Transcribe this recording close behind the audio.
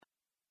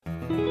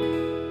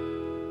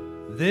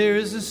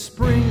There's a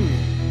spring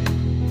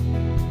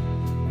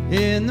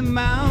in the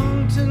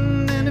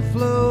mountain and it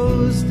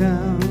flows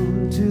down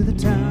to the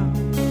town.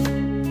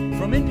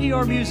 From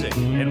NPR Music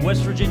and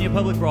West Virginia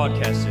Public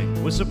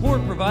Broadcasting, with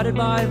support provided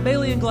by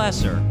Bailey &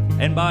 Glasser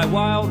and by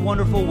Wild,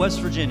 Wonderful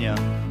West Virginia,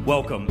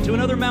 welcome to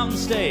another Mountain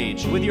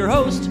Stage with your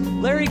host,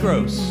 Larry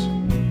Gross.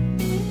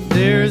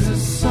 There's a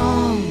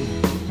song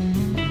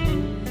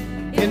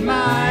in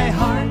my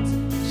heart,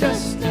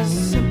 just a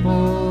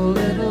simple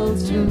little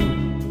tune,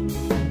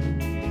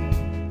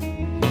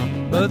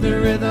 but the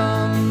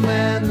rhythm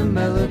and the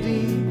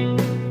melody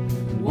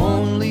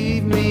won't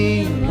leave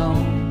me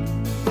alone.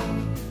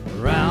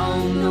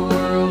 Around the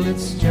world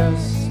it's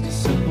just a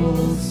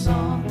simple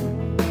song.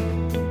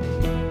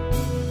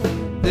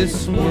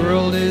 This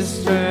world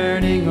is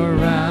turning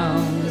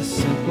around a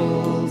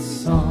simple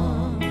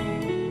song.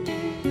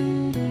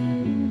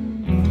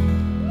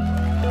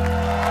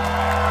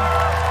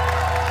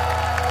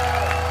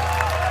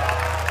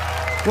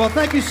 Well,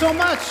 thank you so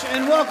much,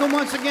 and welcome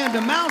once again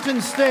to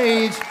Mountain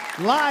Stage,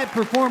 live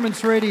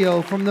performance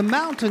radio from the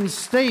Mountain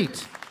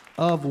State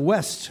of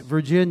West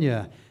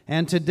Virginia.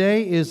 And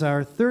today is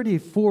our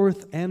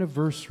 34th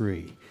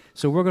anniversary.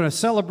 So we're going to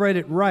celebrate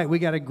it right. We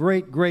got a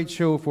great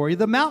show for you.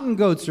 The Mountain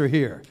Goats are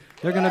here.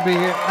 They're going to be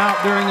here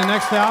out during the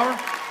next hour.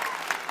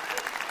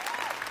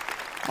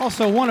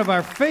 Also, one of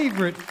our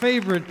favorite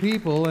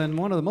people and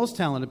one of the most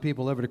talented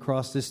people ever to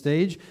cross this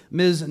stage,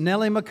 Ms.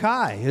 Nellie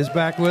McKay, is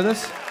back with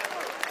us.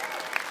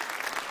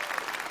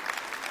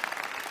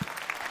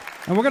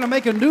 And we're going to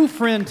make a new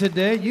friend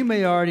today. You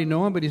may already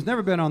know him, but he's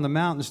never been on the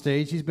Mountain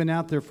Stage. He's been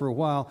out there for a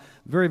while.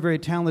 Very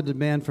talented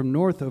man from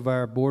north of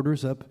our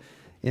borders up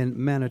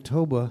in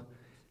Manitoba.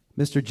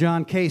 Mr.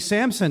 John K.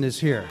 Samson is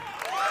here.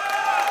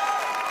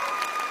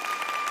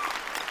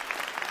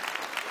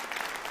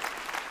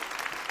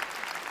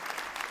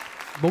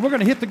 But we're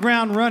going to hit the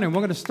ground running. We're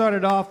going to start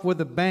it off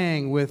with a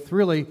bang with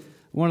really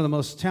one of the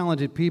most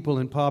talented people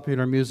in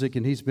popular music,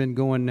 and he's been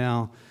going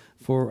now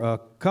for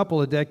a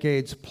couple of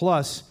decades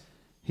plus.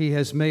 He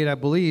has made, I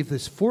believe,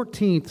 his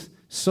 14th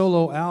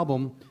solo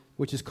album,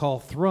 which is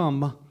called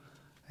Thrum,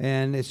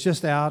 and it's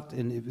just out,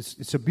 and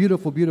it's a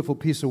beautiful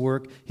piece of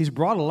work. He's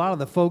brought a lot of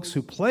the folks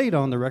who played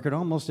on the record,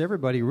 almost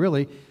everybody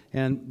really,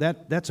 and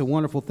that's a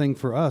wonderful thing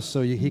for us,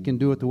 so he can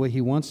do it the way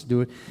he wants to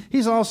do it.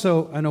 He's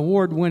also an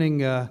award-winning,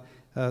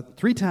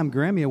 3-time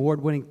Grammy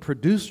award-winning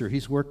producer.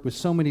 He's worked with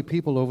so many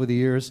people over the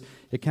years.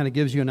 It kind of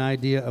gives you an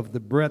idea of the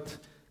breadth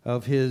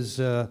of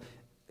his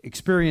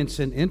experience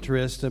and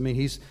interest. I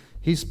mean,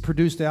 He's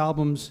produced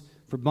albums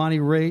for Bonnie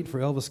Raitt, for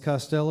Elvis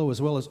Costello,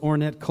 as well as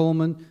Ornette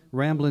Coleman,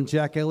 Ramblin'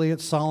 Jack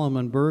Elliott,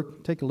 Solomon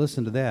Burke. Take a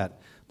listen to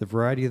that. The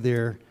variety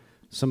there.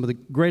 Some of the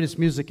greatest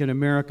music in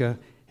America,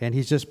 and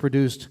he's just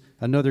produced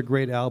another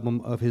great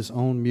album of his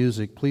own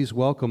music. Please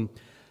welcome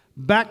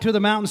back to the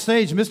Mountain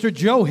Stage, Mr.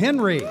 Joe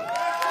Henry. Thank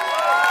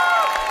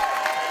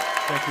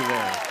you,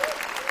 Larry.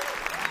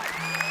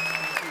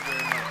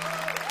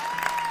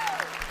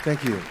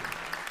 Thank you.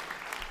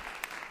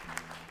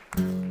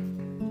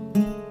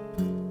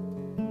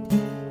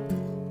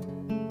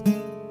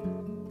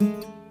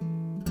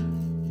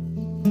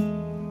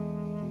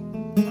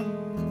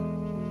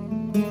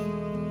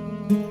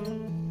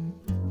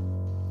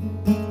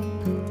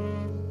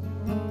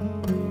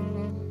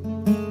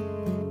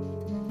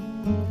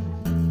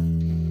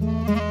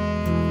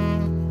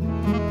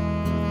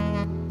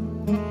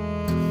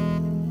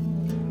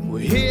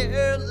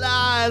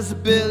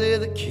 Billy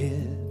the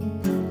Kid,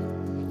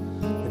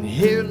 and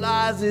here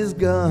lies his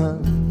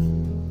gun.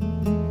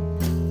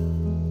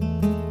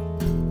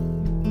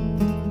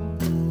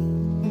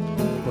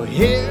 Well,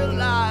 here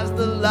lies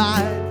the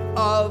light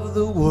of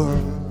the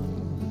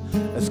world,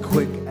 as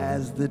quick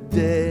as the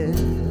dead,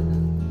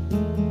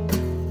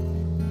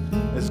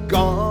 as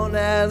gone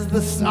as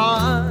the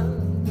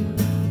sun,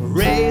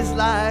 raised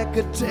like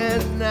a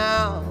tent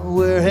now,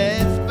 where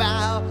heads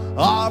bow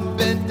or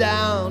bent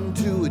down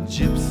to a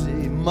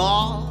gypsy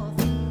moth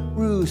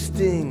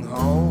roosting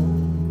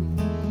home,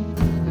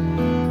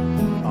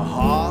 a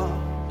heart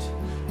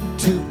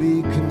to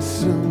be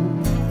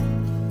consumed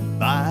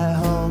by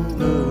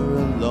hunger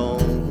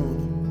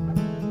alone.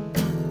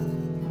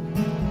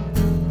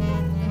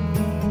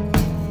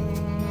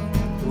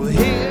 Well,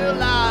 here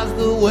lies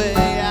the way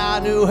I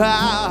knew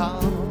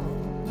how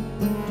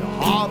to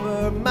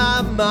harbor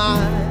my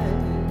mind.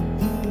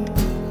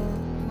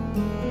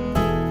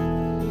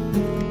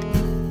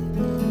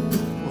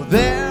 Well,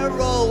 there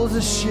rolls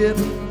a ship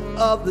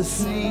of the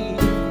sea,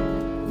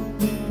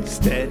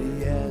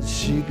 steady as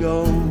she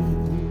goes,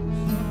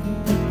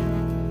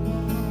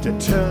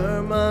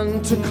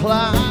 determined to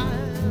climb,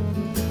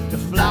 to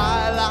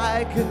fly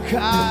like a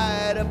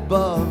kite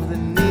above the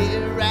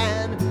near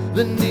and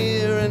the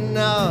near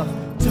enough,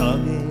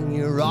 tugging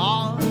your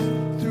arm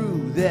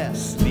through their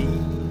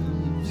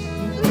sleeves,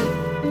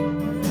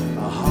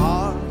 a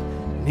heart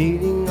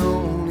needing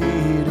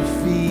only to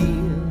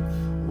feel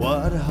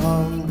what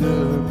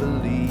hunger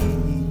believes.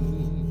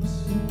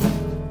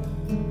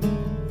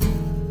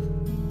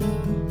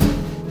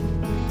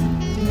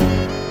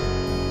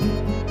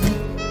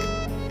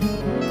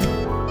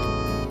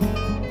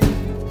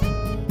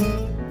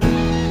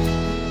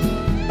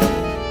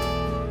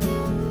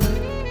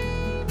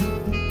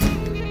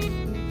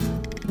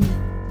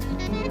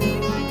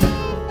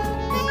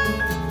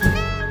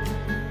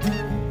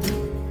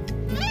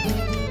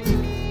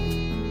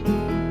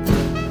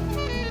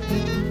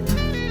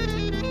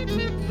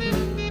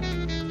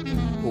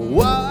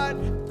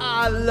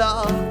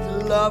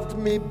 loved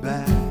me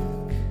back,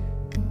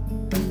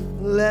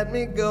 let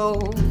me go.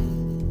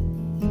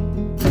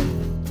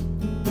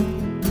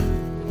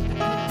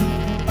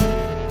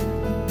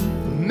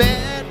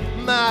 Met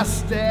my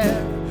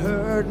stare,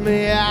 heard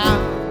me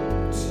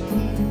out,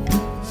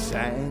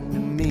 sang to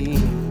me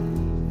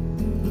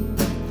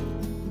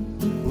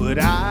what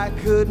I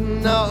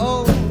couldn't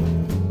know.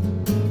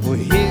 Well,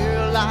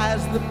 here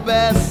lies the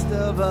best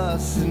of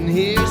us, and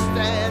here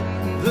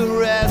stand the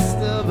rest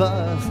of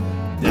us,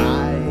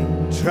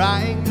 dying,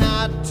 trying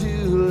not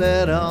to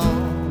let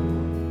on.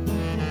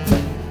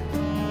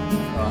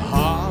 A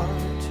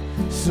heart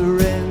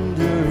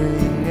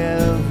surrendering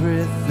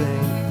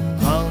everything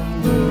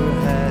hunger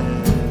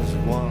has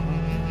won.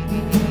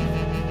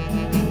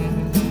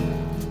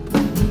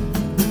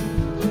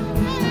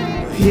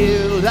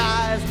 Here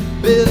lies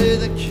Billy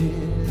the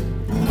Kid,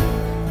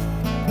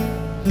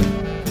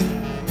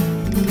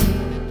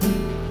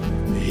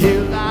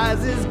 here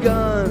lies his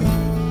gun,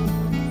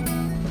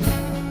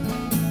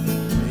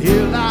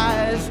 here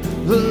lies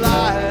the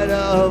light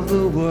of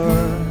the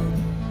world,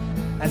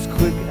 as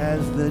quick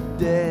as the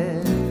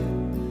dead,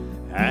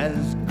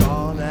 as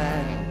gone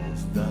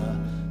as the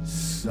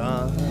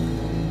sun.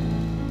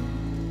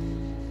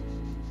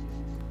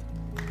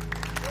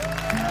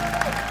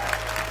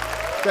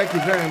 Thank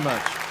you very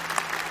much.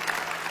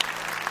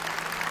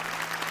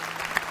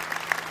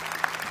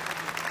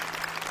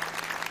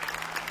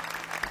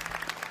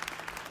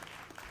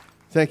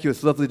 Thank you.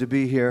 It's lovely to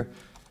be here.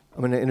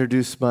 I'm going to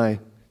introduce my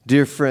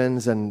dear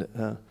friends and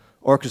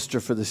orchestra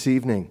for this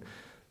evening.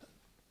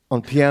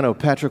 On piano,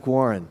 Patrick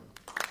Warren.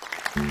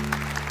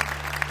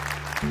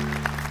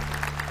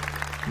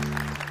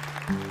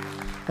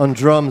 On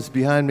drums,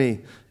 behind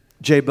me,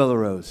 Jay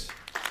Bellerose.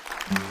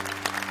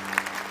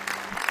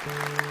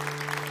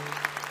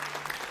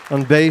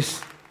 On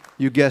bass,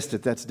 you guessed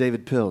it, that's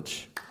David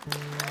Pilch.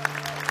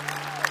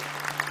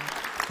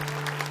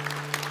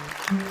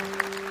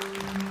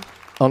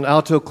 On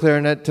alto,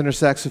 clarinet, tenor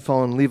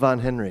saxophone,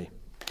 Levon Henry.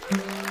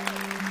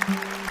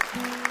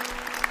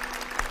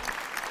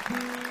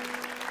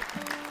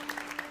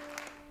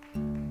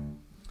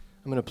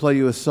 I'm going to play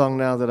you a song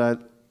now that I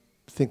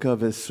think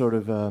of as sort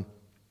of,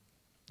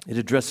 it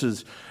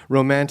addresses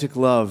romantic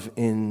love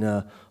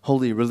in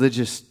wholly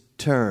religious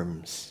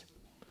terms.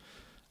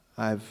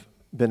 I've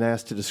been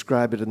asked to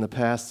describe it in the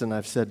past, and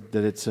I've said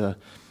that it's I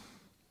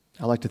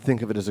like to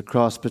think of it as a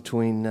cross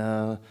between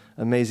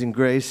Amazing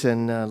Grace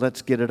and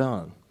Let's Get It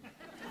On.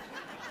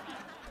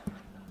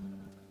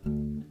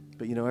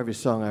 But you know, every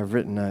song I've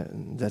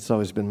written, that's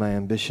always been my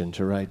ambition,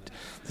 to write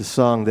the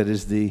song that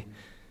is the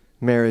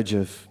marriage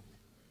of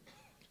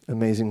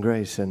Amazing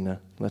Grace and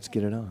Let's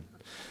Get It On.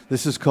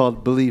 This is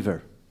called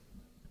Believer.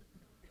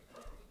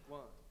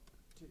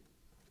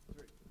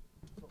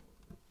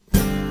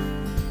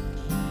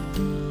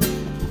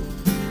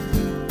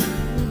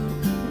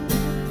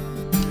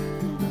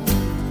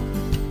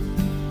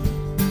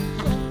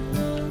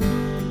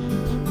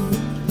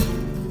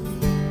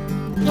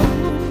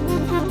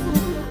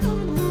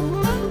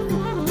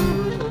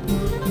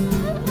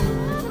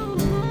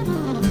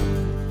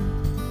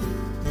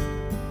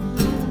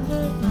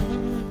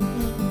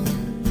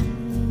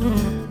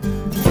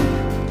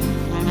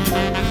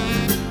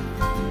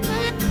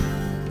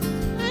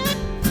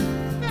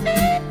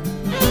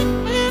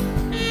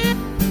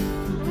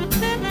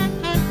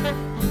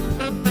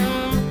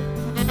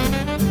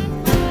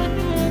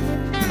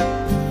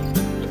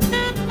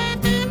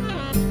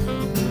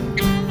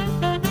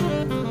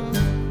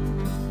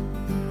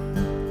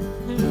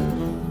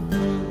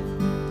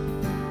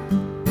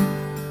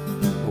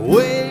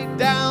 Way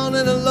down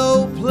in a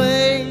low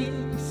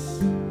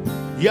place,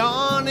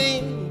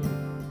 yawning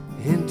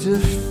into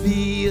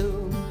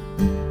field,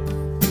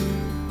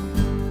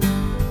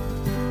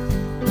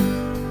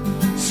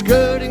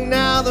 skirting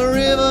now the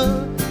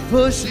river,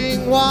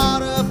 pushing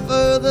water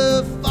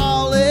further,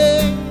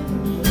 falling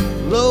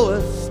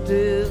lower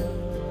still.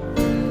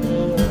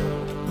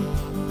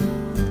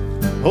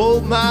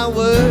 Oh my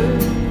word,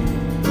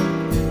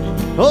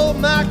 oh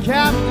my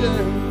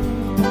captain,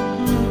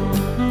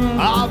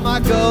 all my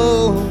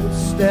goals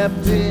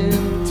stepped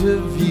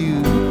into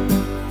view.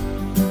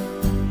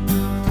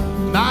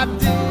 My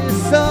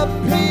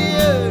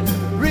disappeared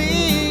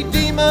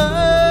redeemer's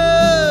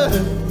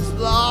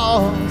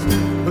lost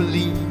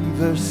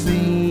believer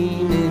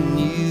seen in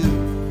you.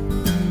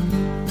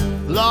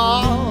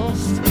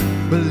 Lost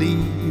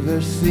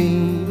believer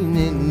seen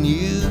in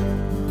you.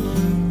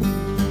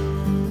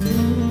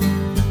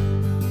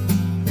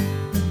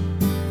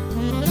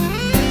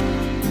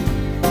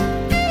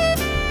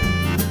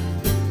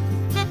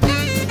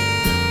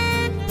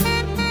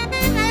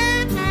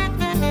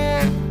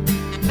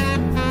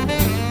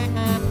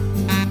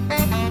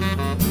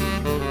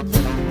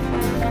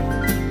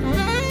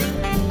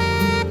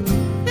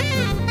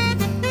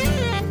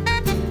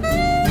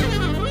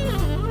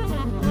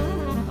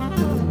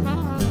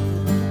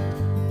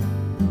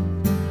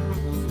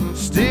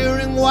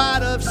 Steering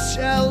wide of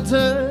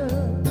shelter,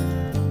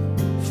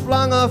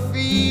 flung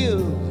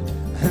afield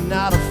and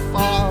not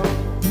afar.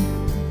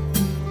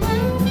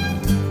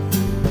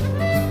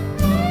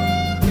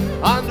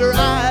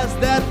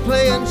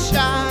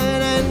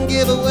 shine and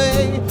give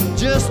away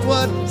just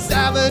what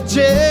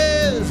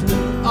savages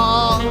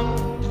are.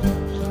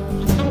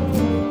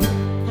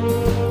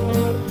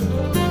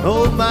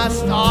 Oh, my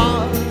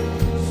stars,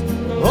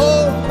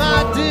 oh,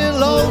 my dear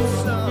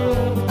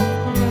lonesome,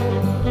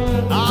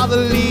 are the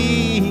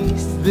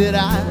least that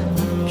I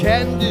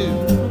can do.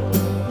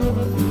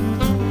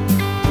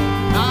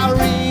 I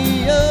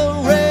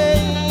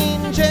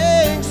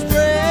rearranging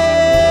strangers,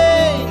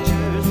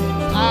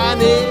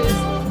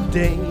 finest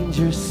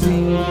danger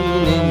seen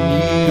in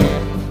you.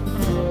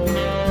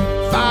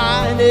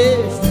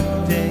 Finest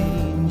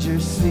danger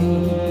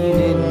seen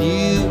in you.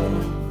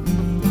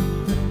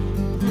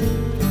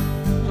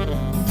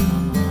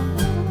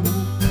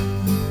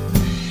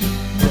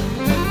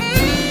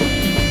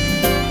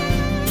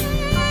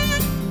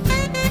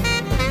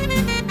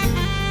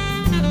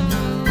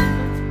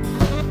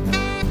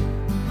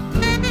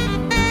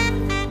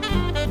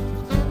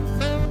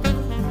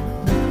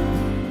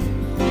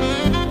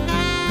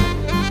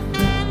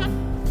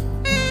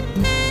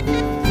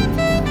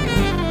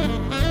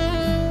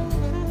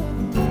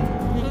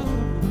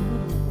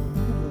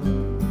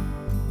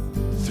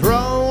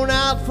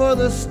 For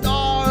the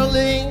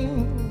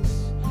starlings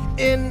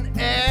in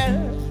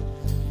air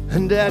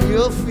and at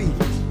your feet,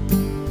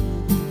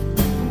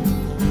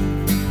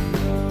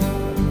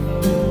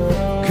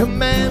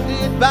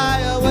 commanded by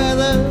a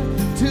weather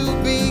to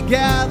be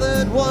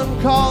gathered,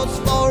 one calls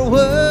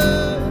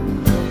forward,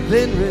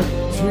 then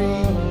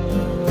retreat.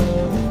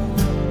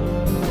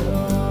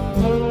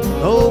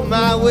 Oh,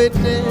 my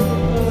witness,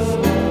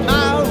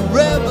 my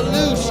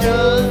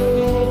revolution,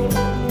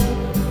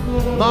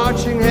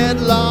 marching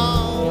headlong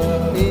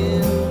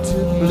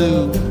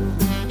blue.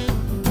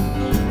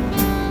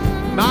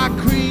 My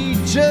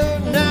creature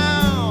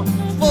now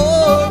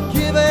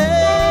forgiven,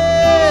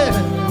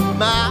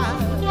 my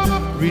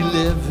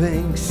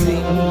reliving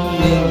scene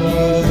in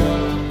you.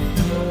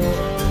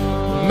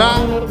 My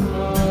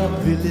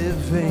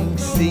reliving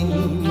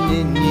scene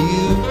in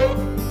you.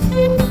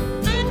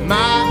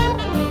 My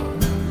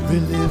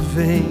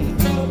reliving.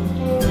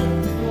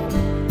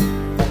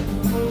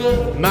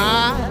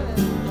 My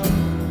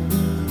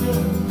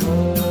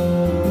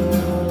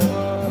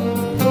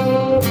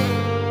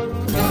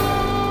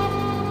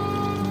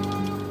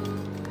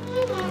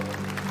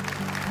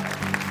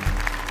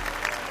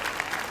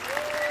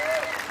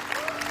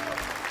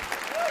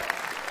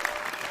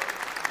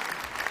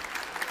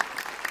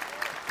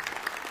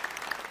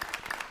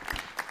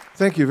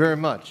Thank you very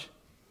much.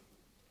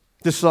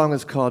 This song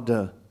is called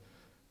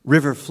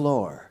River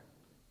Floor,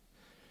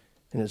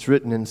 and it's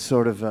written in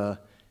sort of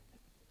a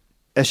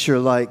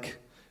Escher-like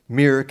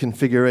mirror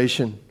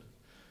configuration,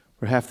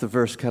 where half the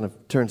verse kind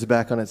of turns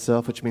back on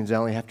itself, which means I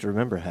only have to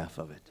remember half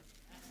of it.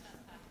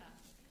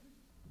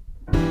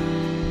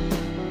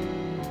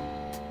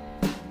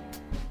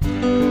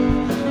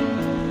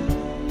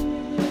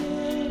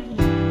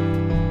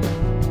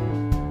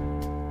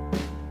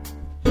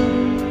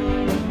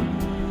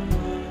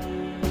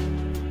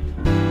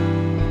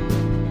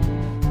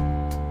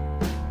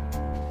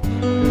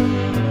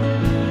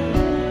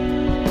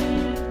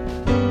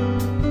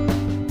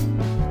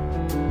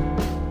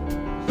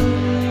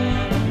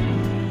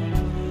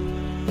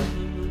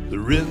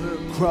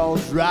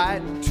 Crawls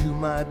right to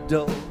my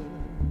door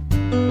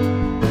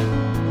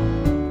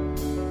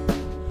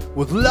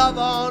with love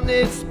on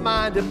its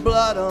mind and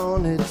blood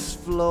on its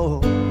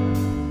floor.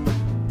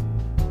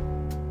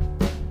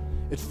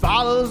 It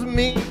follows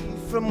me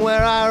from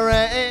where I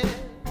ran,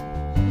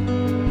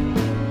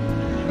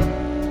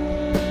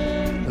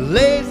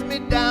 lays me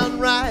down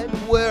right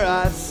where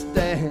I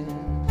stand.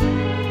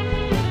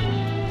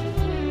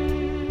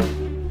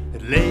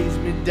 It lays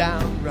me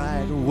down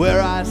right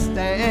where I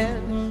stand.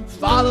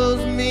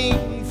 Follows me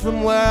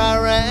from where I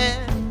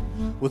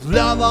ran, with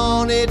love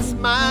on its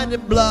mind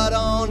and blood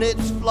on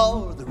its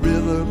floor. The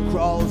river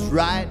crawls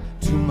right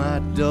to my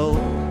door.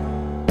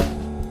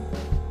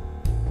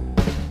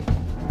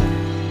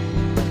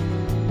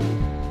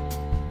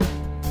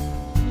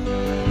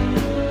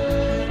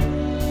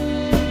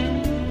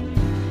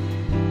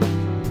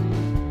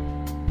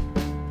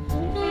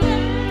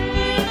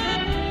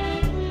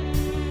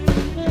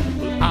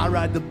 I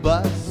ride the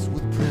bus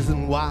with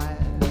prison wives,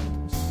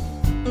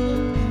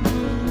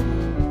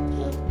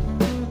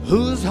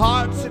 whose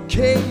hearts are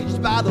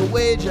caged by the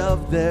wage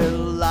of their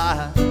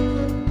lives.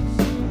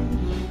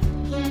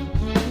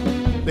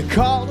 They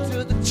call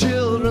to the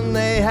children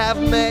they have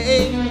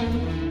made,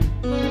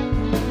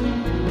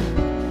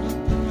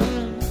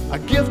 a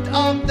gift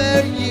of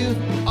their youth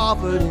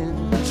offered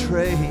in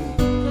trade.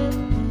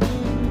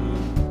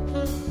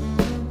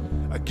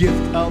 A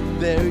gift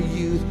of their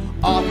youth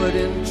offered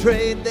in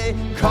trade. They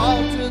call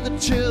to the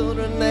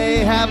children they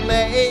have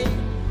made,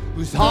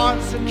 whose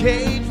hearts are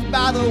caged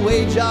by the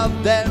wage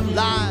of their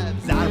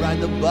lives. I ride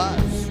the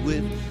bus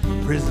with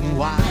prison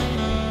wives.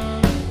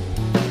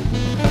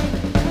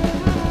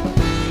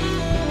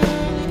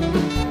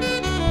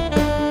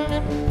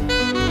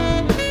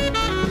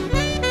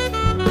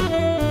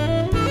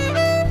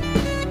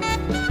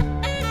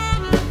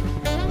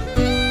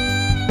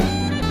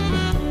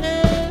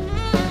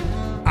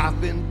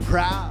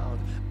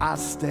 I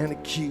stand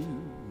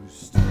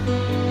accused.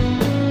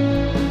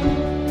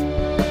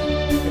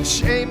 And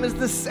shame is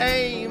the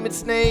same,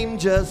 its name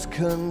just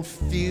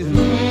confused.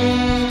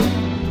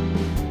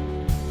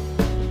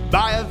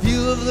 By a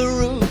view of the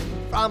roof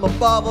from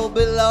above or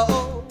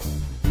below,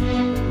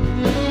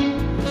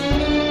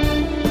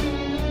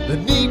 the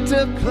need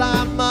to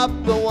climb up,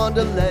 the one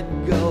to let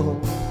go.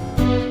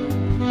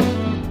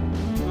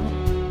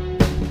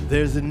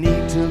 There's a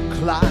need to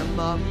climb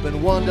up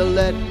and one to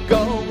let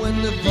go.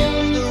 When the view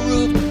of the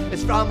roof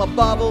is from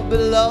above or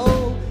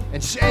below,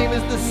 and shame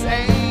is the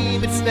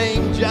same, its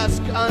name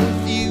just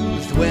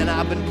confused. When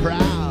I've been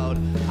proud,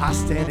 I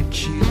stand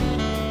accused.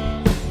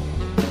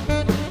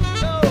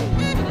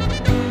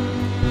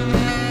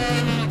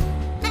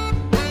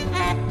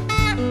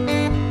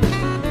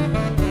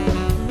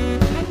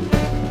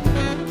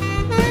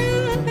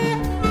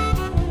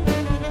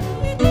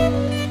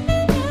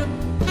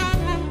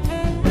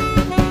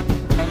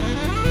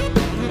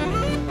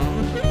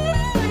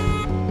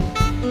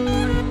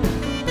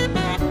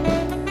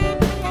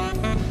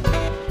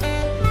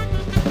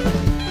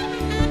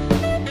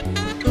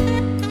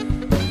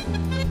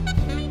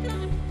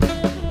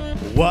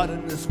 What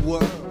in this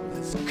world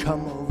has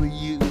come over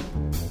you?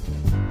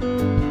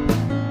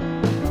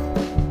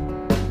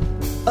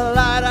 A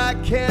light I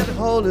can't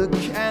hold a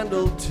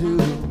candle to.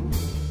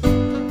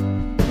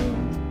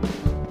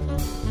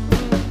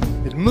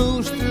 It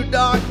moves through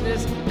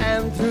darkness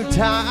and through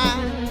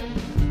time.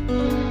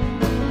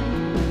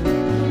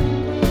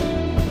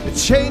 It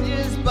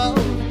changes both,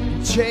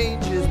 it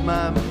changes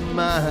my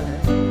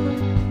mind.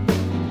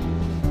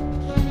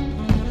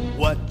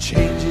 What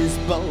changes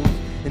both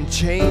and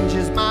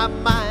changes my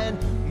mind,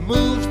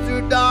 moves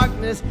through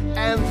darkness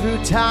and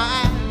through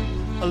time.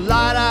 A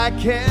light I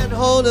can't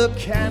hold a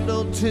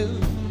candle to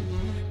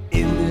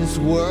in this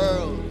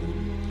world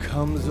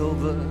comes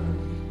over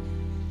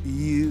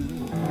you.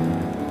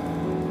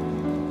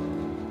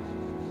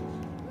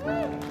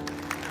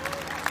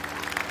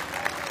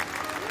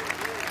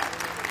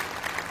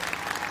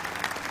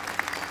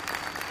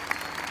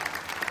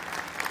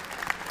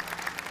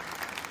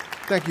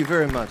 Thank you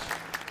very much.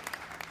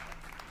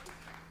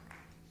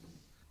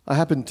 I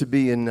happened to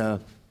be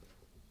in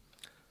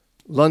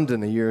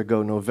London a year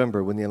ago,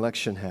 November, when the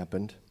election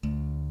happened.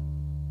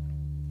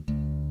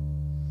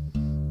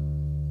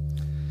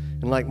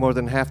 And like more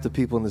than half the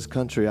people in this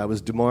country, I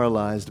was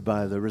demoralized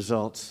by the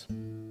results.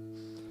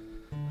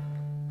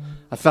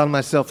 I found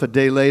myself a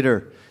day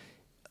later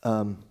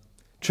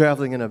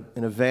traveling in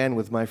a van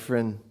with my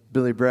friend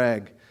Billy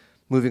Bragg,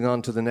 moving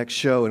on to the next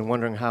show and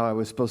wondering how I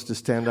was supposed to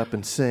stand up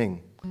and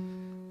sing.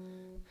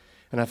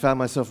 And I found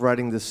myself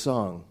writing this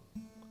song.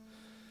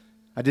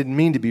 I didn't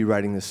mean to be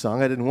writing this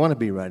song. I didn't want to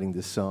be writing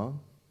this song.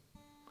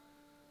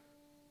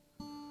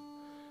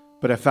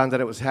 But I found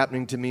that it was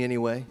happening to me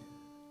anyway.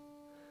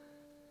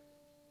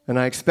 And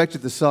I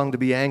expected the song to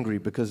be angry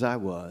because I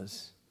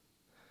was.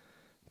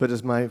 But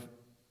as my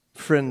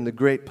friend, the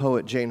great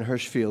poet Jane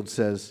Hirshfield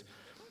says,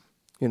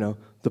 you know,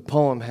 the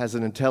poem has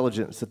an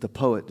intelligence that the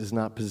poet does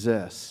not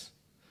possess.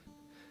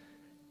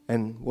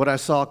 And what I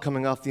saw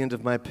coming off the end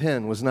of my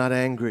pen was not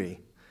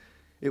angry.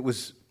 It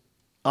was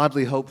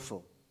oddly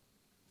hopeful.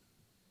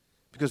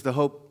 Because the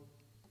hope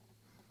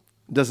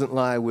doesn't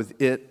lie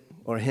with it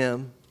or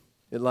him.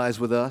 It lies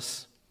with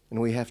us,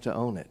 and we have to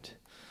own it.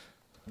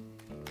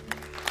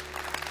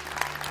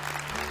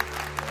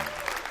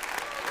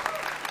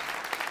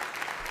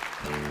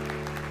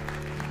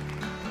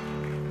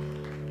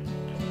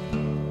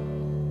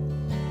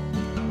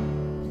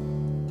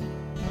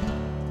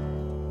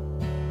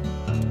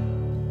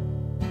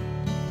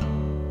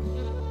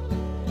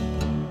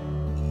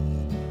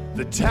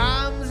 The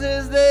times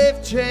as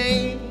they've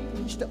changed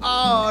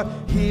are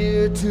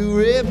here to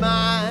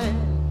remind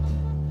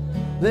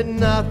that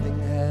nothing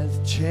has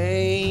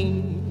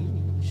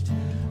changed,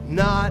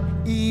 not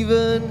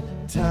even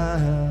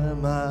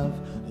time. I've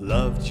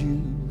loved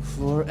you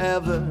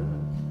forever,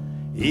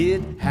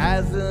 it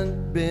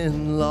hasn't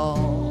been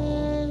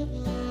long,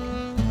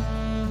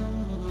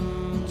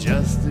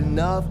 just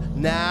enough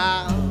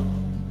now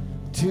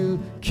to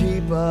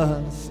keep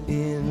us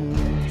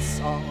in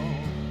song.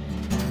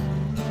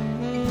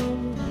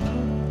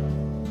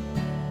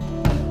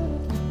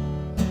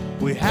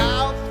 We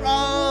howl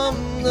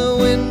from the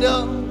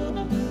window,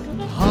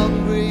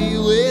 hungry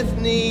with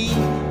need,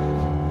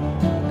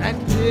 and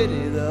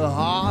pity the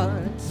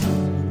hearts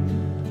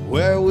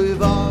where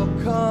we've all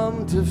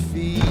come to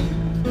feed.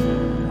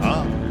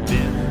 A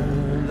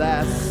dinner,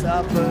 last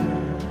supper,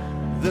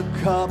 the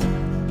cup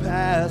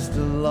passed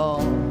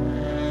along.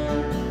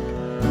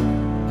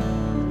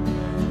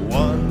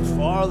 One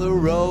for the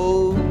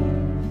road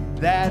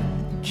that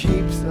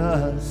keeps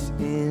us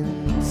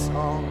in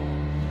song.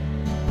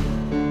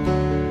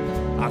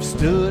 I've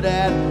stood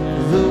at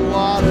the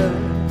water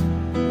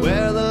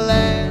where the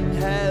land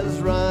has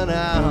run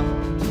out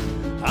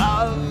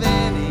of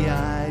any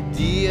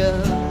idea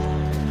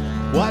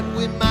what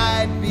we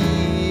might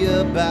be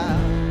about.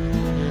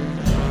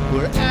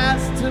 We're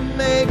asked to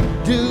make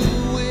do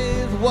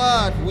with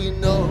what we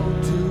know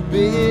to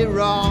be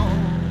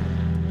wrong.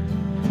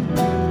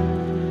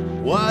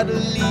 what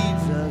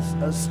leads us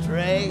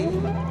astray,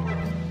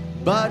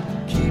 but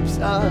keeps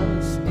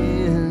us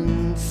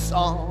in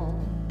song.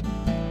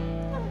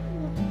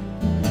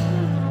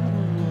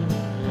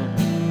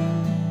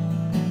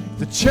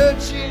 The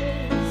churches,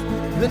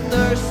 the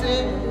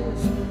nurses,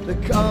 the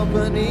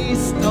company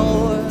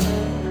store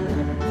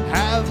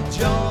have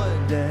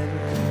joined and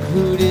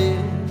concluded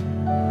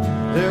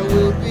there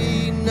will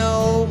be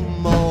no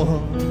more,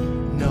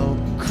 no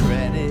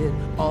credit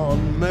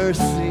on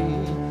mercy,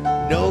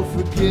 no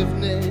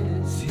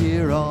forgiveness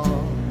here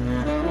on.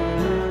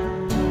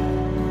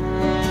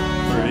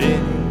 For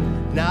it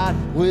not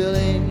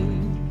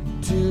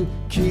willing to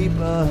keep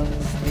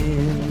us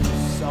in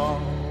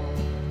song.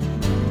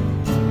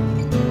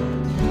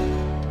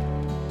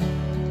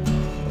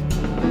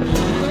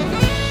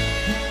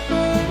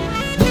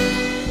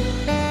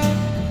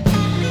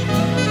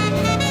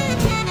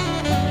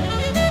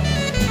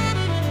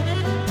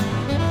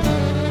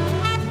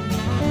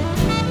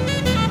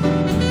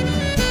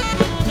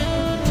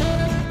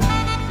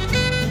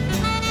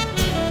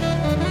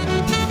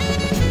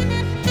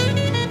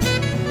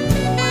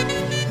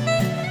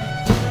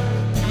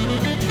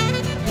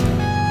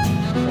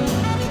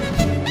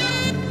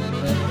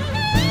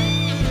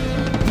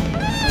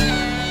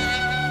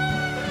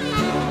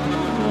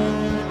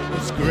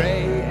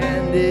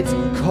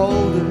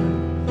 Colder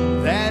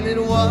than it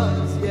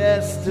was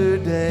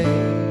yesterday,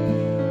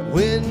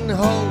 when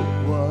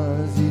hope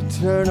was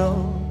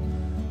eternal,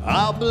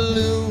 a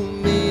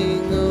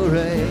blooming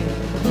array.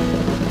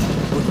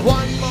 With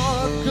one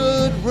more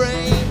good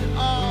rain,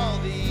 all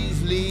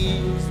these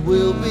leaves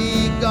will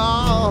be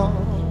gone.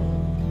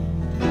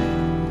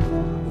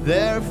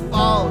 They're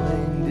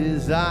falling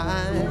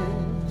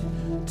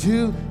designed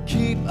to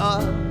keep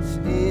us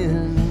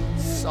in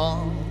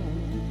song.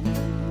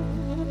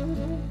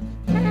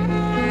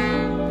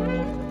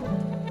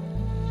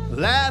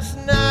 Last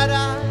night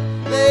I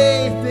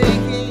lay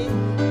thinking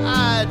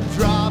I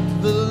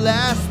dropped the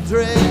last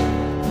thread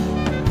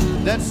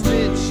that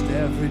stitched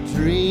every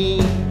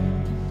dream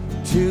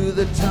to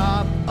the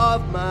top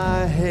of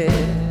my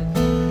head.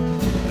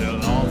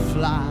 They'll all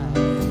fly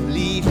and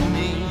leave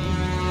me,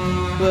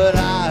 but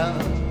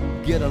I'll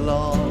get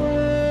along.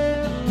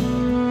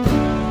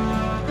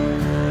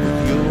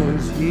 With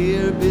yours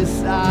here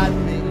beside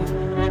me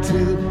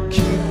to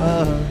keep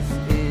us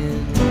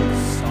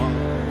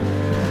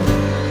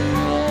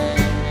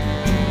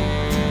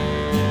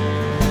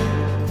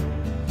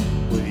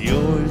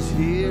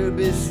here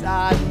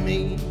beside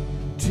me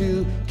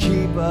to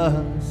keep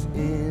us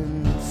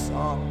in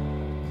song.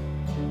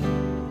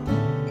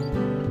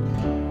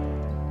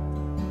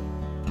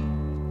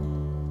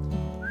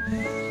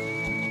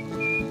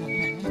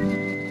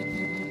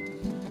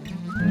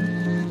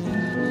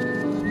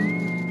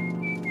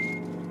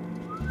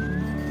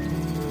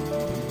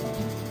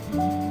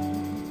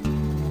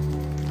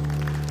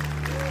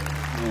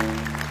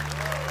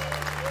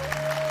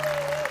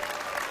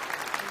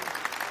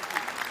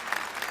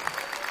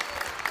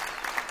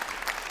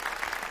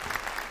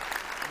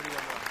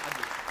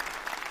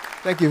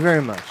 Thank you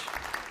very much.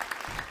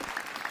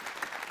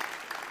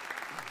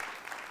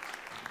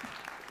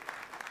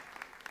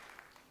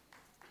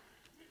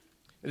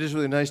 It is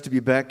really nice to be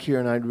back here,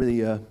 and I'd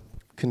really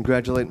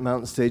congratulate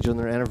Mountain Stage on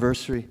their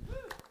anniversary.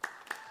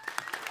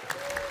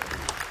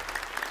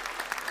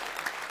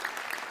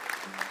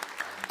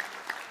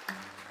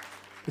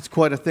 It's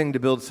quite a thing to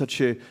build such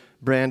a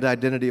brand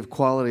identity of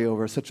quality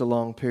over such a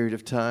long period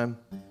of time.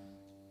 I'm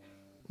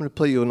going to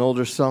play you an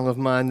older song of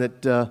mine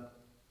that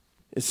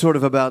is sort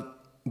of about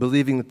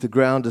believing that the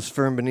ground is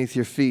firm beneath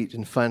your feet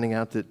and finding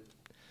out that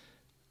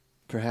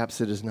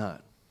perhaps it is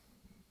not.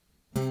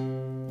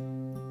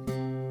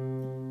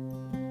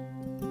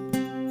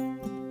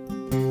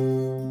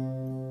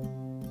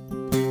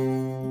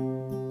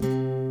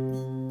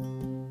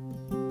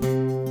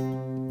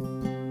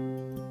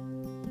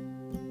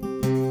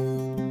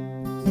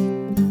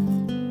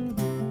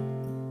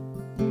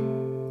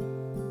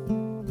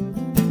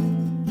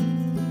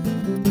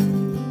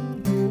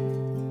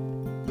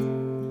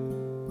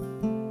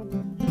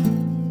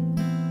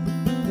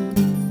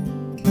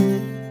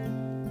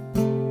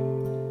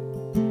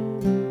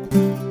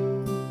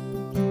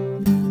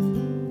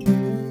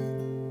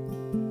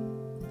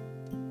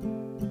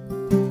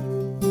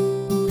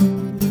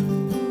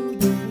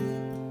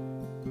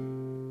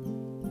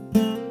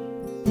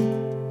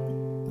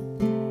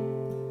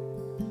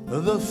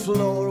 The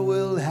floor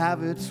will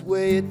have its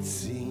way, it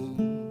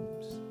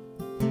seems.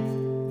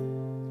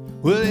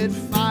 Well, it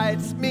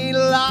fights me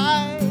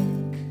like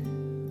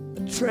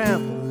a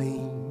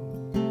trampoline.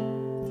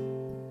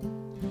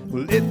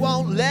 Well, it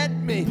won't let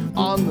me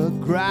on the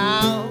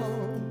ground.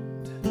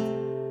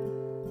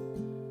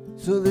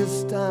 So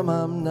this time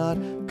I'm not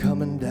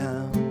coming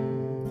down.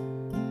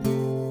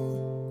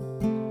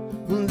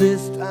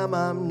 This time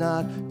I'm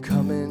not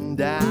coming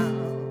down.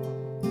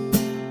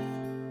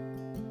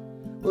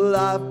 Well,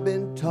 I've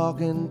been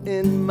talking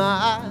in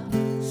my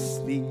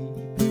sleep.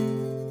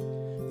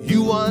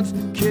 You once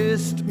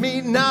kissed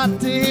me not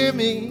to hear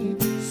me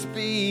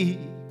speak.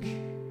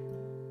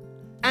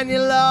 and you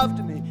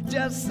loved me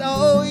just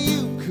so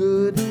you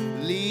could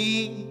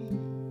leave.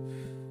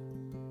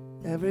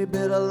 Every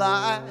bit of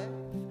life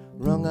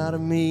wrung out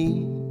of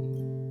me.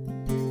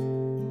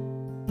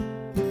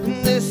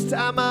 And this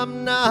time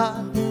I'm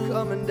not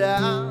coming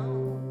down.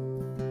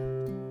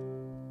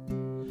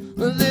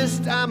 This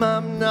time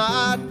I'm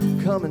not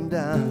coming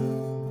down.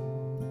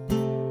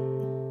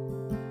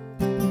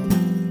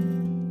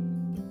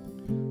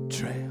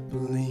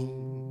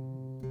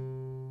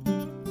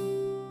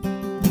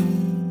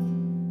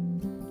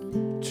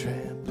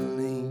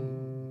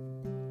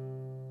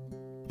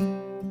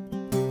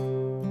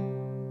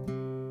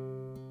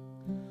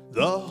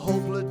 The whole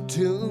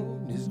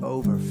platoon is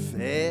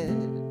overfed,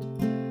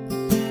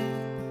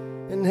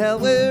 and hell,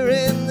 we're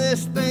in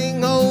this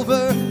thing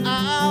over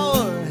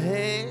our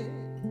heads.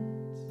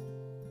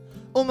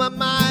 Oh, my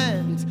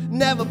mind, it's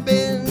never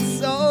been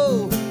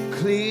so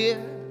clear.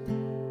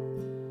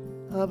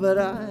 But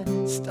I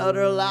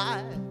stutter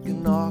like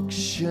an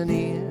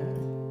auctioneer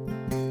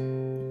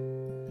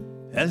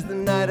as the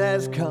night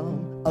has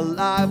come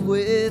alive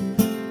with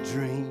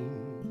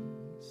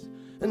dreams,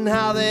 and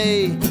how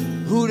they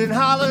hoot and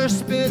holler,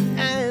 spit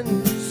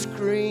and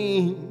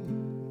scream.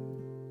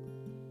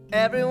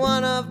 Every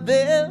one of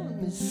them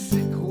is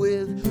sick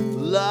with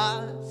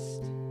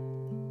lust,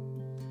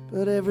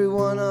 but every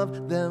one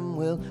of them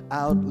will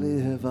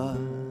outlive us.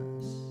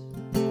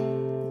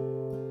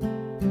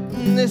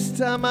 And this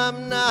time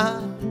I'm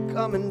not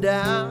coming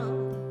down.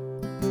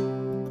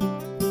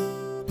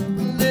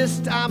 This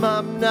time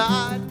I'm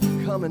not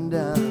coming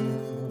down.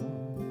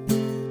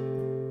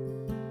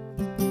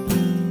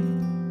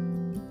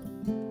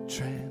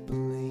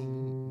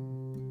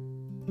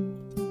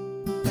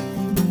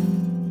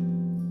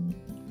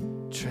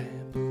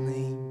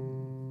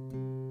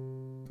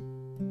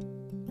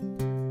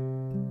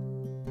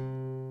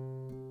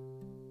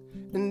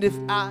 And if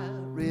I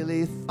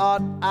really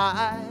thought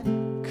I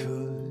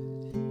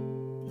could,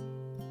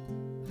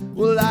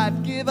 well,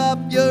 I'd give up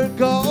your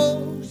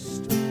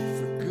ghost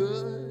for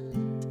good.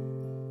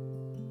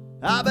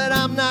 But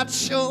I'm not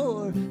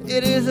sure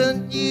it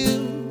isn't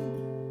you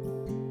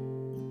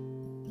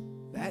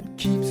that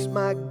keeps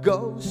my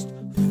ghost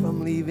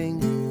from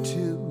leaving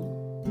too.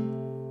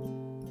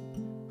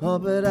 Oh,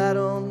 but I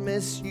don't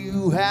miss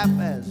you half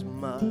as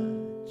much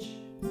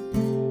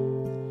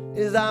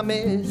as I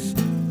miss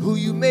who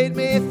you made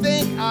me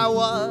think I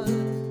was,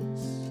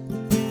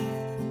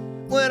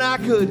 when I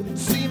could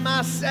see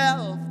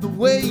myself the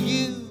way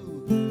you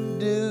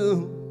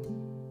do.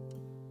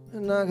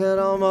 And I could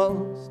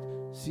almost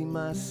see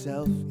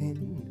myself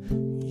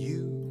in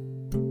you.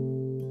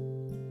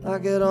 I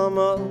could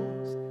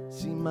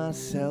almost see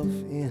myself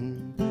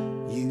in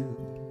you.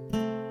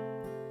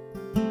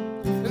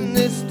 And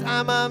this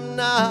time I'm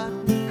not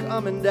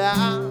coming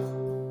down.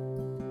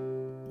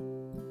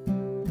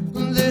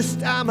 This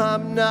time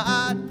I'm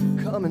not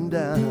coming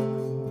down.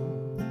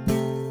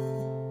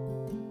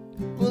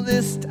 Well,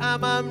 this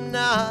time I'm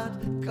not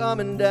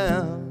coming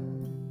down.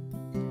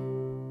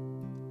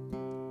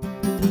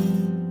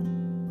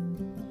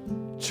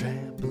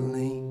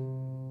 Trampoline,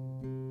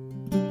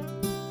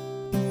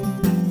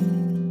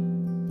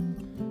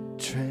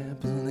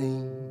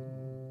 trampoline,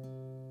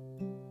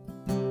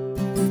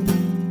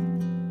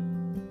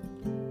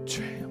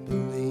 trampoline.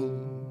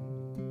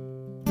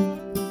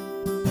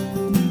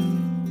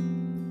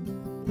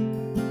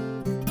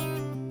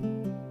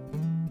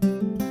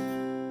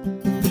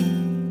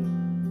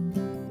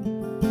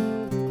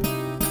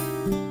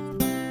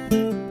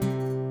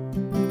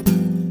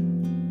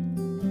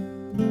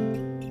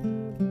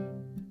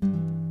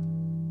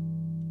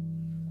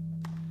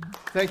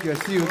 Thank you. I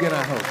see you again,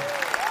 I hope.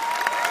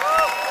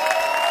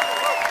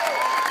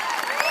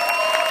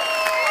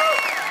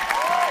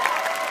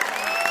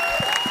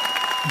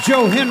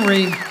 Joe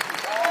Henry.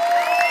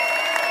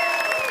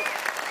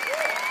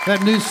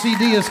 That new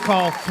CD is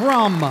called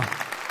Thrum.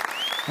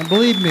 And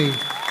believe me,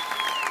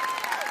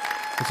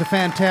 it's a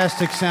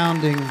fantastic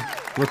sounding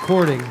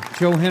recording.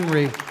 Joe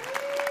Henry,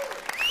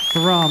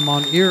 Thrum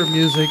on Ear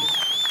Music,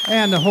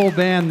 and the whole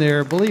band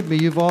there. Believe me,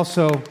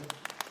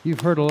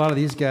 you've heard a lot of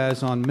these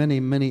guys on many,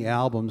 many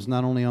albums,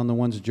 not only on the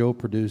ones Joe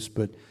produced,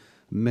 but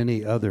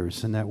many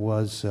others. And that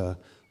was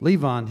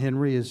Levon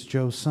Henry is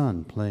Joe's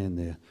son, playing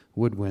the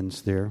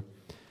woodwinds there.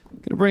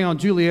 Going to bring on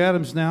Julie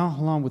Adams now,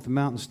 along with the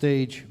Mountain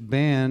Stage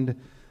Band.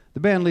 The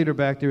band leader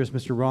back there is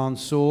Mr. Ron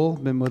Sewell,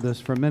 been with us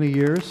for many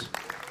years.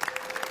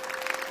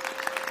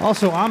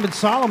 Also, Ahmed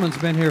Solomon's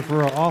been here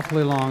for an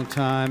awfully long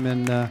time,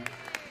 and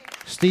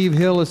Steve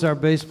Hill is our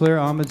bass player.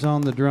 Ahmed's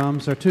on the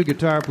drums. Our two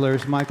guitar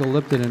players, Michael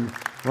Lipton and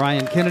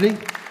Ryan Kennedy.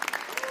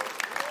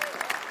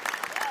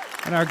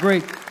 And our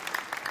great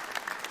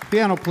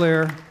piano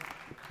player,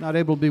 not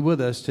able to be with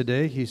us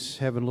today. He's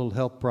having a little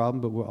health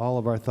problem, but all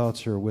of our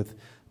thoughts are with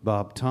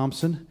Bob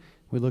Thompson.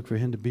 We look for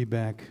him to be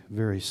back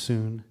very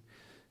soon.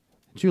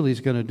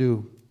 Julie's going to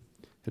do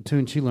a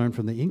tune she learned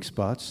from the Ink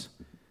Spots,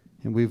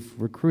 and we've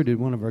recruited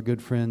one of our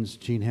good friends,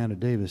 Gene Hanna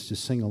Davis, to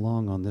sing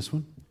along on this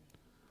one.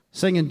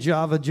 Singing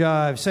Java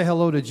Jive. Say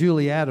hello to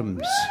Julie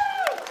Adams.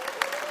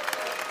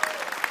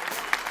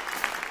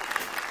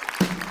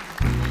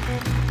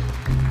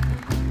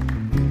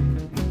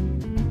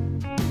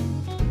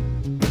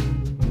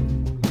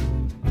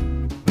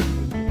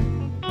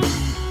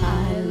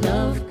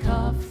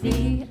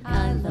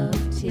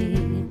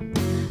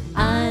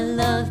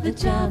 the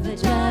Java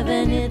Jive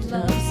and it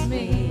loves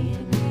me.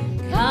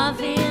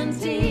 Coffee and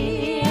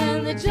tea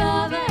and the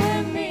Java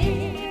and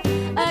me.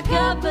 A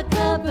cup, a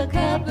cup, a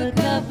cup, a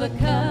cup, a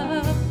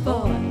cup,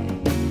 boy.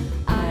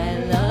 I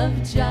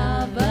love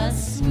Java,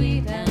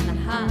 sweet and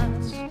hot.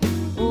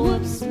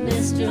 Whoops,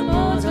 Mr.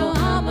 Moto,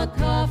 I'm a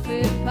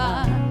coffee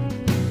pot.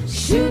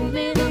 Shoot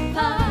me the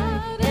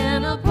pot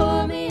and I'll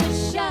pour me a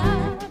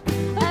shot.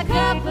 A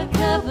cup, a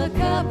cup, a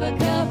cup, a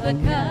cup, a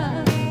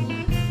cup.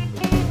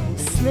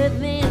 Slip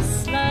me a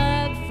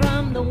slug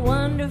from the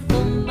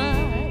wonderful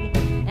mug,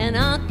 and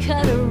I'll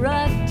cut a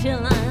rug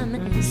till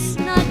I'm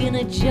snug in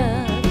a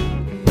jug.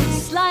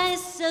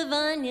 Slice of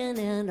onion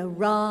and a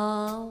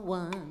raw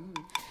one.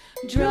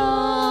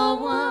 Draw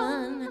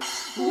one.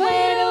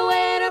 Waiter,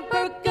 waiter,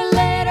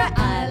 percolator.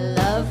 I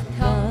love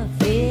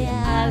coffee,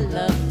 I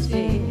love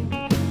tea.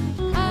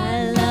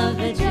 I love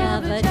the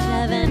Java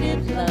Jive and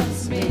it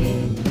loves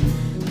me.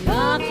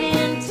 Coffee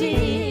and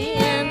tea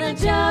and the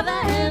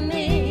Java and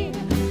me.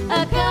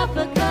 A cup,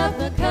 a cup,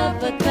 a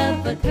cup, a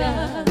cup, a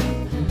cup.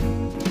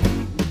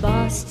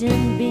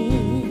 Boston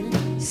bean,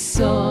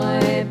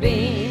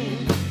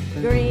 soybean,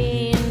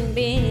 green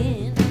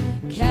bean,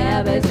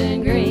 cabbage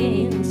and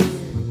greens.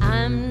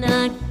 I'm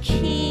not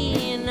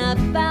keen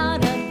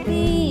about a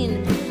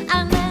bean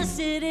unless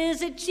it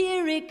is a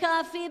cheery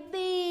coffee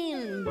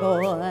bean,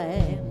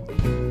 boy.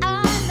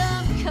 I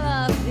love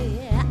coffee,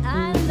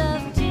 I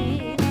love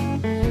tea.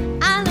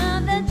 I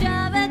love the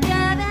Java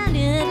Jive and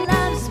it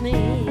loves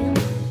me.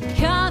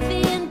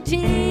 Coffee and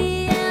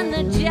tea and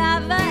the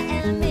Java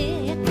and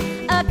me.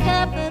 A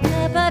cup, a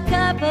cup, a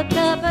cup, a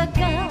cup, a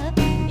cup.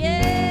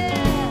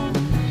 Yeah,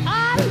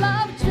 I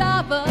love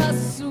Java,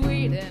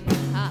 sweet and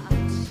hot.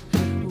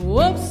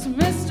 Whoops,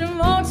 Mr.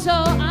 Moto,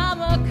 I'm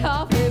a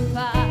coffee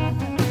pot.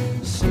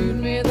 Shoot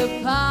me the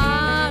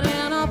pot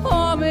and I'll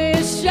pour me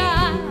a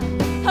shot.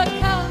 A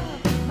cup,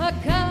 a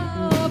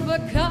cup, a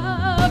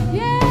cup,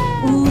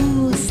 yeah.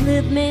 Ooh,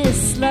 slip me a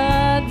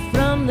slug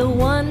from the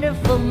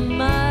wonderful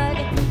mug.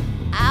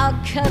 I'll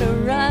cut a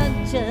rug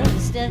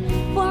just to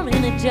pour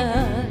in a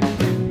jug.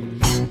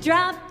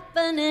 Drop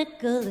a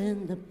nickel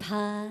in the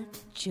pot,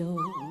 Joe.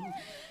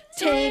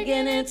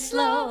 Taking it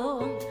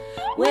slow.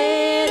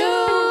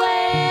 Waiter,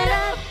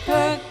 waiter,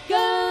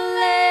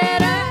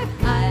 percolator.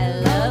 I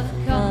love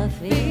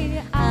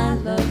coffee, I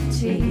love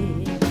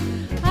tea.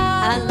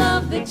 I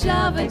love the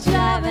Java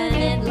Jive and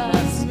it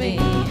loves me.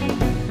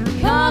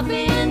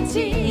 Coffee and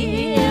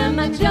tea and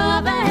my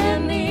Java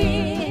and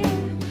me.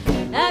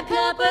 A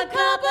cup, a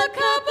cup, a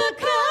cup, a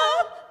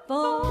cup,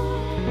 boy.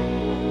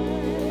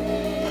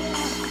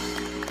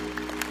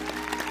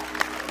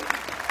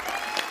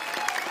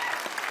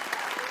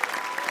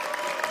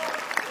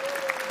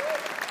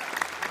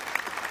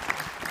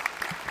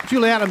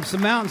 Julie Adams, the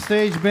Mountain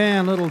Stage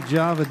Band, little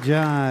Java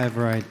Jive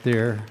right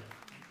there.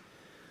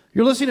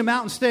 You're listening to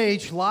Mountain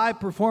Stage, live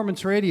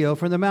performance radio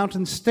from the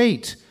Mountain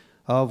State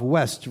of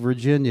West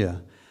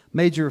Virginia.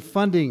 Major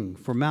funding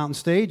for Mountain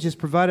Stage is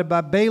provided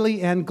by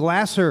Bailey and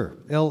Glasser,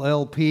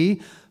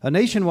 LLP, a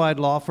nationwide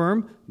law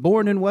firm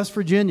born in West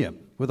Virginia,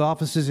 with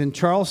offices in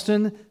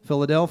Charleston,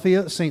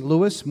 Philadelphia, St.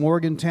 Louis,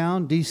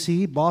 Morgantown,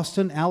 D.C.,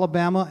 Boston,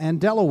 Alabama,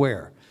 and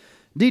Delaware.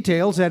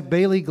 Details at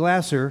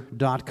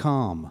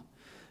baileyglasser.com.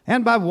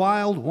 And by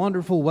Wild,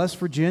 Wonderful West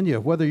Virginia.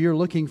 Whether you're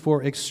looking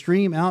for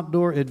extreme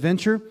outdoor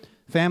adventure,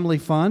 family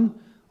fun,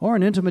 or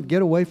an intimate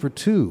getaway for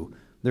two,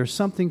 there's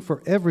something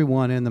for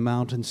everyone in the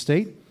Mountain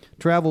State.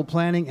 Travel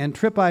planning and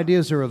trip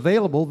ideas are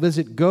available.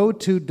 Visit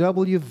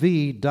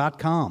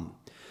go2wv.com.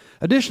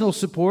 Additional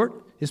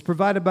support is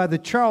provided by the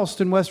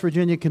Charleston, West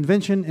Virginia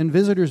Convention and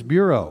Visitors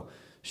Bureau,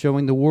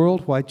 showing the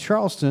world why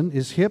Charleston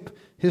is hip,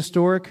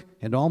 historic,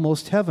 and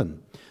almost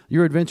heaven.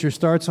 Your adventure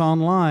starts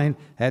online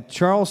at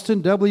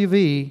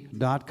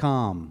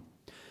charlestonwv.com.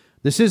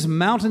 This is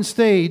Mountain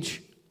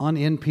Stage on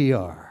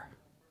NPR.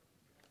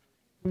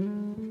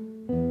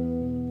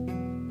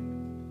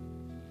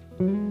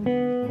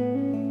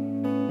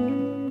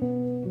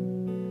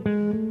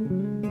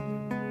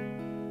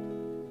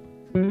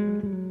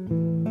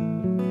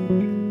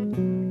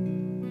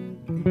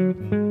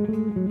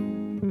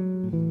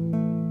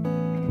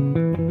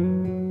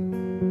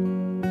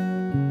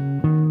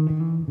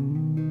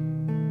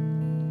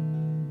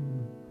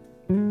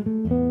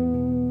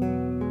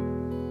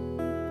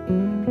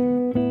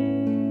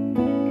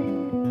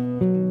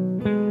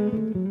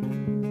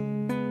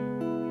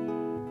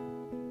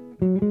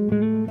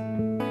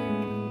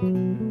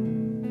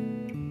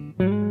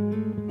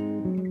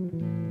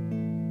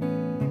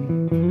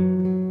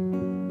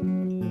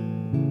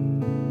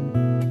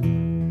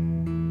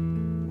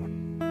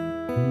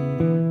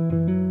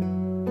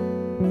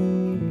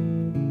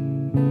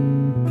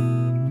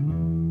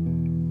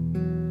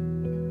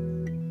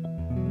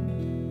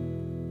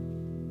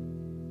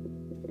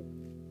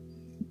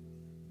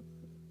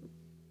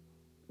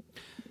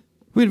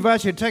 We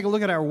invite you to take a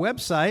look at our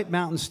website,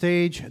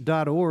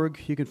 mountainstage.org.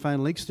 You can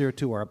find links there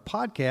to our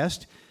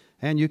podcast,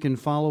 and you can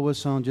follow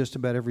us on just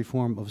about every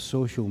form of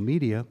social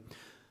media.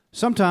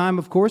 Sometime,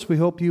 of course, we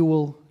hope you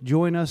will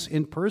join us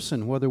in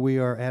person, whether we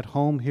are at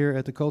home here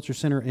at the Culture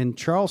Center in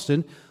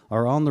Charleston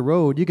or on the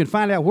road. You can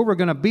find out where we're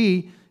going to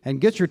be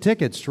and get your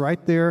tickets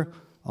right there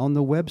on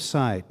the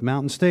website,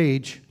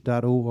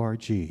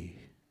 mountainstage.org.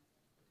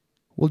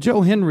 Well,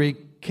 Joe Henry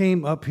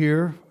came up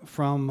here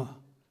from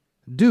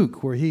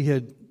Duke, where he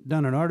had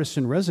done an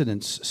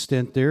artist-in-residence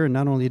stint there, and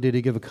not only did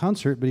he give a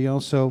concert, but he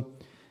also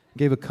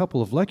gave a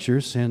couple of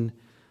lectures, and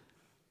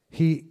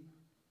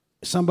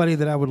somebody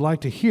that I would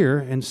like to hear,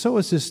 and so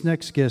is this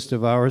next guest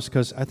of ours,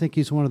 because I think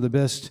he's one of the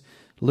best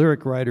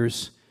lyric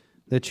writers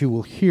that you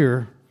will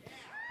hear.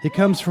 He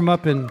comes from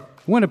up in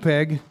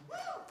Winnipeg,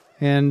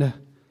 and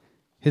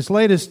his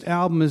latest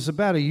album is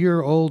about a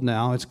year old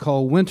now. It's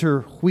called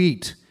Winter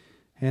Wheat,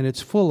 and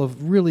it's full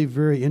of really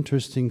very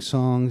interesting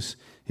songs,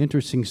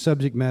 interesting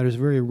subject matters,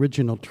 very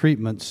original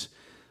treatments.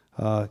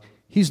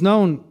 He's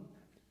known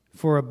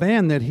for a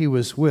band that he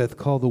was with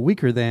called the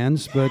Weaker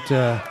Thans, but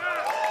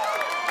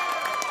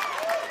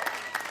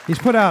he's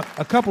put out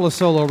a couple of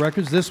solo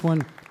records. This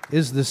one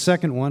is the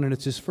second one, and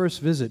it's his first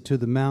visit to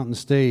the Mountain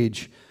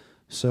Stage.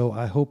 So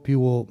I hope you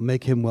will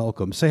make him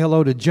welcome. Say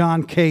hello to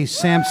John K.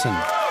 Sampson.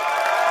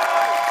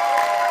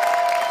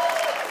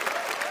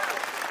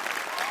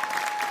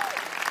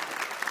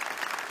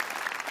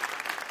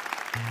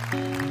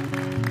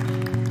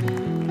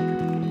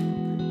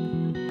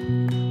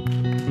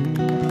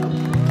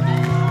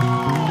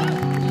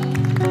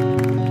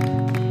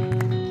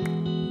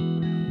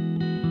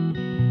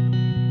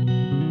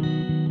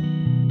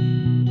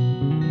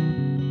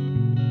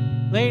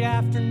 Late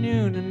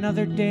afternoon,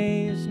 another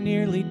day is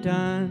nearly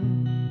done.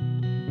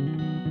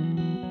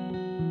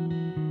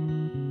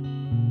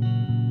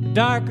 The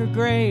darker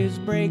gray is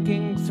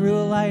breaking through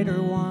a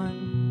lighter one.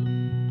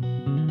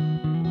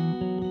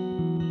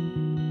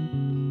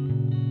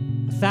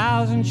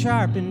 1,000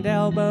 sharpened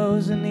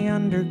elbows in the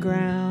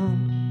underground.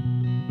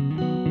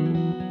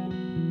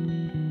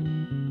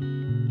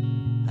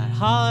 That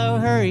hollow,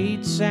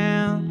 hurried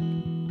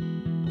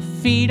sound of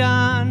feet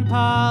on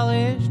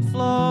polished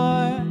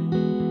floor.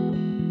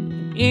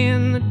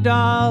 In the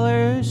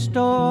dollar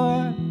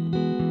store,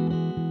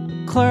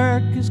 the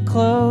clerk is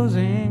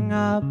closing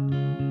up,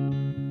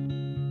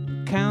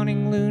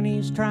 counting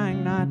loonies,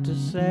 trying not to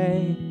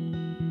say,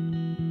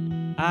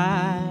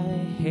 I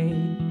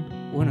hate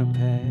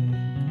Winnipeg.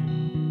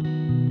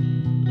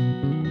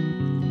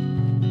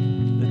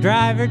 The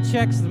driver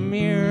checks the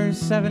mirror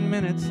 7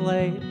 minutes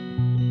late.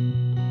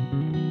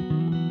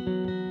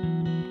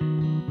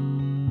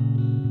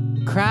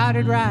 The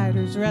crowded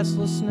rider's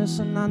restlessness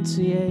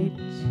enunciates.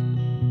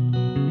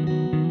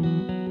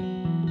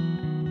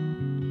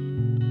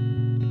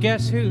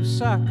 Guess who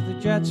sucked? The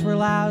Jets were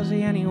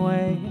lousy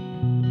anyway.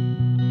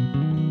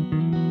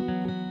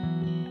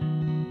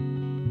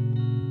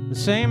 The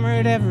same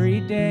route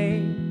every day.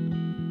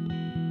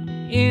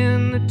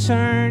 In the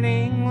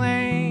turning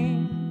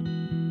lane,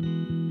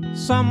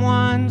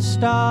 someone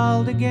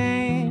stalled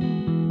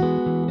again.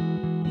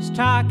 He's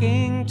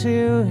talking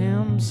to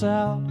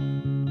himself,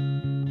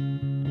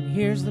 and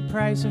hears the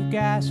price of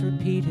gas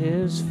repeat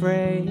his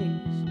phrase.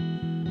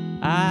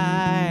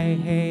 I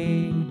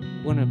hate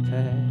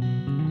Winnipeg.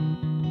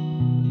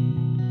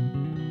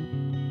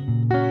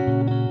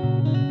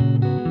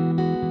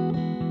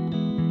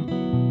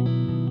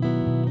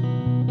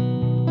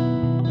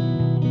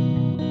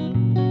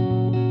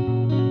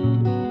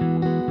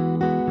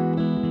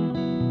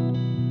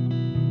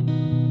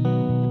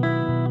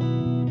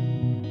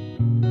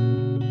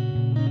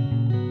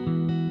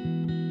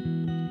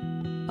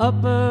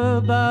 Up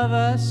above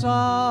us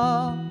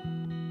all,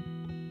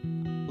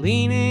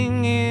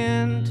 leaning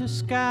into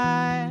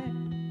sky,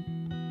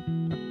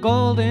 a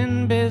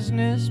golden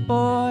business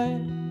boy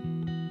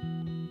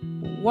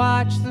will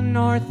watch the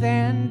North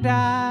End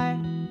die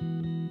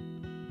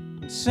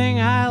and sing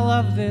I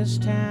love this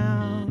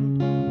town,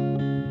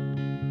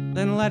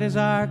 then let his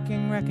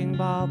arcing wrecking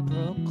ball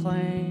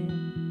proclaim,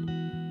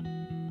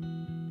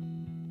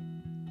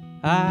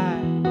 I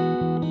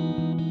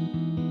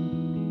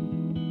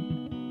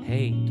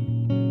hate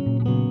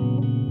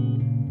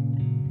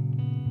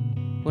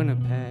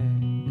Winnipeg.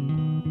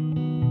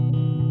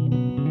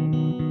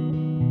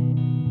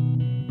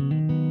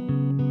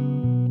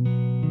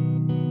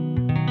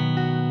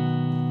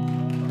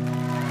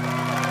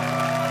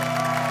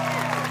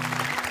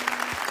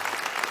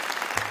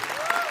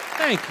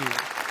 Thank you.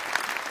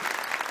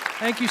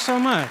 Thank you so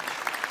much.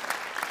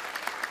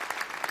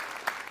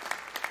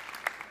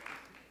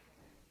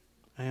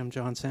 I am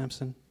John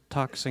Sampson,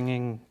 talk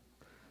singing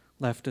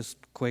leftist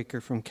Quaker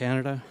from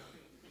Canada.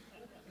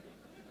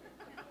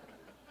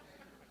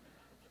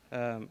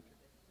 I'm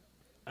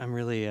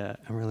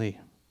really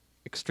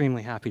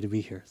extremely happy to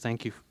be here.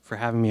 Thank you for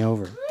having me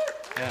over.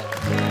 Yeah.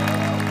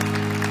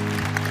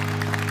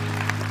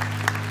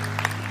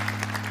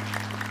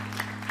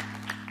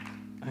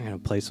 I'm gonna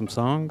play some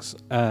songs.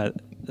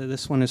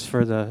 This one is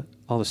for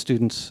all the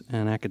students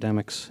and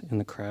academics in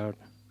the crowd.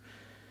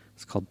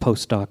 It's called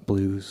Postdoc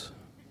Blues.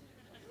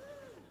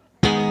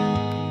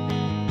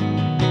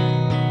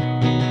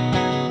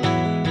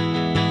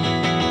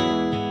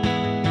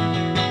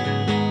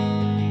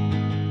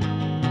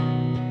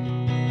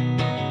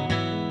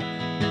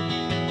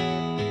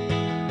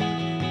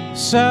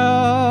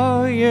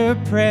 So your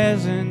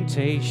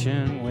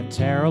presentation went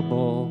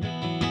terrible.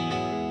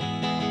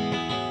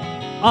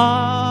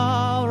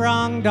 All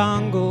wrong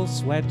dongles,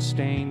 sweat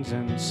stains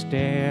and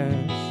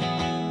stares.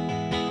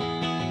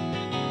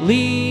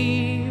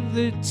 Leave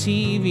the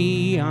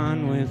TV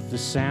on with the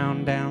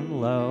sound down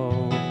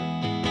low.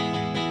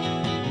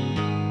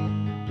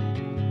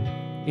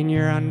 In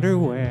your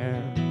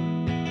underwear.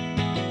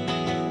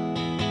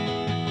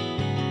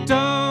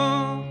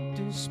 Don't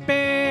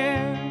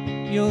despair,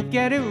 you'll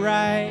get it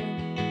right.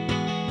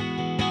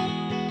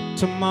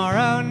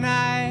 Tomorrow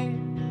night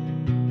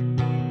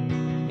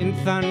in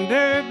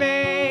Thunder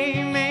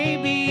Bay,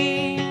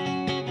 maybe.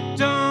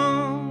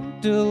 Don't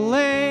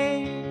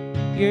delay,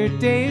 your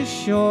day is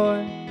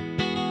short.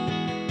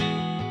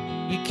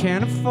 You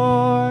can't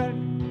afford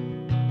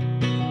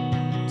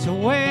to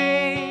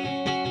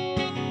wait.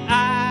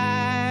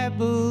 I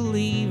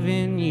believe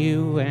in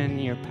you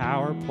and your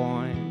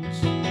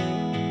PowerPoints.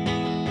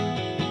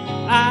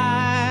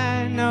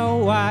 I know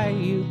why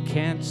you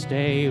can't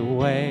stay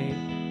away.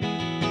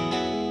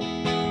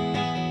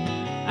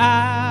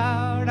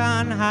 Out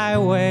on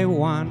Highway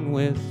 1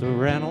 with a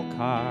rental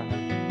car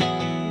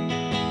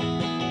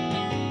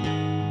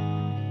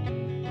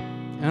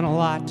and a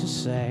lot to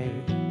say.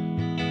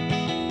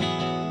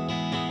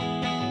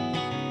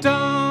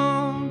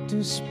 Don't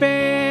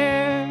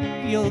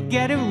despair, you'll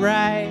get it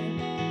right.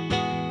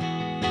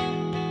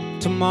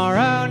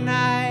 Tomorrow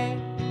night,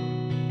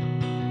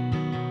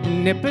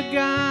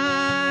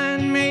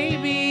 Nipigon,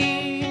 maybe.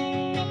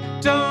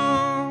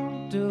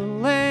 Don't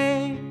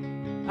delay,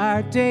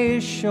 our day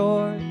is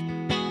short.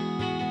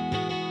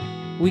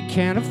 We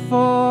can't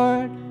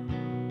afford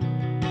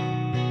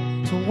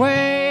to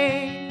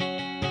wait.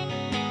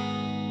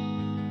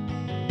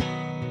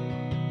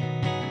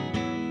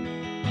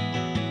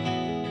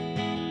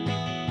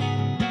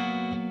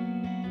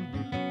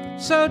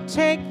 So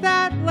take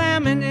that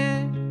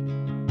laminate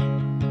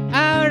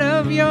out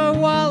of your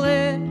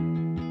wallet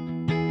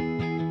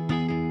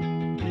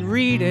and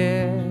read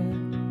it.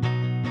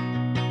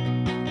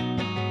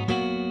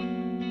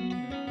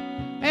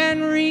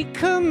 And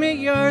recommit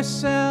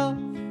yourself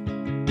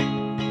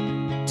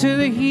to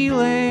the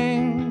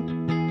healing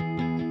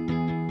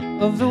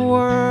of the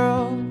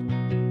world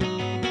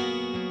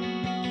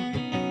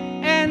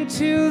and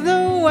to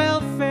the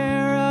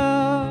welfare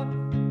of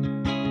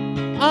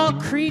all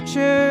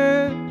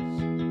creatures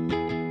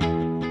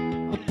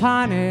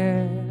upon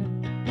it.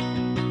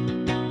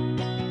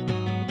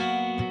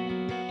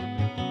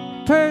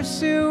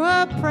 Pursue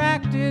a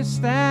practice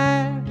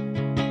that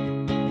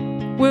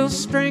will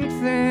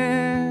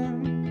strengthen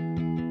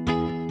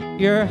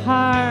your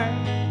heart.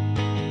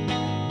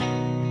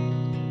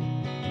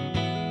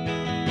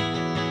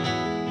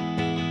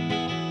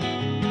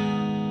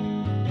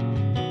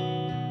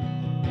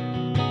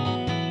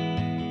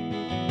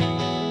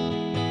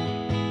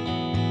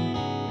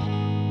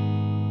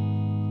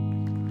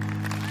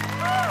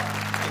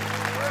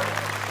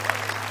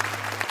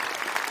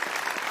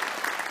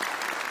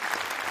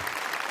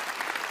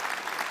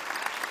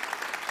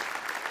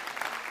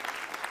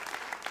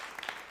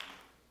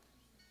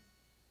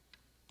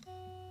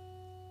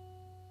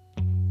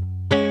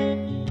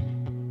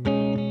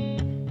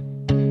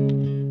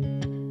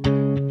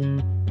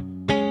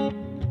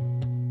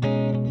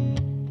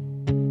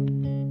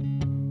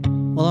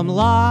 Well, I'm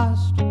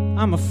lost,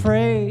 I'm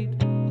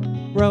afraid,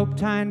 rope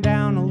tying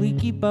down a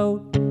leaky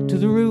boat to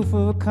the roof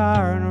of a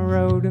car on a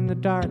road in the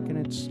dark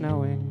and it's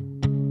snowing.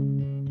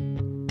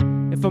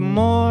 If I'm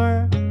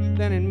more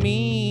than it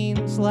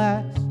means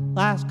less,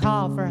 last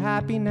call for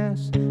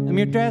happiness. I'm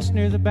your dress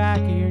near the back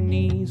of your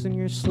knees and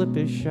your slip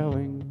is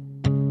showing.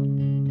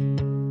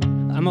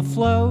 I'm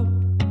afloat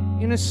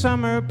in a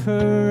summer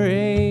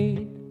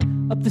parade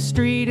up the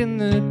street in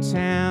the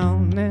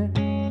town that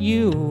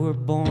you were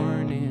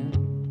born in,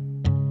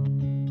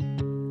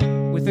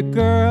 with a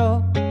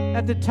girl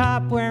at the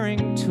top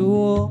wearing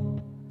tulle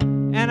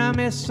and a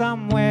miss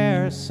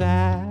somewhere a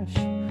sash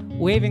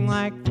waving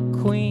like the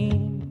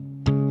queen.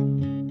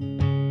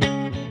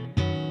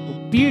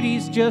 Well,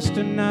 beauty's just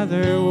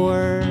another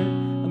word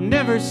I'm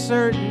never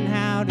certain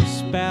how to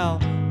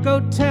spell. Go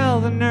tell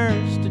the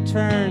nurse to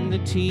turn the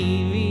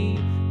TV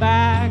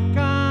back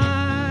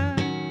on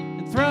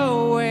and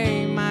throw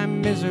away my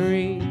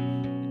misery.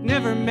 It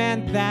never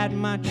meant that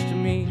much to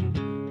me.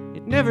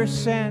 It never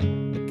sent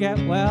a get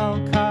well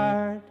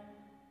card.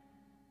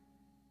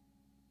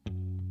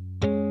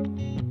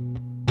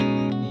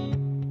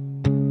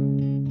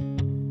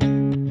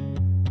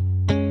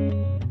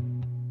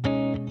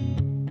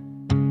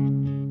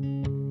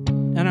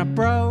 And I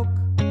broke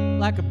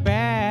like a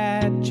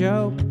bad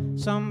joke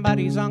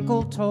somebody's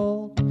uncle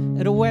told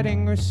at a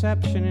wedding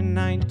reception in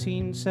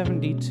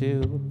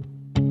 1972,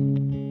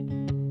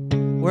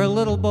 where a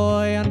little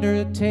boy under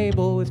a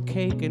table with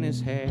cake in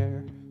his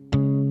hair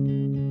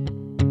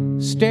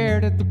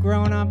stared at the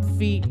grown-up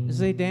feet as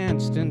they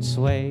danced and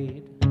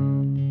swayed.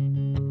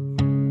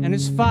 And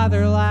his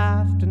father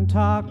laughed and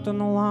talked on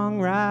the long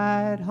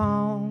ride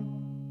home.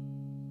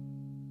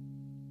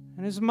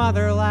 and his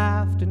mother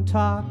laughed and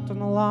talked on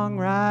the long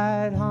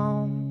ride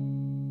home.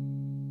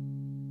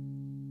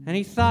 And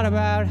he thought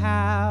about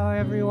how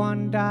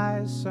everyone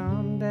dies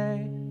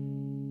someday.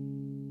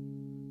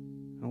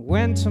 And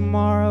when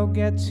tomorrow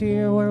gets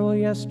here, where will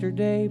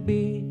yesterday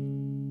be?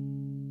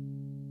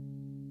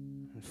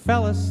 And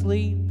fell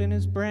asleep in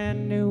his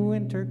brand new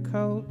winter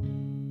coat.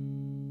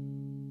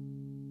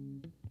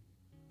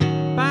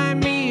 Buy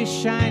me a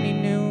shiny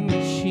new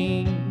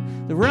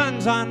machine that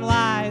runs on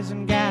lies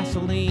and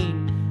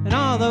gasoline and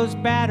all those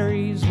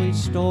batteries we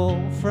stole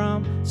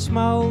from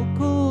smoke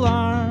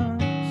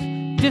alarms.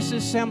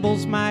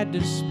 Disassembles my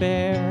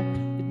despair.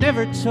 It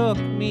never took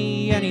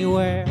me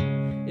anywhere.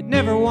 It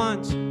never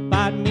once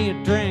bought me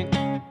a drink.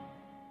 Thank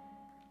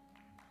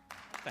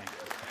you.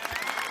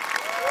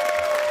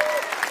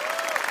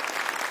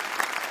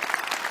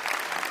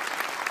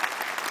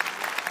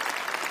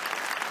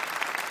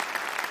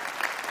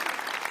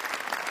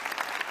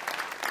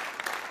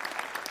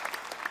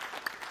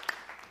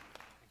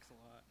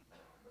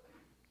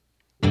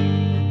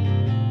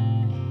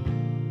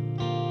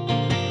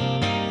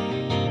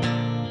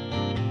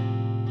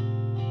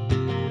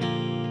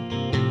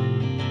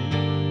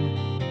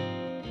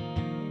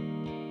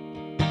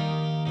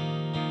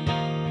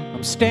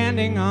 I'm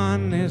standing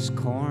on this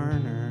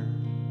corner,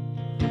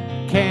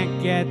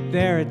 can't get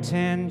their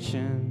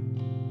attention,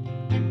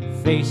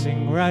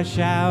 facing rush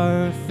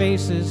hour,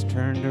 faces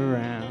turned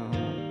around.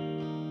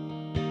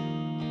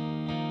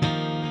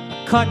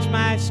 I clutch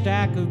my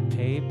stack of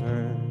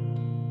paper,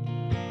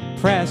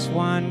 press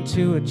one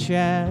to a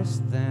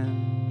chest,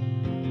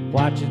 then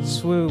watch it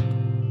swoop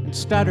and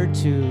stutter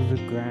to the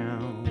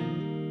ground.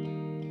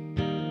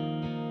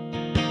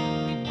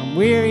 I'm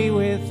weary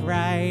with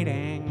right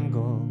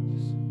angles,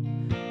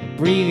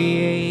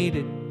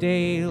 abbreviated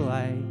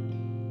daylight,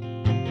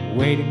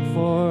 waiting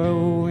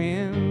for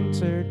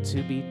winter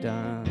to be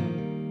done.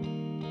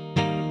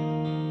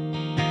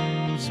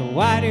 So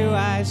why do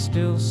I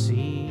still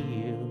see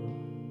you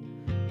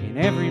in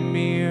every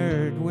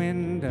mirrored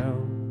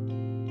window,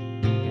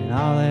 and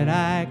all that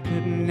I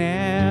could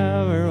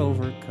never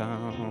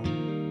overcome?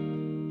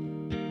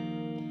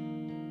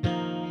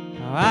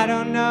 Oh, I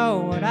don't know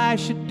what I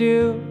should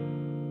do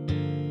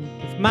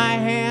with my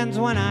hands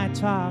when I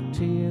talk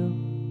to you.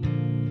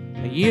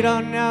 You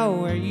don't know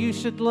where you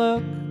should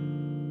look,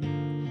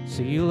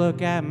 so you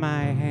look at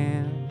my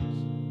hands.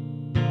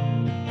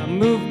 Our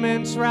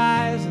movements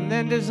rise and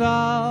then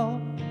dissolve,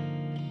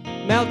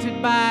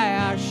 melted by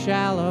our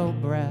shallow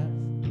breath.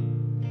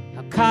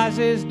 Our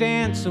causes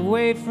dance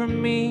away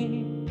from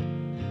me.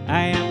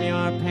 I am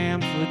your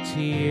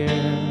pamphleteer.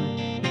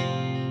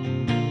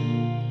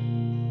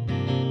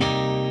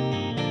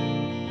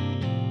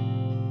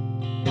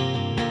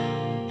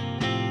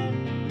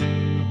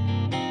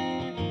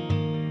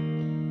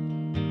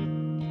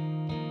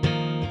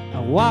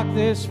 Walk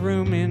this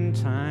room in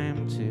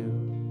time to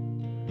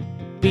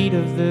the beat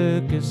of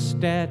the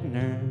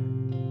Gestedner.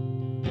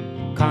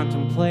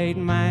 Contemplate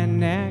my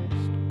next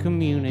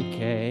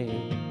communique.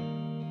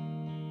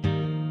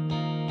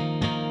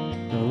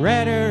 The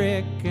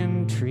rhetoric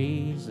and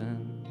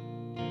treason,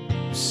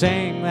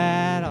 saying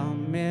that I'll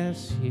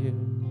miss you,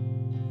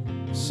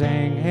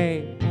 saying,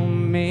 hey, well,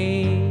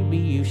 maybe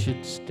you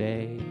should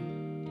stay.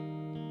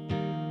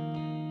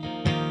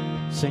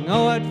 Saying,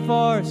 oh, what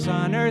force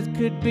on earth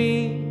could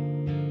be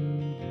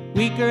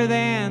weaker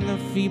than the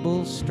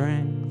feeble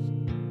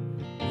strength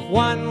of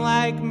one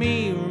like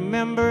me,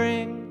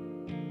 remembering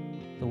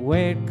the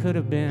way it could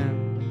have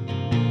been.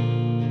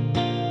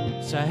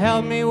 So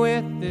help me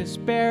with this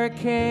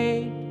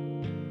barricade,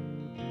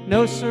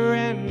 no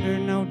surrender,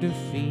 no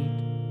defeat.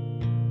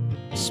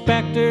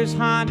 Specters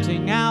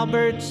haunting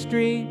Albert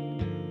Street,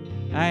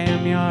 I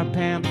am your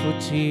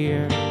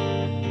pamphleteer.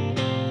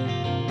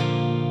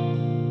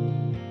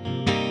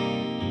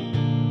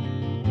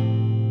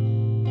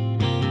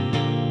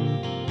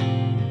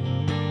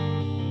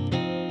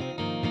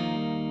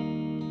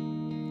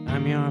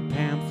 I'm your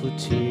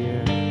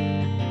pamphleteer.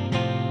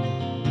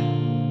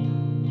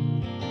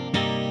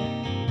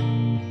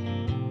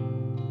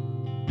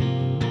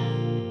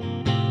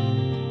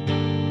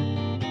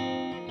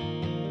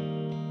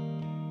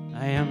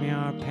 I am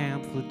your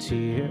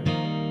pamphleteer.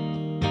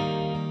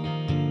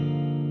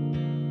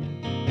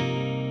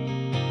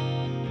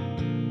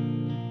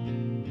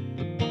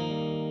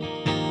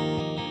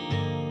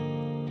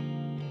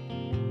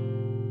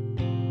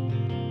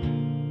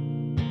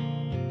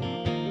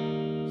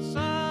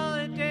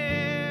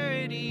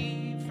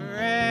 Solidarity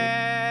forever.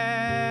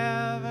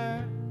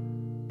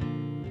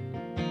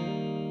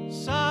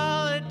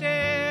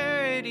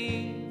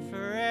 Solidarity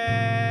forever.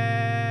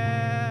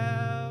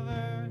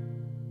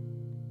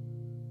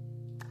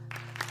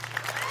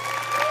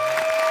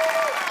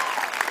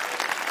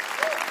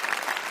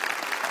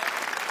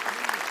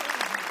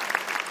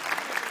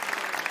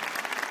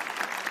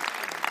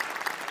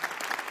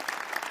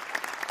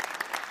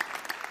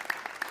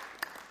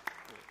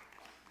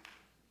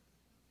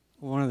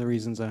 One of the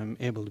reasons I'm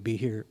able to be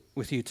here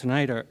with you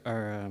tonight are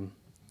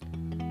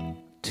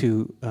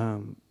to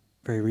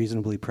very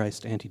reasonably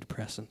priced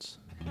antidepressants.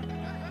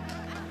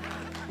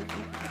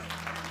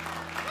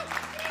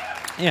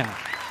 Yeah.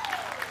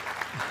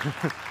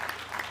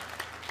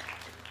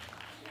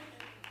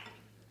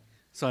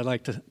 So I'd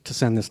like to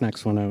send this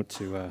next one out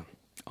to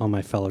all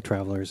my fellow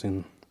travelers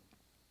in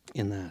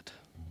that.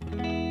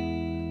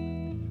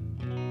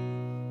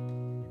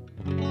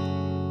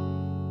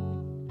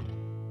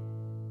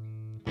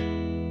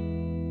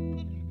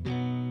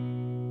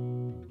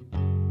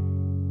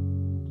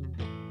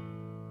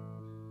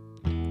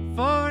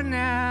 For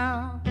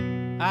now,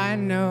 I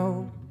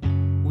know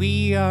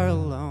we are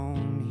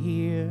alone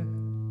here.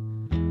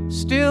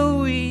 Still,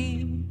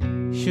 we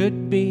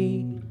should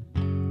be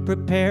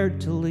prepared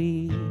to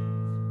leave.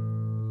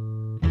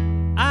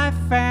 I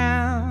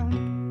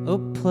found a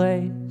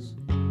place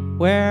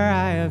where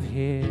I have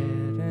hidden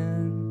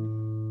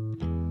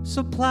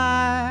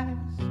supplies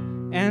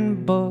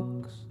and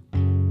books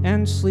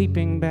and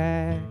sleeping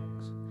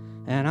bags,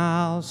 and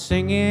I'll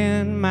sing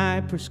in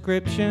my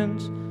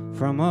prescriptions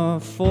from a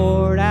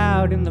fort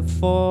out in the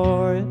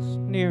forest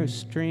near a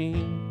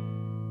stream.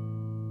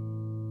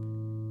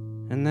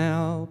 And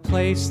they'll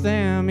place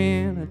them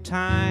in a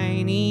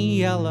tiny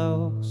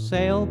yellow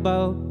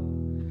sailboat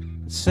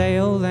and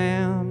sail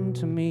them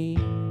to me.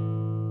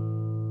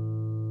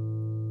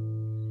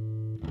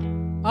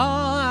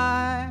 All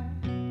I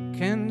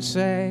can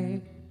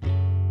say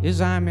is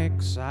I'm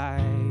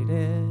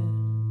excited.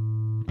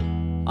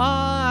 All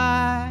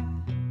I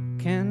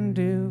can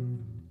do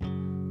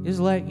is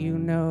let you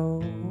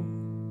know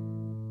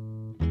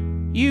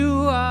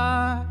you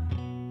are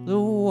the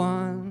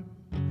one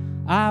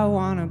I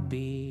wanna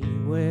be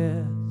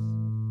with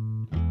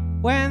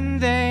when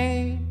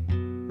they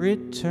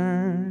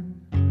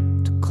return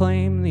to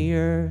claim the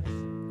earth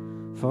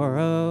for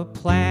a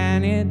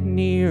planet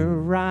near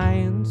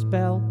Orion's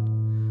belt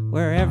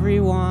where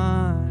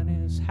everyone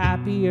is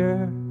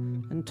happier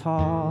and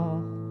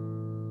tall.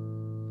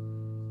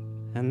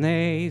 And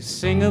they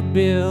sing a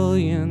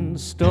billion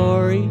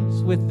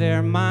stories with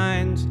their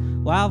minds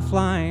while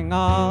flying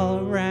all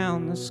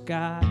around the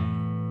sky.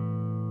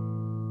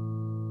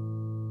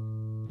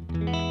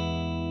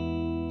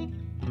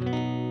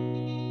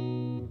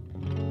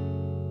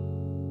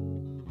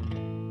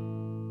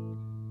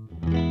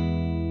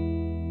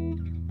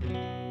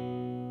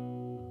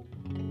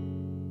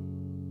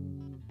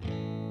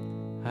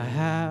 I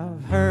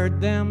have heard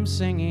them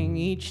singing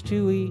each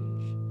to each,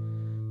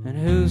 and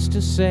who's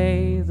to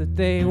say that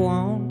they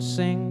won't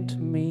sing to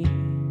me?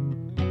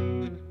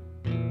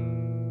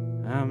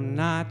 I'm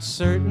not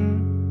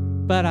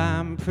certain, but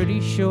I'm pretty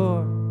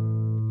sure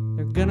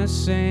they're gonna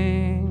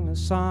sing a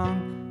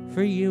song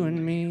for you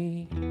and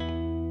me.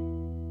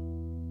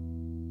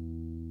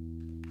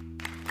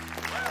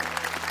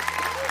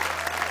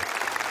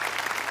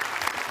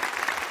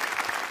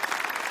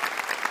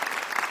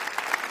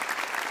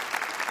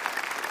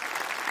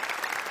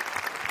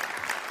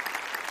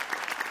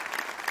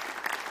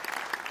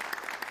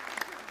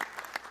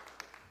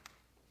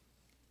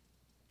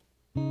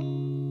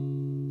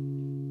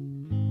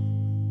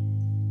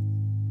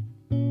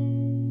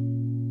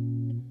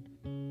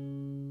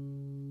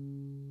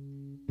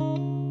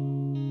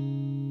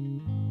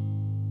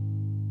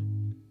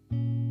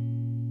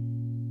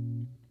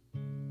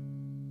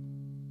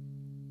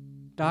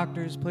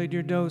 Doctors played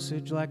your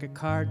dosage like a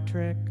card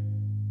trick.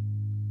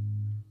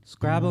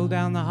 Scrabbled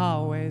down the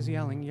hallways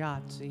yelling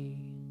Yahtzee.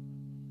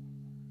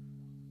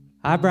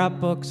 I brought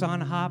books on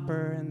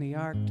Hopper and the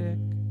Arctic,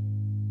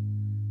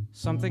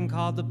 something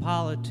called The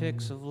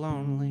Politics of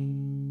Lonely,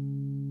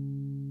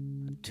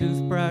 a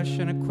toothbrush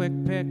and a quick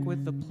pick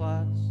with the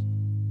plus.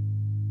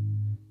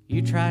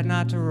 You tried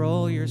not to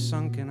roll your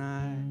sunken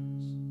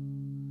eyes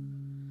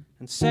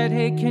and said,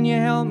 "Hey, can you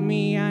help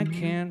me? I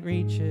can't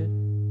reach it."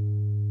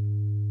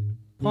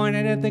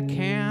 Pointed at the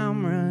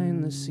camera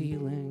in the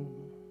ceiling.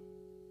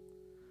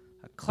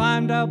 I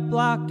climbed up,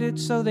 blocked it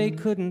so they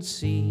couldn't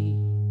see,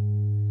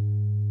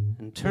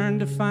 and turned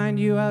to find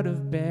you out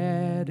of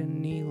bed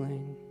and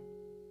kneeling.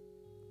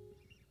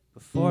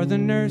 Before the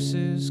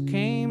nurses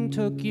came,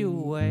 took you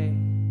away,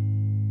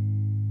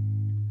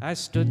 I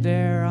stood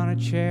there on a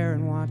chair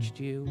and watched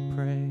you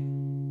pray.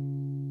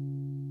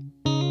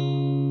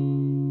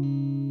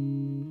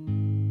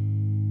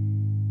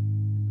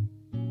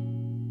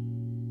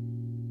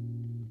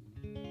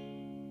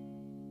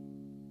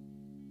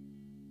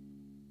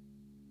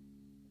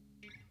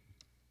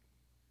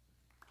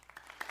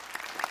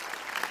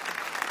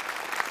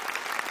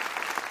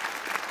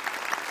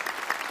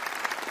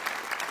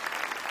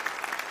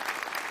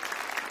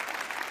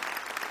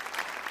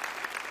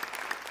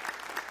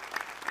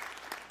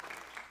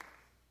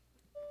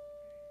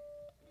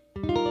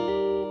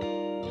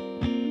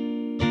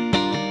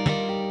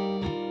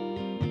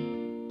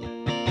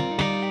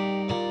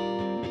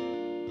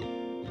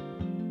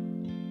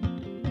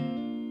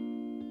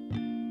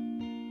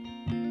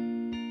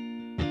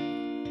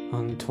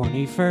 On the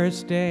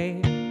 21st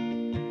day,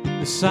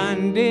 the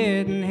sun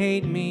didn't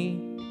hate me,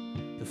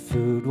 the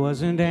food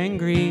wasn't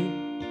angry,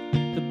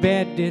 the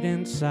bed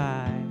didn't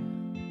sigh.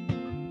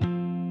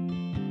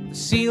 The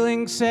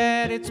ceiling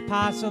said it's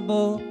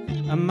possible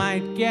I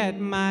might get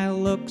my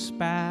looks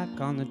back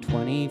on the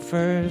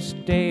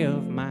 21st day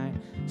of my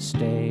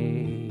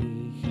stay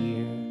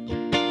here.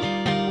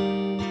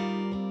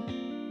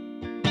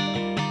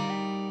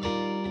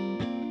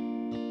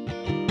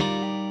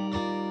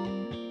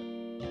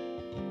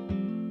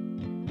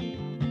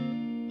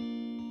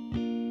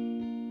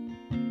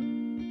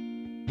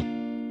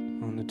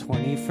 On the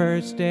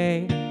 21st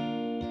day,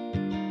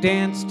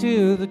 danced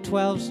to the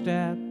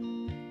 12-step,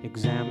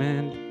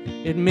 examined,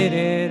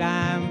 admitted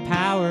I'm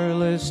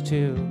powerless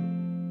to.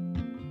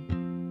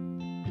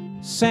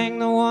 Sang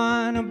the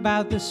one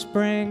about the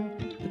spring,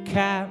 the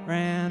cat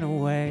ran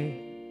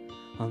away.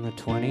 On the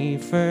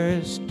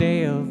 21st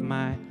day of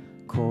my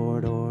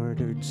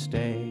court-ordered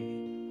stay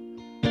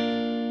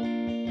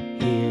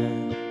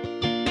here.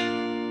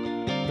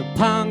 The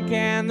punk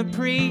and the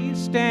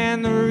priest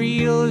and the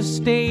real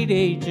estate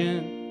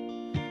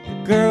agent,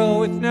 the girl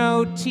with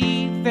no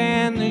teeth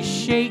and the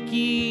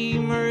shaky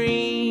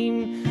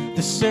Marine,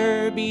 the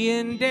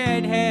Serbian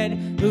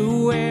deadhead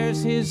who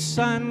wears his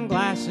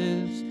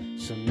sunglasses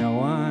so no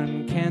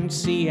one can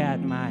see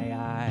at my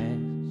eyes.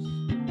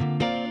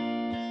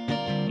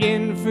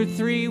 In for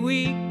 3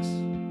 weeks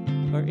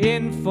or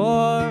in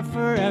for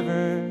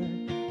forever,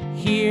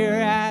 here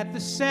at the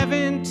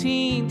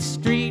 17th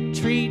Street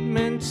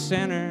Treatment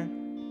Center.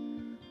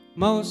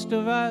 Most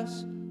of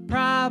us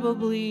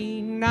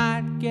probably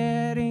not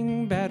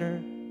getting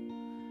better,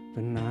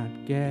 but not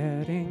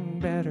getting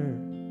better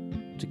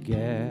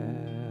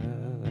together.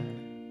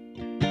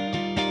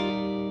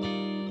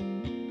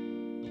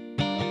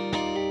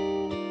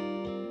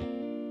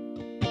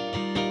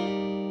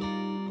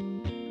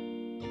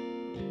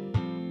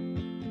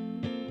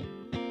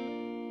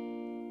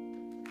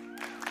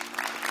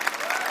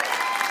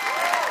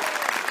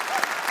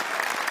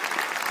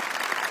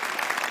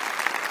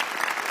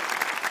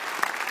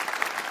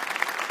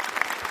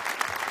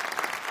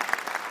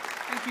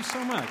 Thank you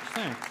so much.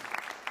 Thanks.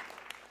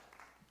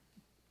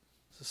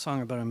 It's a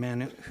song about a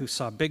man who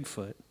saw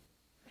Bigfoot.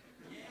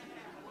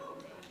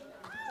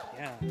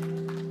 Yeah.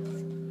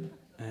 And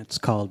it's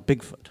called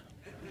Bigfoot.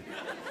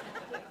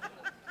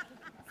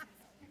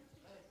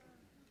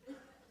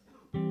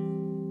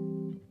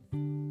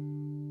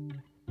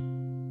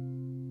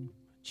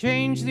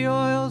 Change the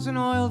oils and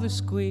oil the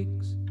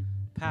squeaks,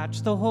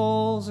 patch the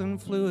holes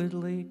and fluid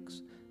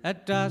leaks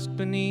at dusk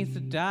beneath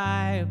the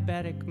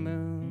diabetic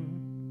moon.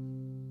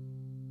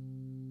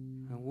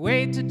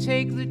 Wait to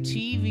take the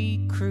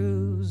TV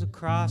cruise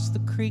across the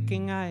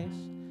creaking ice.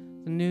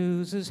 The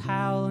news is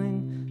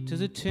howling to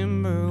the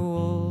timber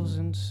wolves,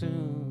 and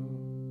soon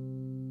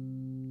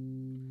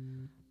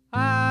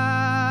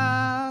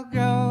I'll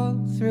go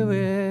through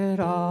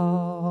it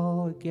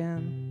all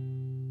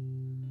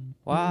again.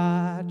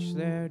 Watch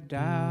their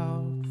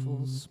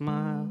doubtful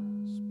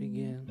smiles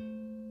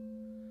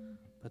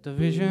begin. But the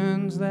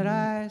visions that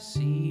I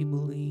see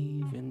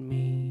believe in me.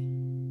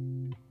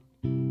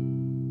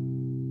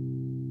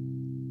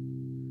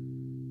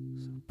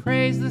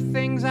 Praise the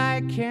things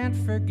I can't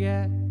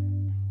forget,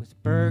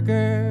 with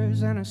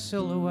burgers and a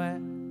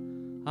silhouette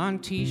on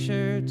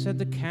t-shirts at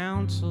the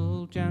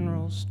Council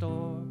General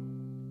Store.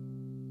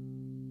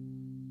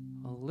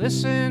 I'll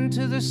listen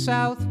to the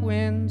south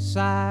wind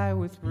sigh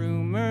with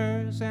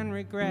rumors and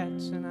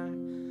regrets, and I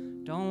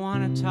don't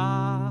want to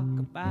talk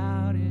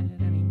about it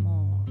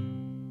anymore.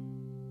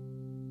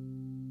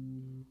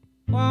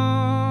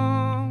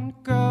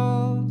 Won't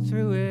go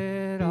through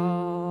it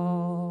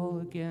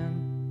all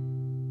again.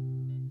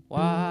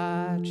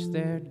 Watch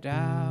their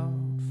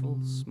doubtful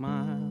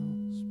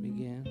smiles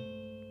begin.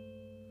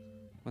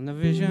 When the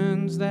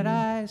visions that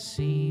I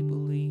see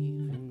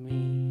believe in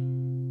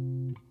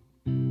me.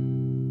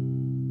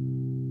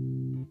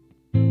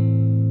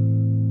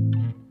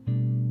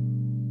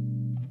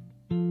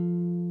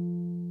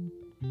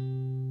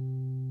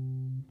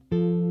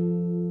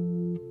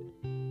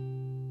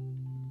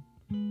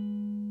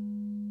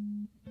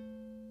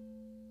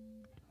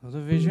 Well,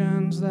 the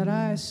visions that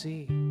I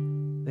see,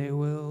 they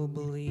will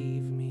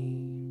believe me.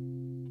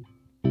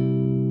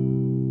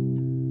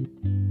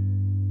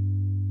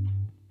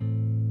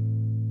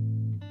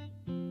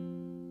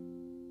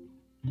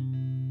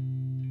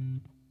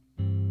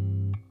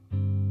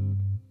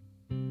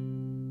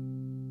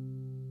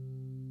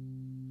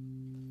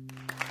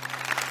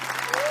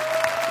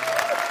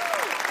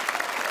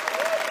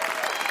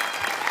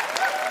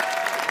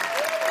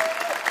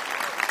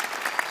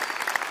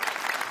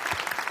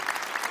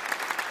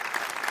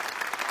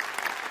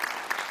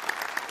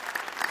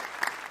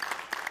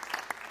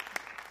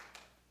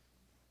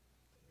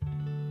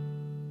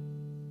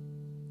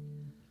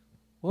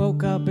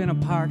 Woke up in a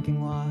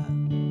parking lot.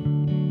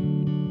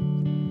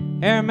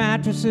 Air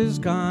mattresses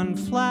gone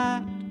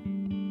flat.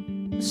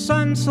 The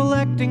sun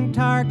selecting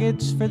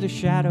targets for the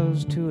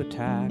shadows to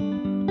attack.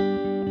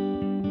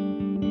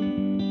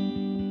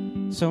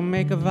 So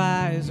make a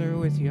visor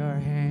with your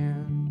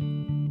hand.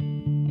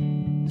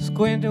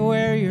 Squint to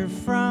where you're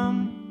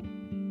from.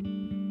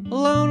 A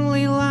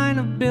lonely line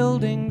of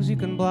buildings you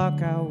can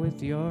block out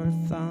with your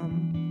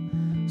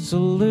thumb.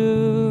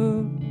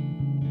 salute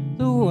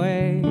the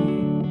waves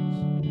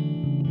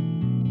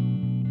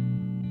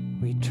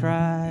we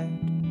tried.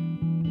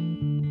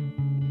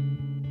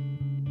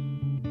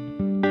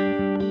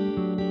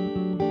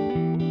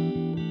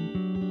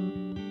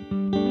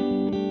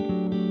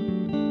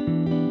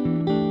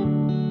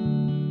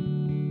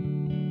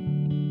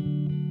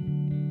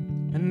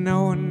 And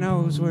no one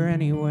knows we're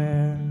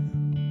anywhere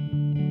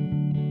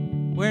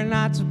we're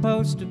not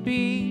supposed to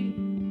be.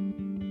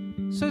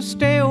 So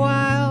stay a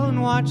while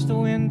and watch the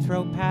wind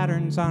throw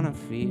patterns on a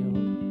field.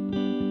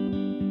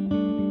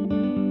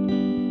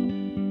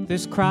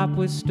 This crop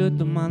withstood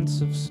the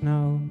months of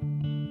snow.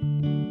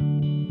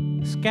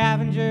 The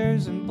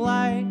scavengers and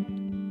blight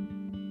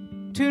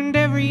tuned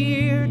every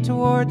year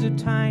towards a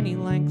tiny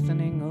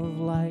lengthening of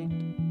light,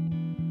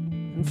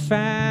 and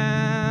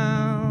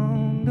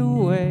found a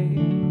way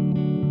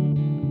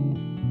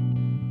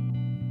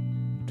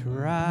to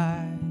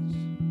rise.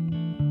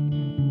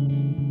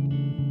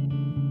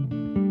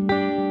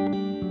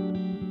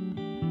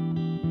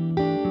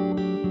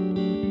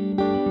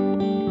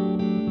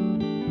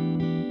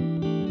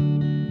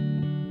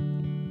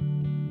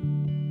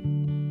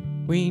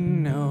 We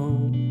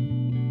know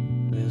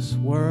this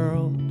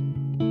world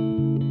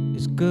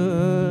is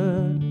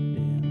good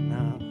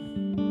enough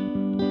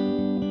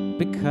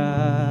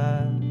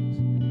because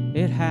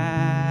it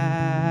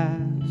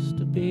has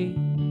to be.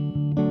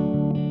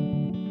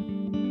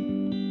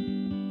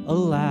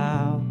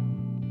 Allow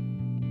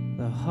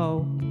the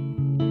hope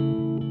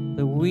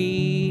that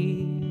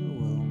we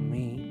will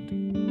meet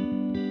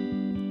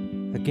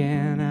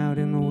again out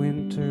in the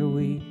winter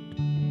wheat.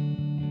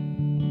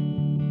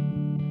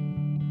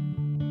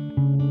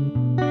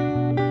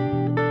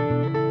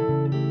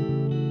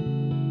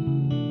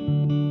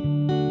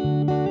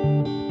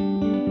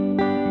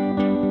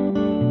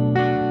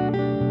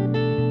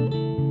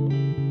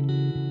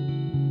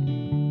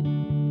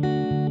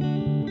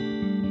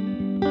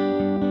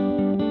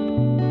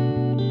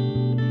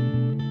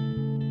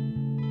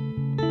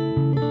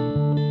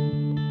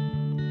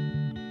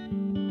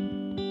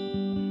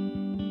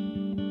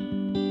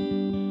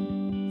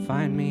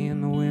 Find me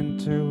in the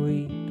winter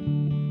wheat.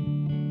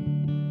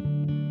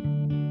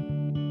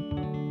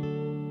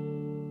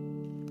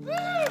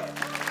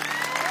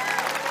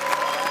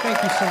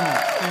 Thank you so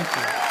much. Thank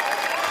you.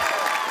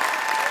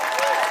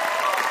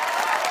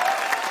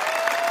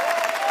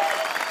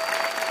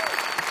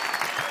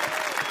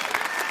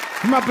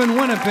 From up in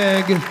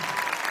Winnipeg,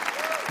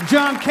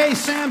 John K.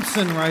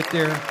 Samson right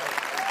there.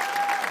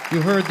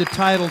 You heard the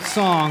titled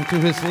song to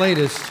his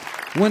latest,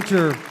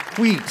 Winter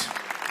Wheat.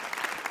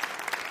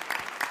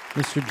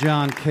 Mr.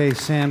 John K.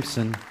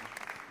 Samson.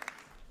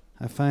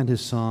 I find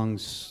his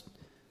songs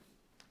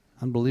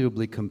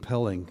unbelievably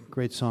compelling.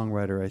 Great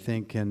songwriter, I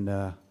think,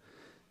 and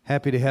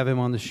happy to have him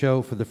on the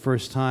show for the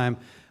first time.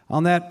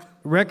 On that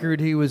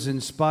record, he was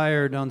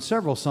inspired on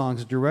several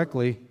songs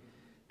directly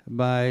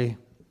by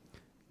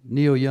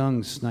Neil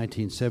Young's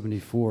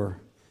 1974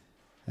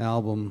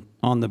 album,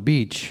 On the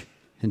Beach.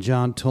 And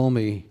John told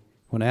me,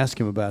 when I asked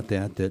him about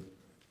that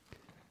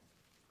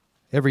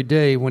every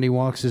day when he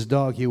walks his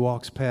dog, he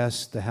walks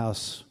past the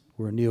house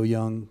where Neil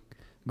Young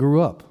grew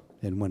up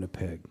in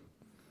Winnipeg.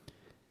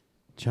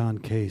 John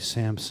K.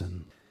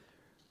 Samson.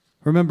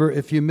 Remember,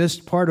 if you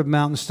missed part of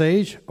Mountain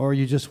Stage or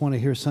you just want to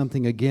hear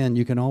something again,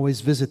 you can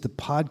always visit the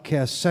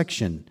podcast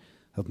section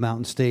of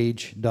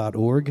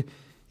mountainstage.org.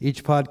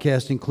 Each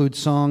podcast includes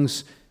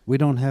songs we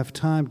don't have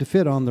time to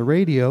fit on the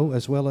radio,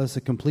 as well as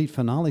the complete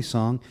finale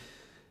song.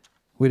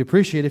 We'd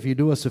appreciate if you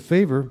do us a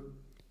favor.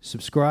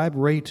 Subscribe,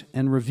 rate,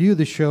 and review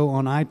the show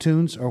on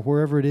iTunes or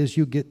wherever it is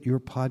you get your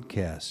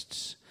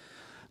podcasts.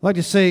 I'd like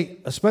to say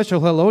a special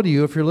hello to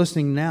you if you're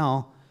listening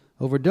now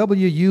over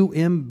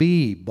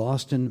WUMB,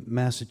 Boston,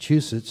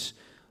 Massachusetts,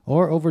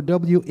 or over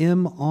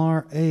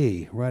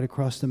WMRA, right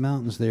across the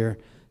mountains there,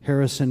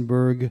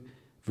 Harrisonburg,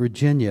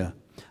 Virginia.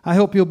 I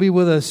hope you'll be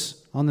with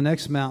us on the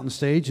next Mountain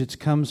Stage. It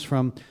comes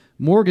from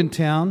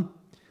Morgantown,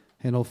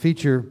 and it'll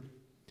feature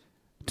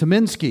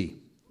Tominski,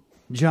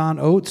 John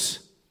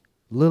Oates,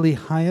 Lily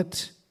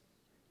Hyatt,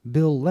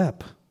 Bill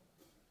Lepp,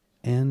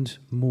 and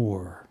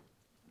more.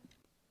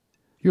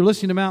 You're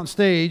listening to Mountain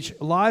Stage,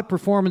 live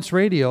performance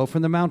radio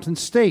from the Mountain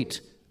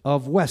State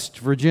of West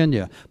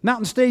Virginia.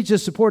 Mountain Stage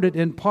is supported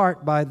in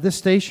part by this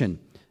station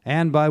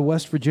and by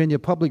West Virginia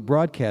Public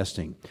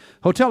Broadcasting.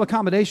 Hotel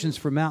accommodations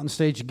for Mountain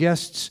Stage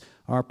guests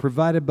are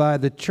provided by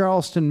the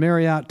Charleston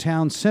Marriott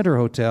Town Center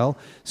Hotel,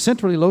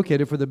 centrally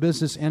located for the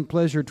business and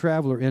pleasure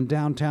traveler in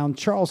downtown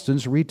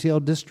Charleston's retail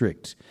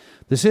district.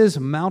 This is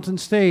Mountain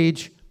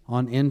Stage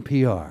on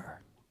NPR.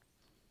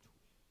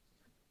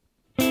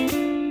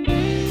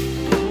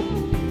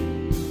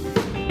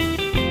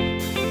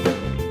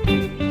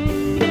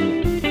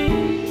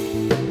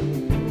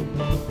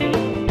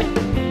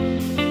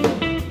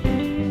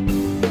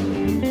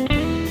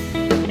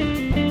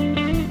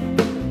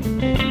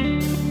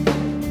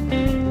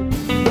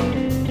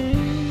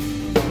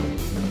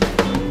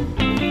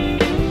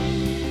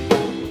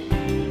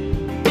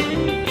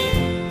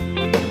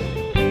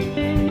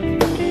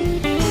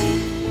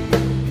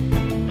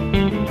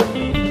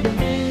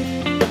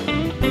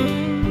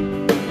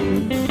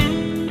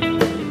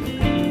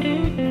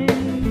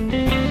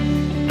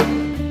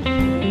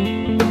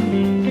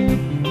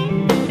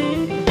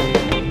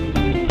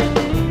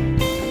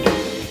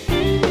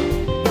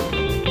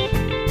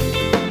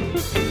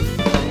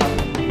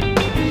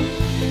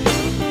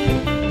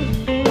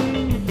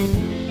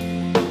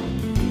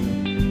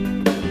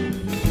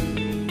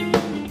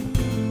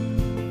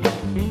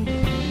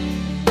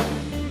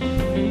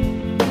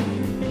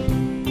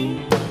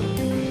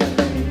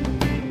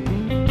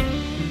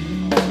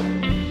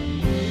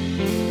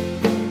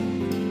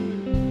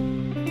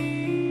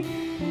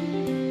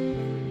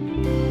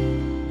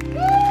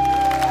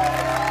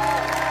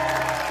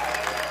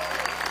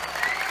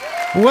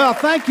 Well,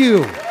 thank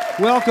you.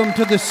 Welcome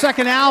to the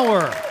second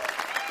hour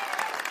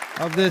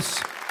of this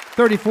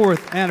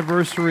 34th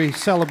anniversary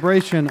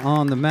celebration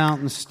on the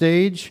Mountain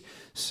Stage.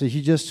 So if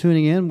you're just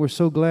tuning in, we're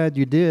so glad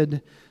you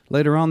did.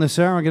 Later on this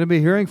hour, I'm going to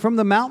be hearing from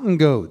the Mountain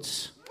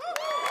Goats.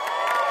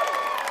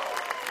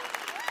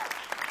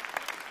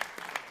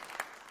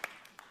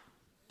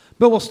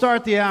 But we'll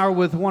start the hour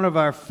with one of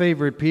our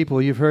favorite people.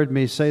 You've heard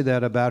me say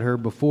that about her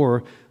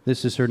before.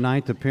 This is her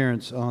 9th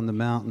appearance on the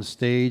Mountain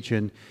Stage,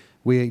 and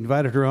we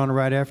invited her on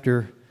right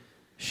after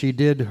she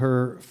did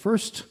her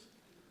first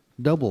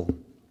double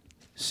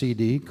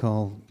CD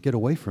called Get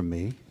Away From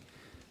Me.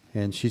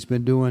 And she's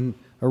been doing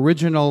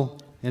original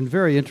and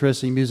very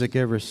interesting music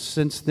ever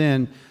since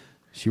then.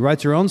 She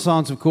writes her own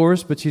songs, of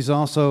course, but she's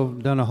also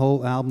done a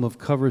whole album of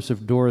covers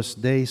of Doris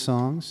Day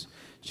songs.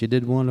 She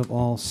did one of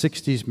all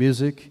 60s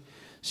music.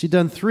 She's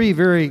done 3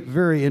 very,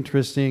 very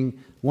interesting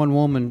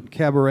one-woman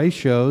cabaret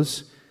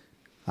shows.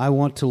 I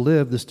Want to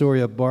Live, the story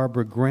of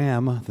Barbara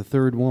Graham, the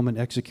 3rd woman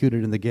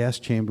executed in the gas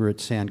chamber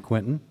at San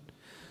Quentin.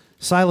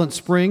 Silent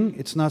Spring,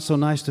 It's Not So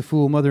Nice to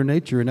Fool Mother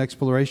Nature, an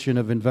exploration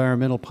of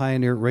environmental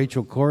pioneer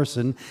Rachel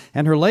Carson.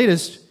 And her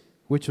latest,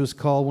 which was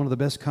called one of the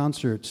best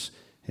concerts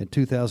in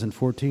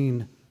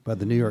 2014 by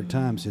the New York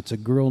Times, It's a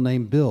Girl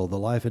Named Bill, The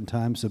Life and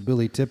Times of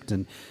Billy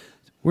Tipton.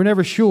 We're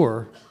never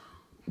sure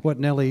what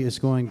Nellie is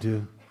going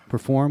to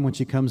perform when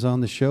she comes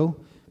on the show.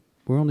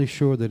 We're only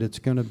sure that it's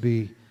going to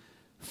be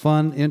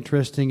fun,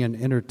 interesting,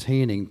 and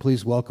entertaining.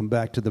 Please welcome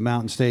back to the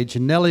Mountain Stage,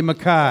 Nellie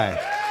McKay.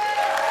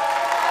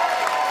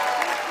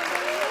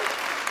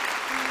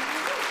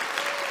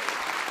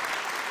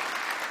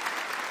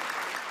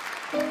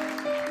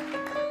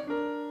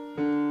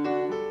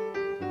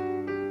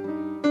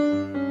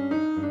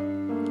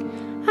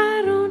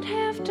 I don't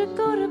have to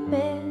go to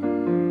bed.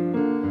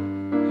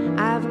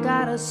 I've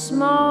got a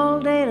small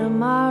day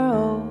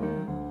tomorrow.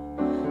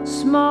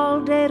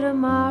 Small day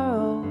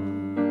tomorrow.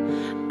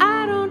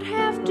 I don't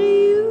have to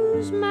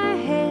use my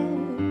head.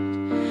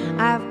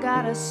 I've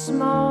got a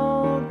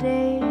small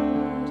day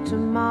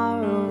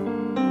tomorrow.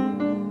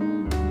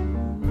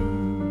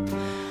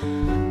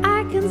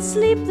 I can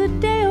sleep the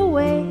day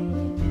away,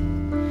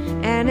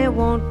 and it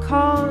won't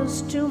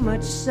cause too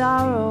much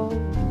sorrow.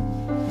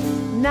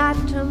 Not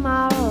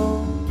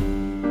tomorrow.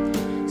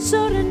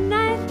 So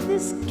tonight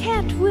this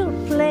cat will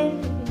play.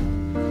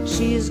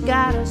 She's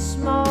got a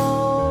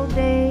small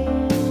day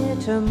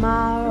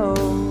tomorrow.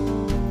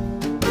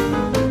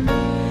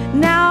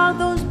 Now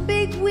those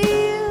big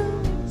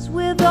wheels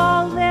with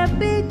all their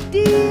big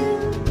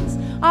deals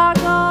are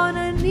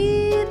gonna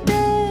need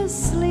their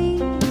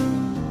sleep.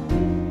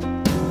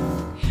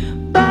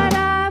 But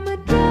I'm a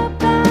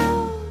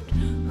dropout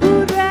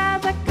who'd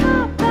rather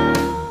cop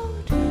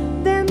out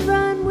than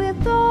run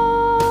with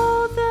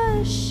all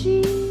the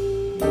sheep.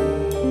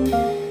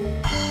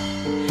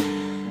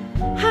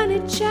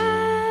 Honey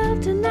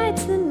child,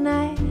 tonight's the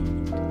night,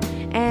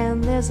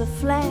 and there's a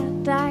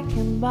flat I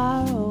can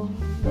borrow.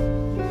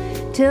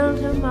 Till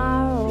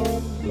tomorrow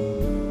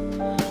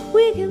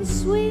we can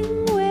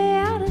swing way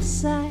out of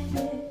sight.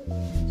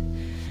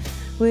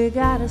 We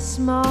got a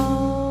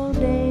small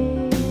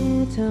day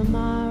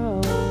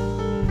tomorrow.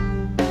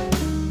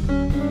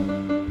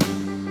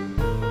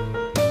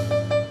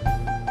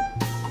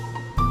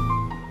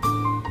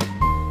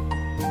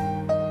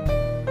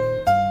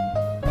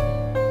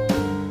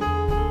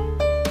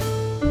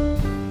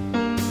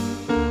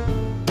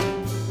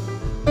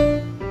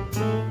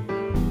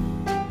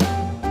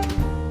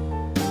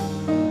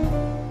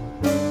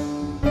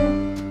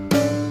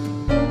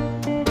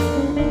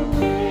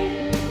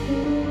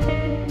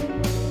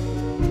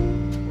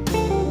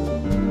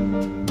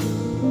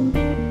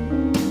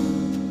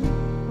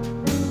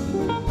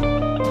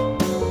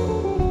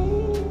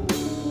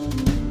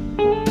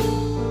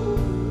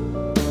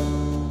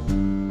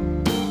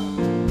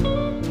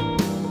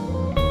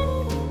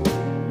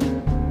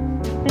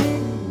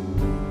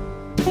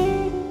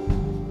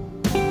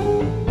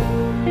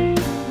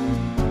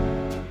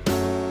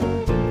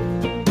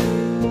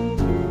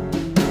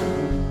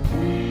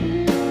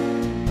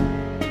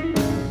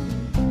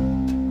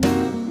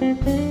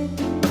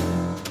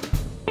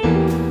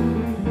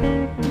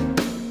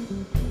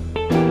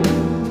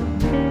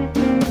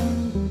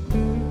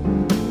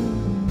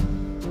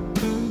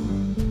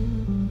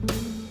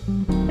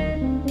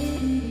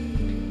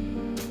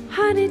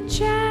 Honey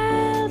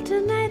child,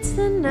 tonight's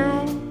the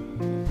night,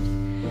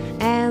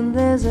 and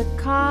there's a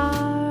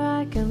car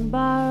I can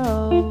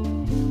borrow.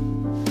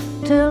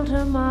 Till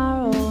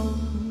tomorrow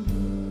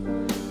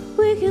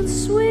we can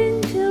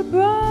swing till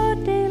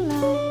broad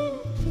daylight.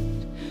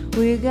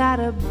 We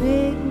got a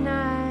big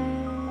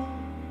night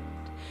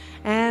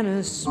and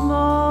a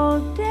small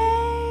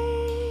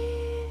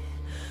day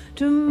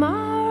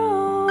tomorrow.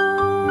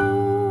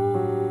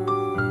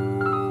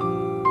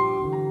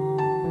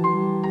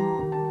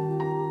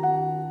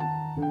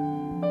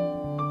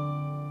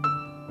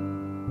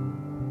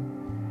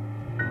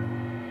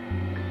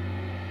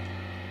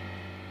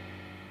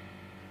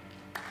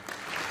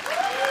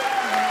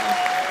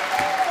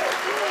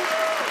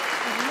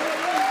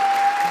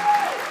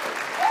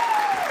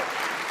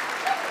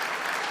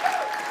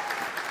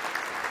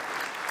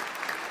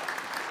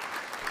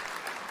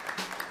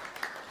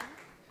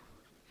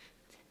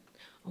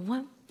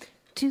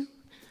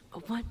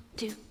 1,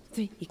 2,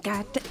 3. You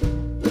got to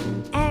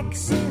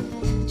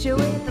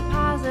accentuate the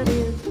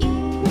positive,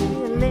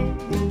 eliminate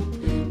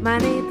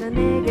the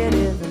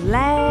negative, and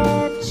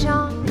latch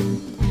on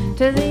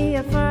to the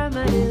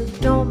affirmative.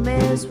 Don't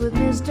mess with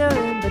Mr.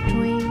 In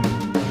Between.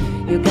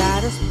 You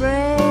gotta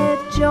spread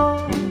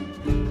joy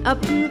up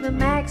to the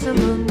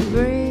maximum,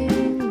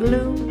 bring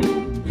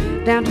gloom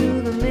down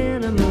to the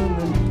minimum,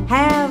 and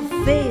have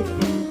faith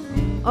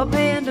or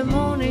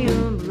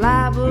pandemonium,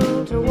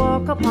 liable to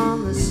walk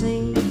upon the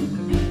scene.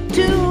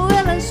 To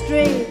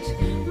illustrate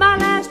my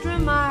last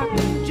remark,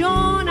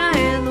 Jonah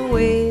and the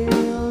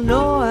whale,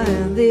 Noah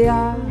and the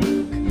ark.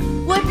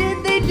 What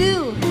did they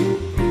do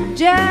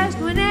just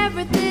when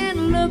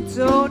everything looked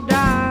so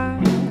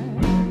dark?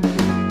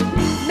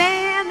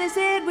 Man, they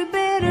said we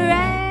better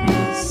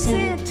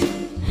accentuate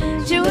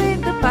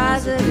the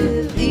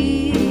positive,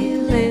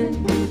 eliminate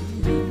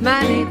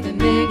the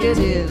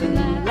negative,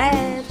 and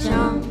latch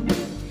on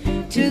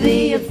to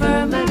the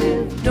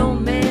affirmative.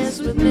 Don't mess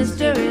with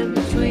Mr. In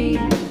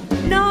Between.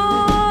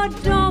 No,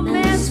 don't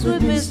mess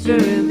with Mr.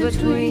 In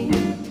Between.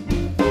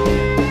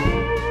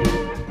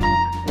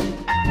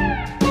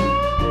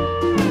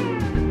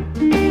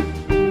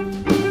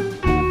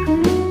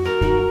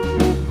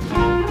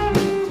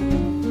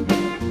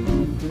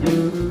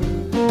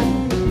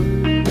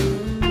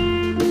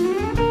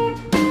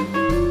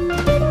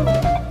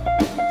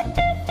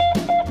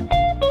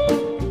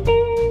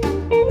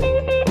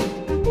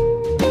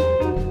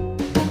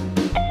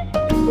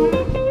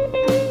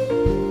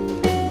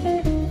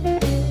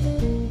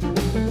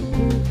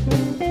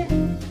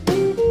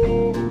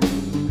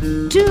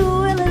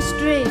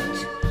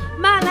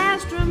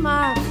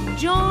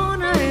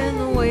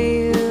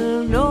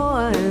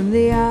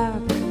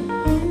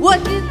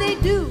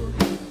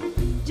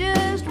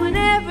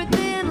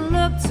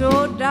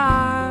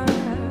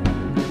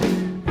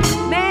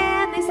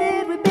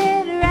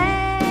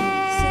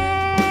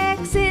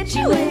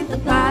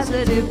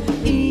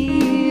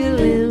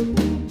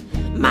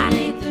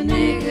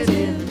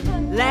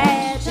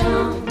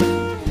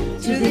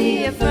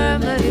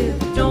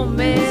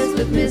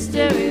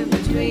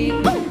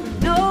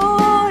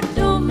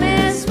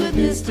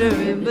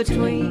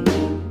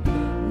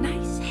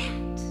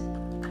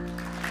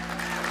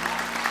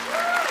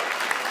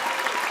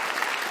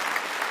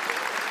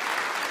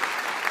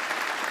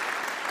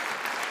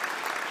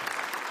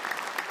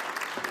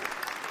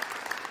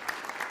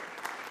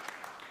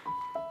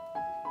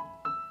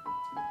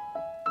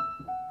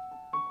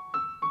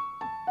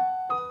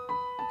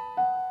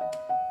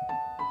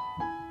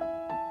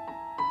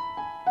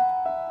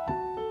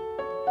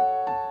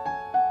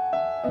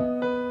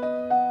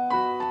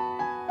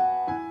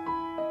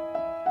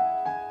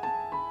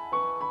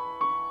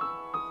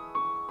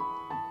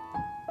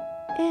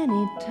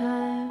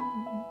 Anytime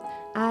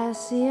I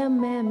see a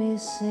mammy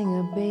sing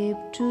a babe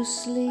to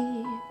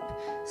sleep,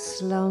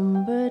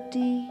 slumber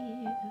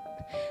deep,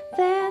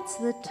 that's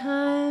the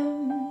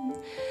time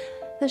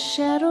the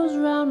shadows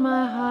round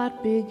my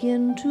heart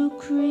begin to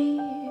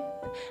creep,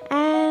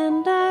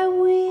 and I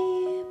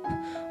weep,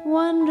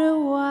 wonder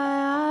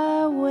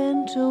why I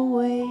went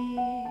away.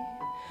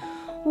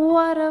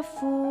 What a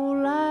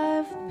fool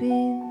I've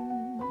been.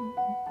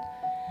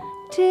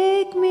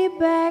 Take me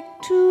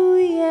back to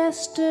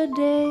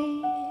yesterday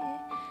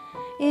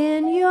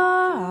in your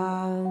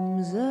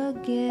arms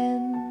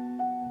again.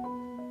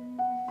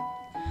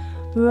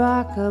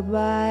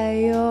 Rock-a-bye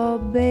your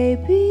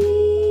baby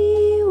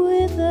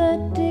with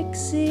a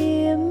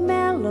Dixie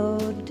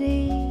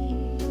melody.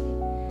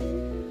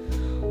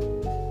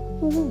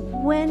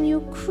 When you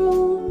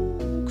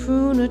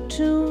croon a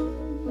tune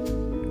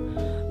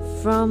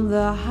from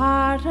the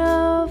heart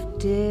of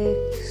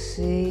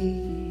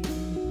Dixie.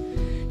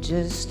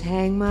 Just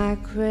hang my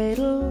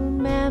cradle,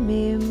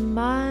 mammy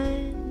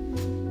mine,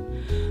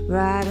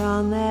 right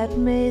on that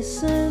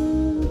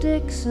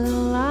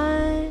Mason-Dixon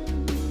line,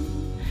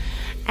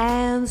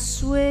 and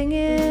swing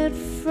it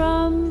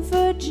from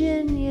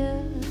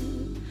Virginia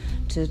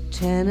to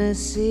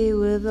Tennessee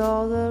with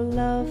all the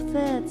love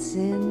that's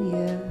in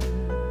you.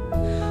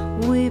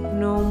 Weep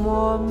no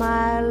more,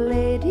 my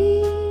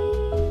lady,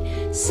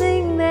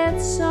 sing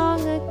that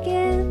song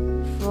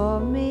again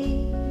for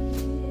me.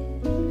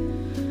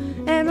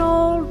 And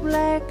old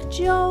Black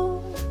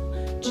Joe,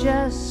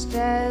 just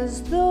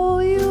as though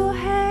you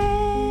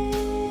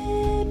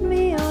had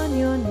me on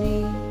your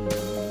knee.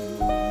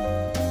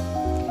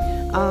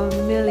 A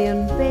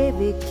million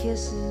baby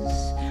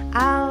kisses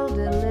I'll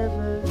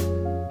deliver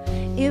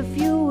if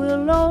you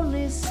will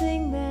only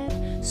sing that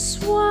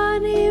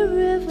Swanee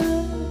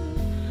River.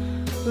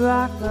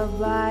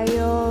 Rock-a-bye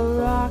your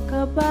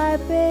rock-a-bye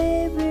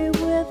baby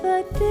with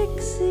a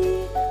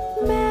Dixie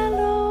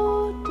melody.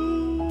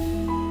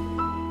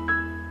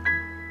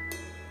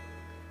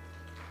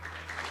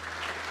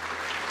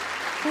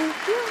 Thank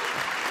you.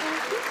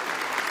 Thank you.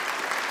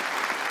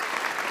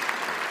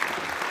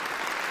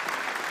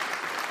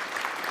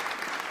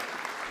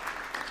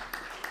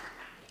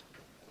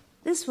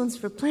 This one's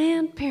for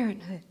Planned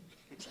Parenthood.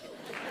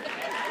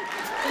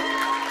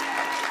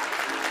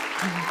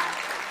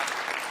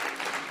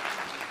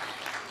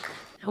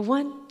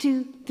 1,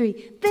 2,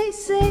 3. They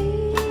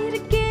say to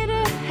get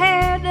her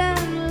hair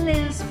done,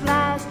 Liz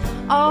flies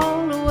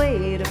all the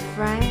way to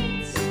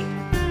France.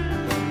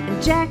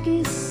 And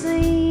Jackie's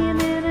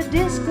singing in a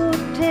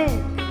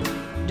discotheque,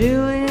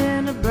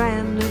 doing a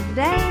brand new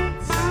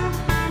dance.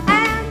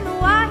 And the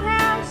White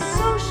House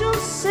social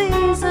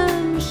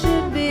season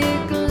should be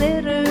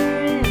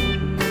glittering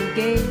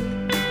gay.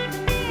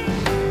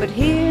 But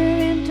here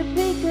in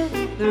Topeka,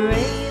 the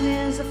rain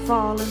is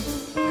a-falling,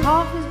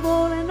 coffee's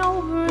boiling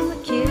over and the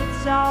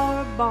kids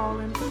are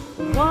bawling.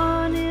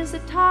 One is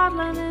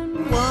a-toddling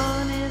and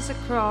one is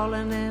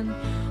a-crawling and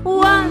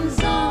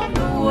one's on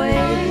the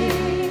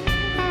way.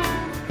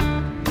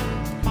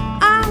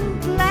 I'm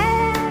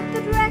glad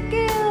that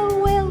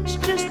Raquel Welch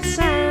just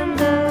signed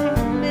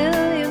 $1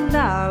 million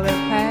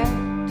pact.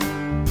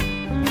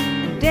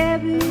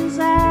 Debbie's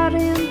out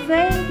in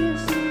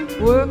Vegas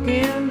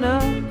working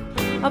up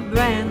a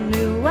brand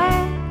new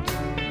act,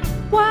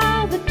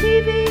 while the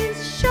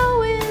TV's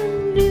showing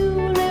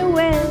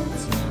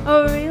newlyweds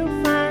a real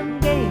fine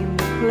game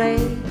to play.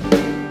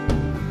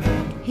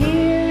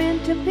 Here in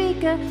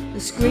Topeka,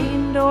 the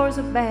screen doors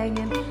are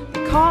banging,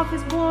 the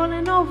coffee's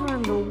boiling over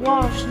and the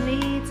wash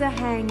needs a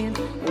hanging.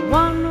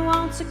 One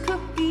wants a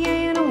cookie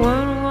and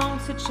one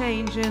wants a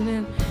changing,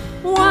 and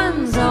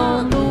one's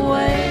on the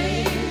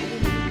way.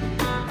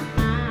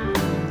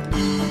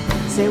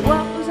 Say,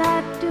 what was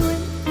I doing?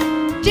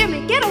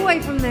 Jimmy, get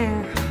away from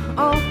there.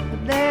 Oh,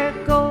 but there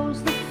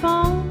goes the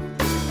phone.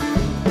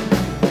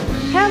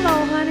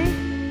 Hello, honey.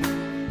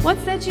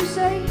 What's that you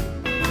say?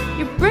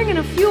 You're bringing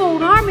a few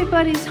old army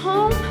buddies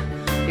home?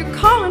 You're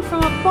calling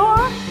from a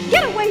bar?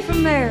 Get away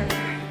from there.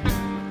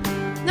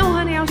 No,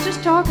 honey, I was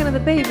just talking to the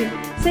baby.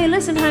 Say,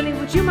 listen, honey,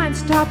 would you mind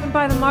stopping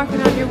by the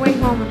market on your way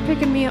home and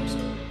picking me up?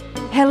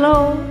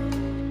 Hello?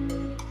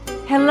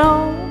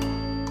 Hello?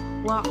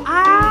 Well,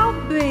 I'll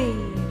be.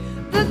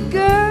 The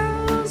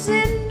girls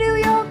in New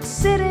York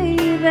City,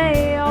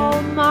 they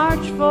all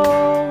march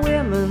for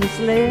women's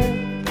lib,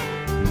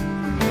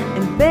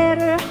 and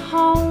better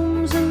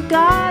homes and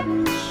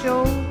gardens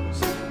shows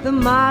the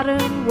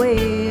modern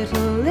way to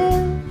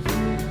live.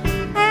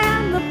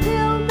 And the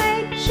pill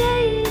may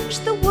change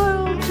the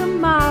world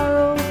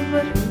tomorrow,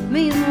 but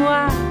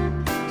meanwhile,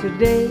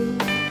 today,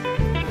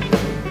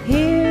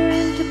 here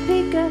in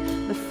Topeka,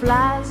 the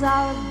flies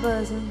are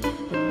buzzing,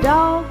 the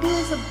dog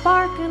is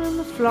a-barking and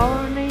the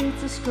floor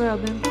needs a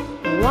scrubbing.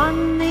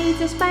 One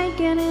needs a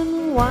spanking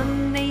and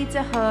one needs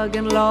a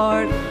hugging.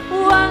 Lord,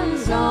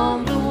 one's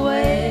on the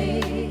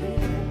way.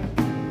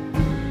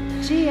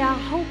 Gee, I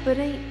hope it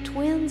ain't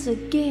twins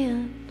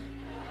again.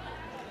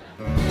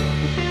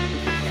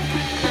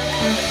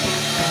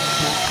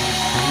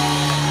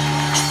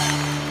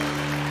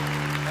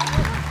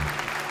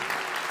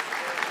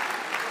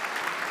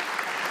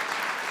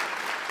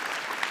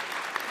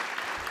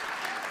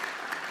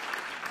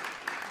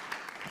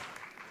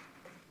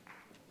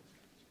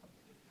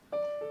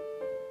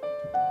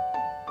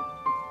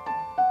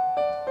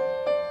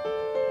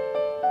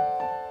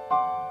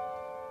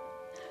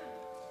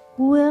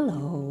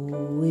 Willow,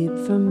 weep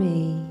for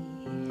me.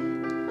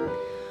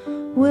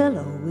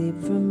 Willow, weep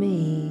for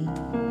me.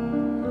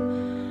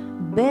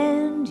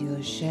 Bend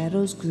your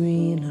shadows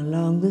green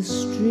along the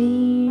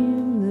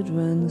stream that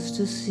runs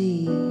to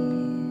sea.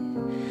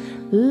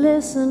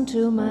 Listen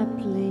to my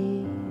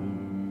plea.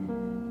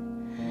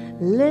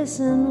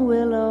 Listen,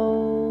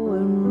 willow,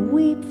 and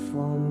weep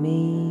for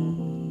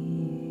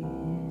me.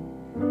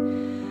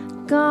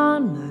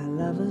 Gone my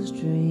lover's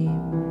dream,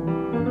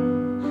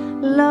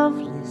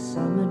 lovely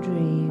summer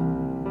dream,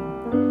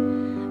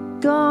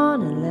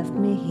 gone and left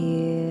me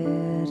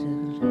here to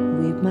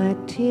weep my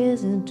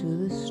tears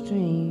into the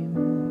stream.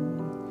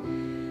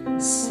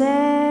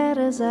 Sad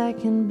as I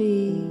can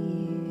be,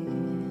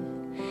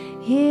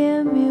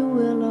 hear me,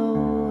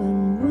 willow,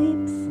 and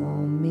weep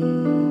for me.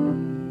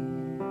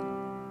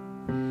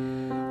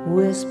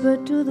 Whisper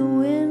to the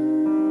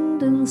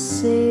wind and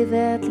say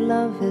that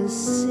love has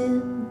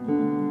sinned,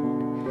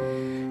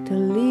 to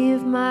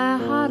leave my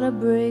heart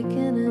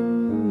a-breaking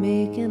and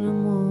making a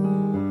moan.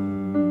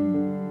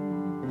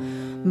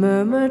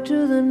 Murmur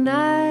to the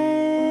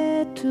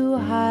night to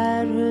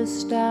hide her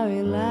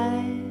starry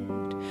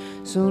light,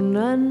 so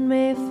none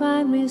may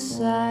find me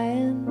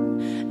sighing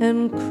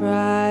and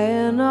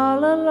crying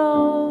all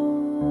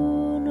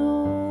alone.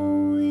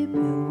 Oh,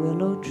 weeping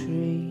willow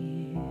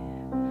tree,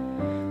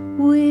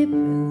 weep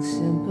in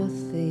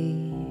sympathy,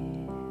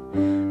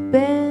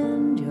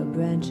 bend your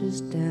branches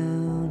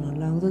down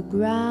along the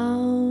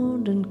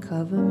ground and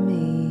cover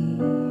me.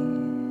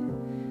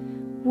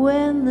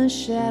 When the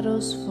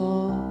shadows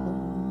fall,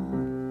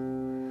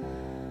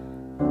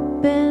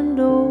 bend,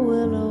 oh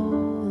willow,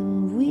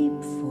 and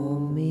weep for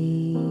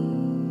me.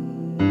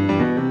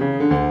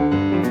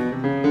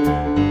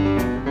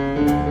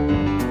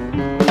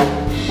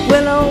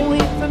 Willow,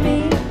 weep for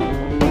me.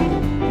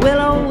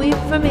 Willow, weep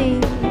for me.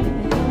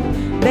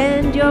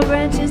 Bend your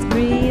branches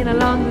green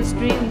along the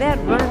stream that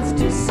runs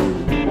to sea.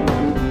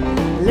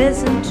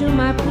 Listen to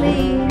my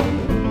plea.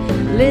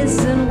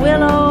 Listen,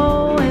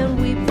 willow, and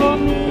weep for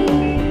me.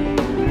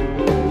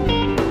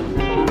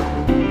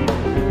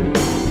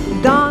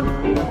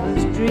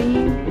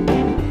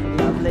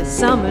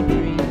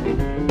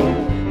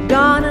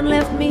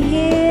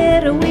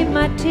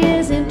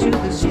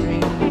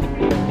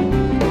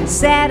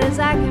 sad as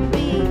I can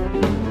be.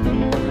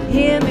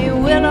 Hear me,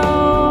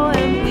 willow,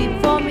 and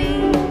weep for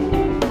me.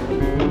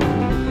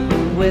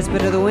 Whisper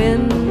to the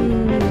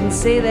wind,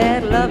 say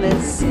that love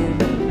is sin,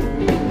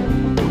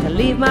 to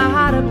leave my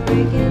heart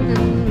a-breaking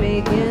and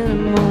making a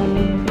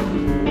moan.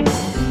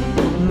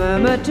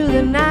 Murmur to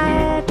the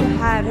night to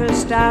hide her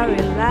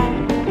starry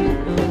light,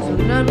 so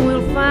none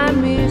will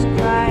find me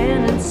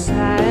crying and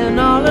sighing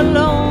all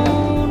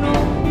alone.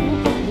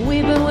 Oh,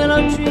 weeping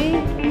willow tree,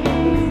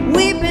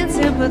 weep in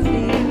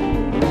sympathy,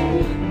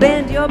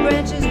 bend your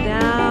branches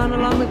down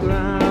along the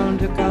ground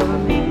to cover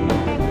me.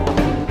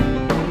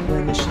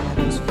 When the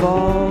shadows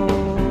fall,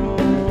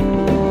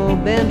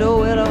 bend, oh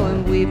willow,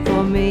 and weep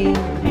for me.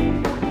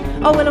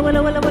 Oh willow,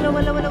 willow, willow, willow,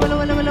 willow, willow, willow,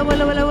 willow, willow,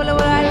 willow, willow, willow,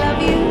 I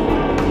love you.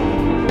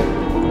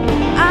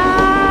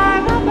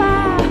 Ah,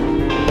 bye-bye,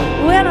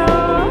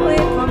 willow,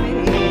 wait for me.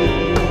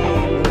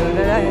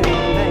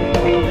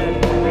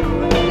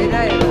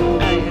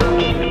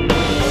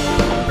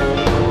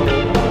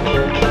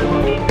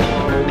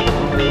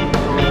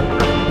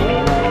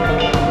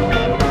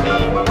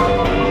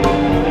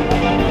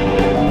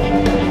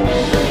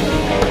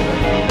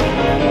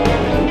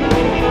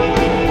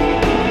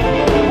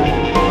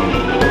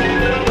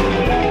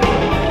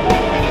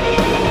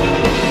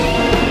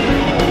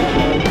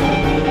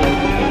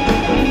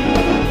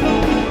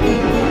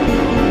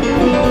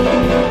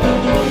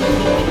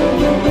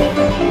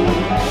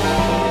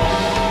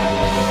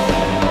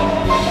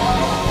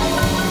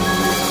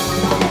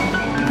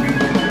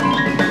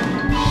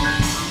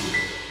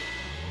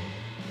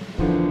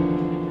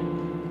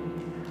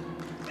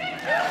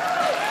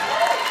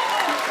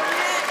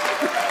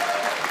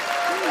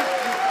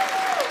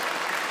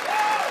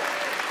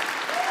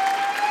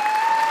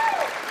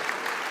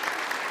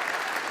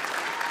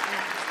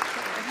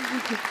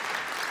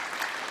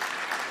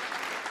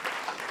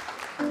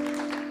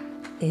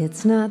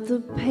 It's not the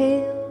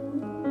pail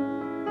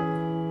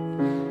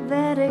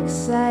that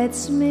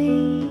excites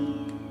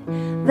me,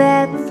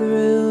 that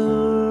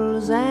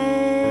thrills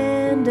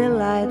and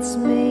delights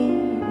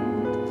me.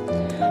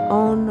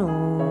 Oh no,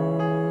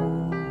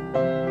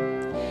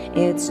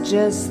 it's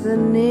just the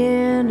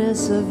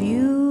nearness of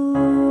you.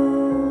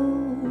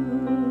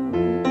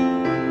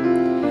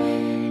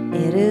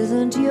 It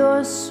isn't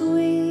your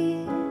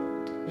sweet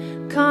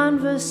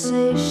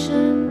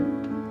conversation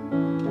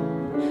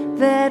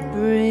that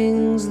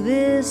brings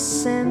this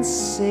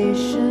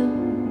sensation.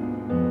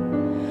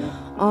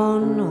 Oh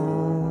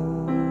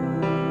no,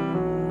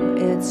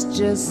 it's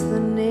just the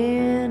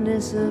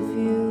nearness of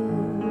you.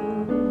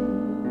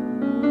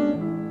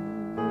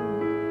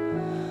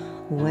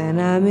 When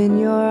I'm in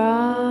your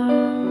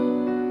arms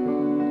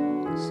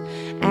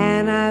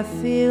and I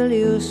feel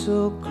you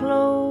so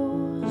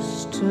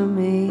close to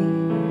me,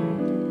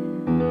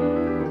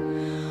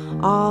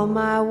 all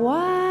my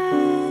wildest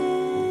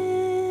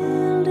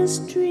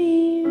dreams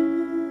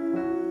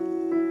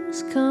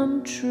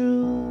come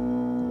true.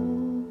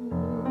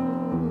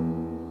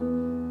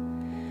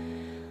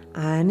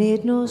 I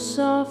need no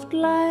soft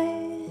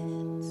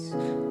lights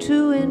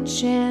to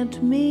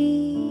enchant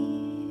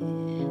me,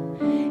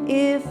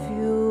 if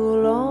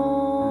you'll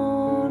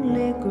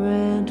only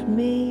grant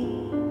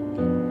me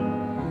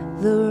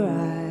the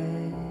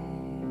right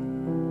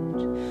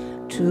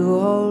to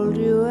hold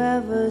you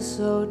ever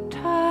so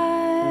tight,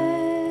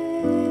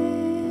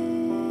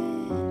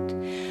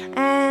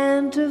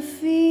 and to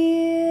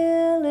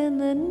feel in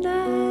the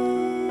night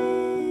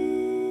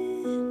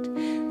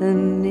the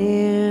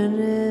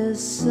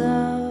nearness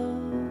of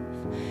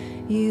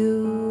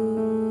you.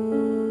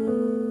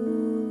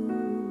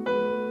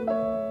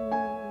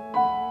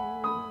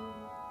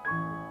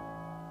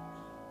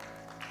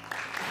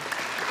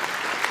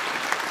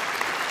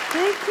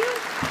 Thank you.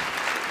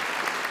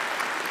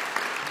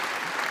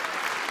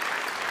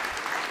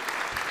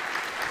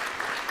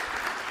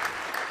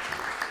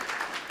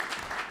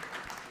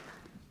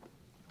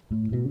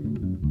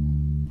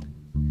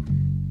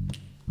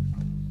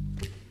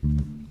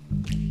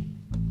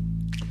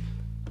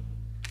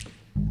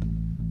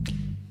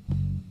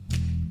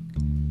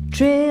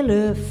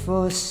 Trailer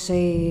for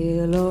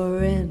sale or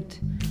rent,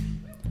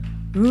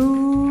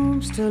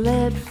 rooms to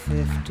let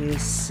 50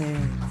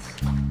 cents.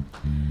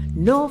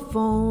 No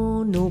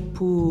phone, no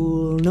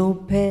pool, no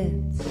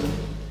pets.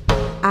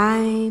 I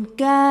ain't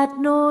got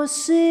no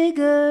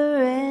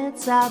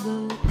cigarettes. I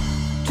burn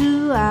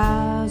 2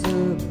 hours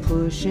of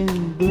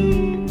pushing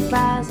blue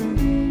bars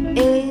and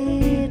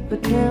 8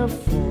 Patel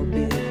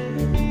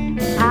forbidden.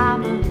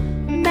 I'm a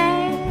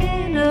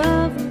man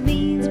of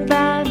means,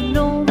 by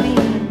no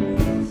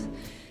means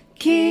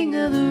king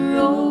of the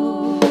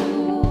road.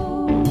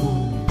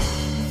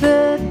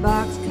 3rd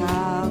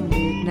boxcar,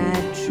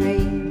 midnight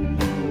train,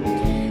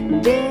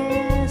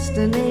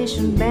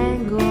 destination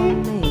Bangor,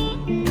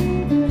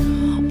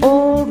 Maine.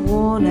 Old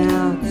worn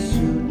out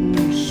suit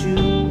and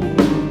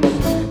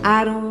shoes.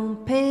 I don't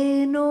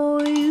pay no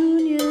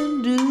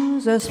union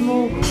dues. I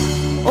smoke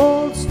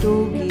old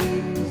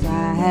stogies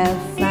I have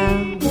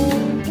found,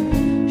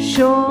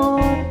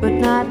 short but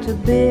not too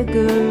big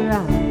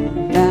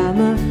around. I'm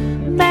a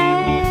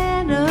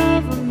man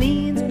of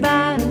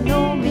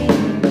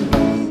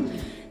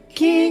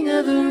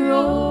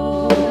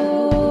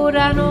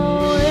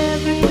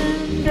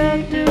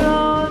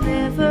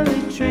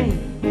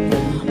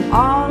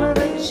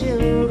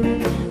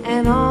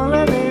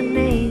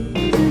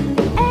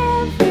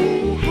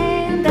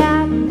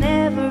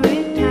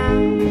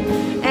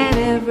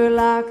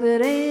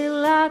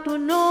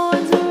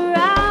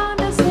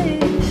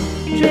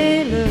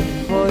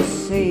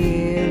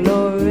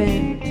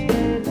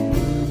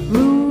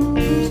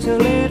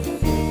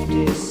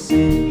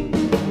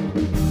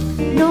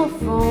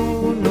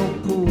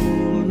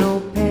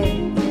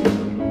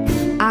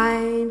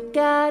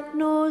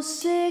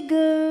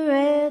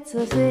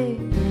say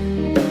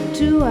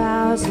 2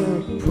 hours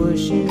of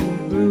pushing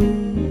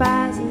broom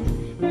buys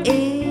an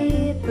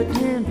 8 by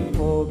 10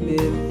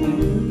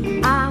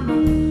 4-bedroom. I'm a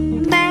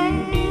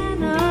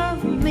man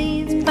of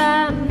means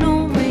by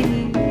no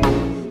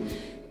means,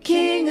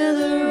 king of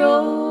the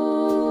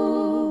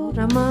road.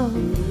 I'm a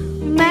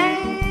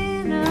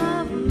man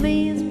of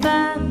means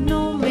by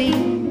no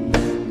means,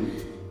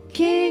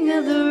 king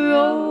of the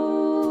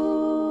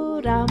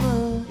road. I'm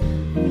a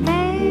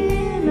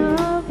man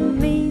of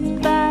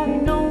means by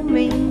no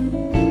means,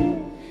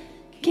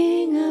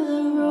 king of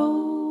the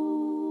road.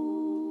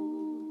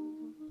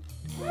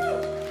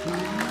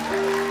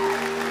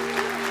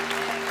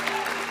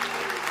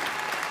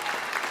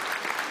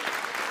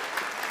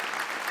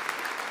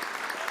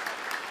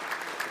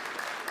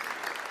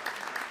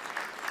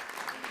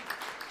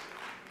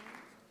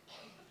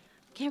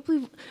 Can't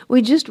believe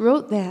we just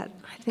wrote that.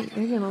 I think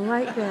they're gonna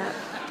like that.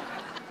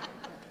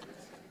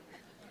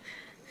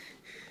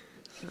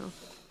 So.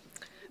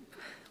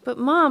 But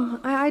Mom,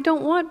 I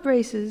don't want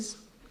braces.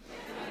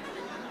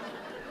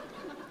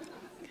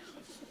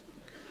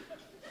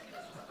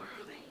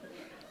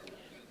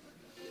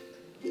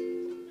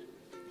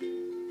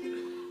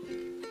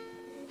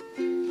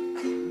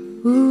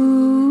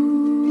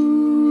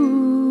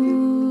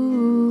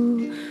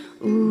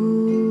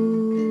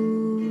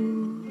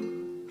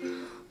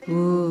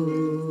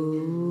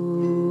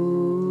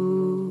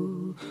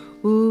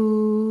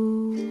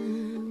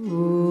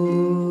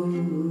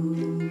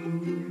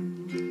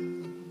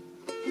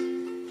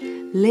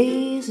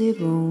 Lazy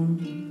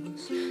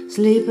bones,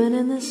 sleeping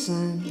in the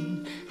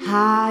sun.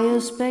 How you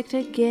expect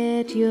to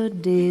get your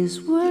day's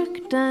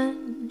work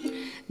done?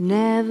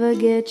 Never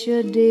get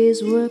your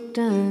day's work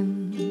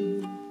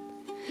done.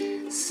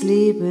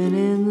 Sleeping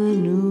in the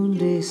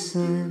noonday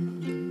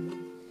sun.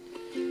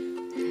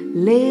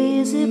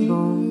 Lazy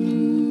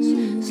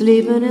bones,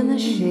 sleeping in the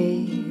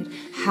shade.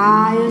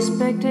 How you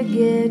expect to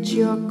get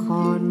your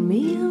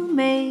cornmeal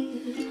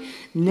made?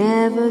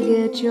 Never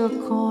get your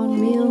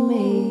cornmeal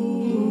made.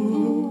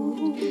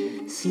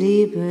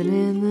 Sleeping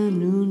in the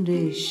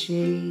noonday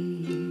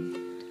shade.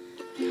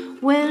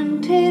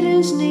 When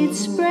taters need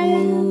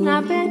spraying,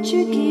 I bet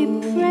you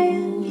keep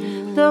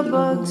praying the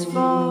bugs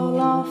fall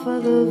off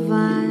of the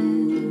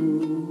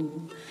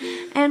vine.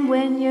 And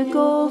when you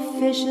go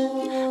fishing,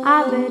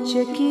 I bet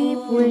you keep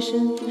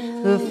wishing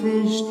the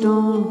fish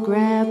don't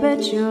grab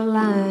at your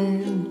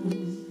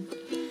line.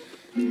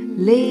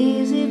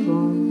 Lazy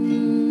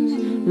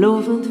bones,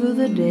 loafing through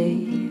the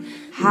day.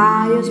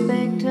 How you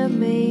expect to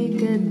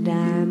make a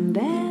dime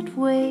that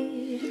way?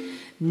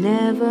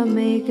 Never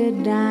make a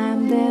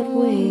dime that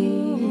way.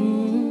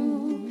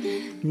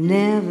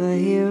 Never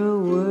hear a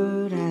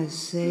word I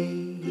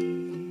say.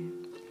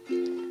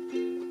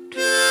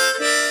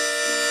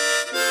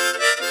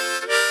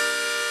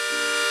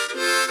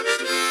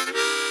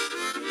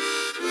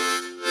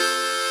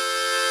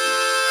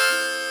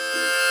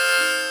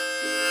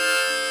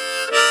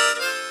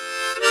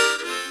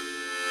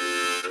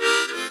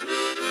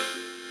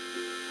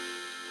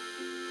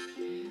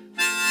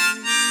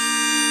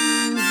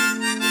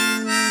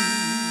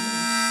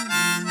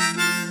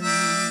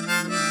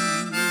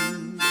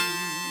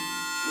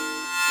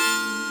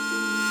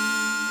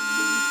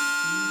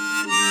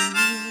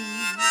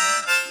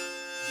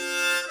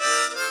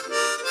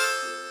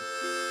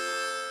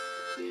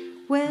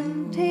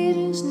 When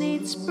taters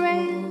need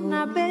spraying,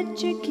 I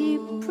bet you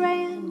keep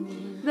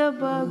praying the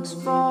bugs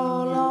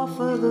fall off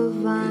of the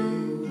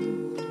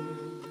vine.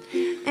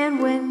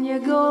 And when you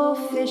go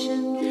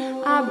fishing,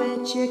 I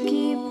bet you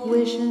keep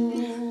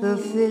wishing the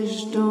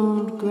fish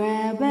don't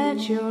grab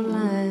at your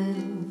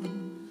line.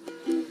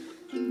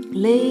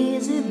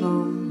 Lazy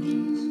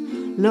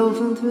bones,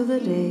 loafing through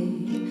the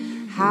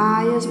day.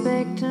 How you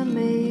expect to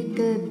make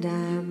a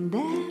dime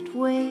that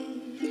way?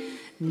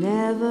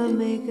 Never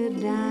make a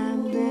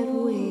dime that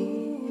way.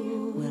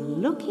 Well,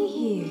 looky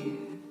here,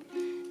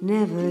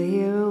 never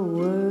hear a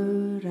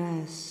word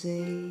I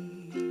say.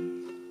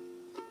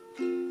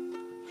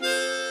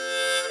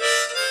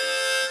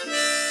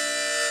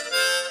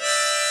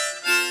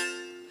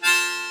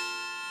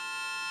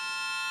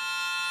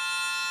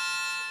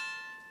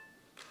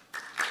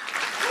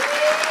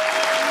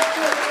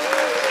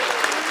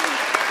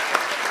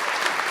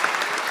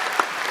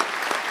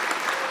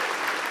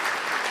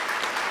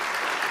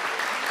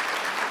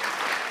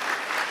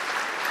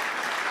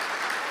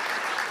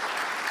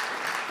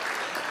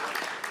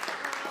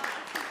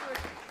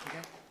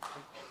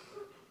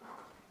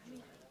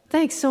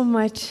 Thanks so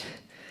much.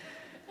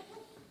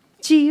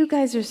 Gee, you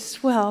guys are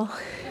swell.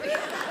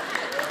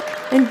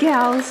 And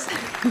gals.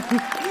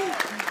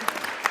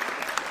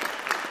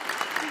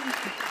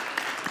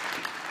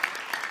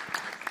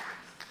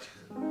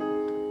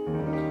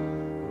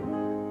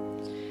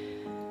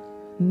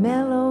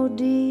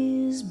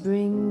 Melodies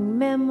bring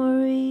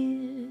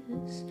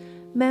memories,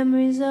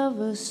 memories of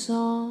a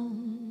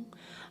song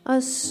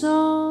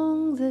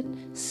that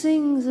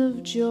sings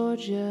of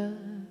Georgia,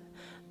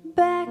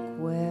 back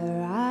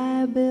where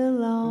I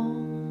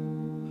belong.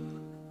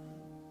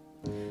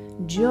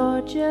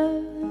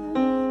 Georgia,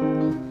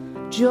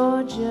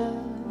 Georgia,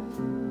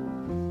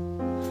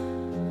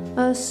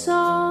 a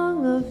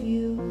song of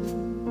you.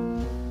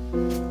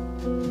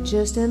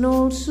 Just an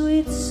old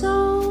sweet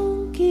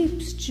song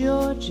keeps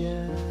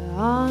Georgia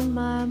on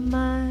my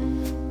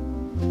mind.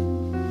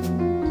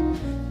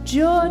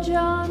 Georgia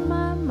on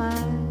my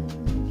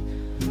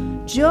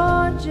mind.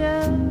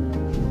 Georgia,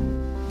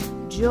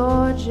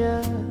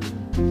 Georgia,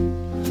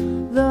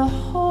 the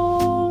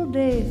whole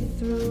day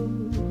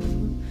through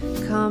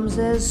comes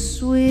as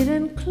sweet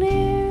and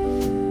clear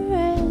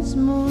as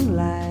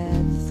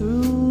moonlight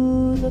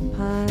through the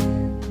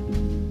pines.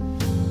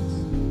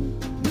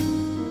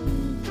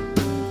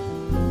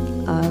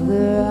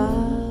 Other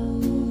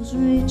arms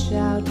reach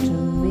out to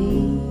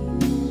me,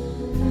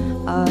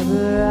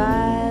 other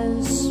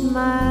eyes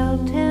smile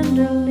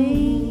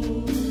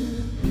tenderly.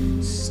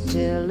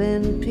 Still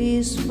in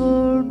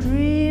peaceful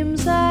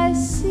dreams I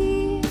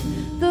see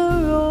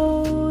the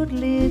road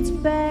leads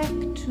back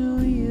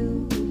to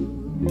you.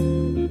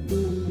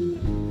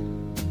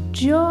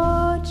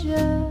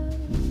 Georgia,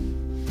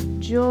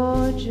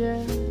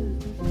 Georgia,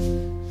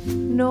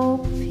 no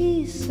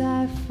peace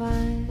I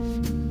find.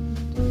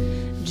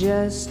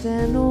 Just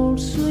an old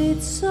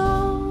sweet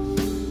song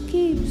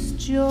keeps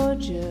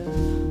Georgia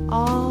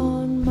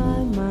on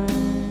my mind.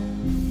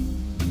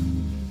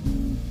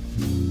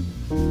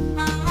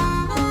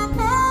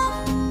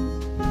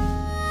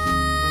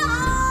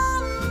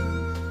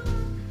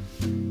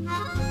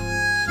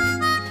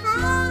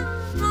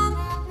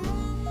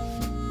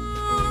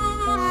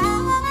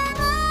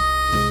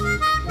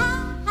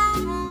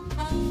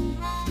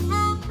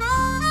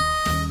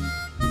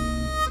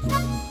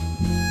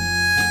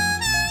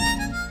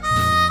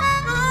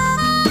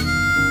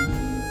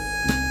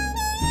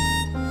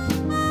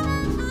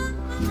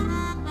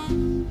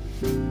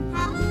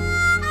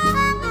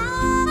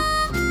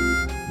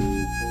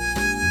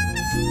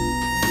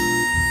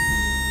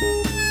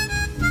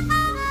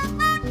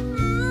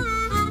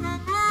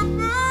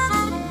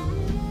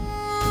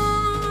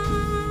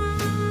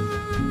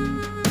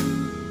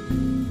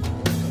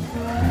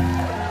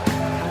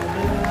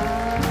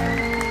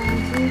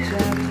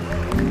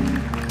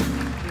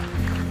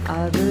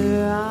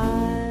 Other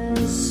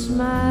eyes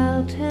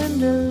smile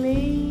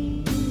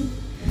tenderly.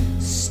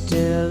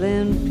 Still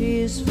in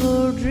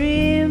peaceful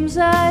dreams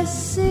I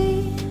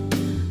see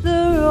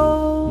the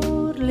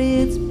road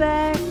leads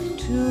back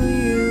to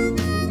you.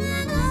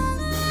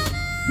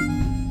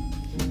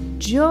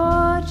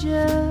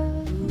 Georgia,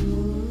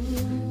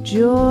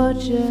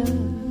 Georgia,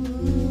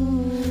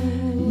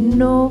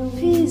 no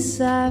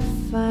peace I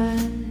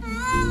find.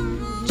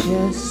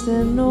 Just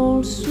an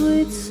old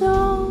sweet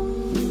song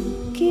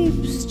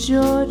keeps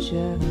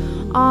Georgia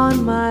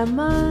on my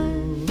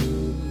mind.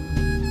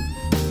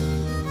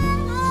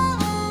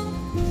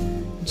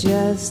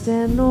 Just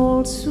an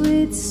old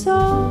sweet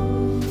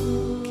song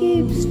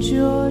keeps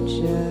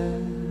Georgia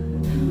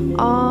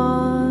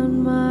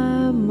on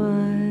my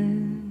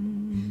mind.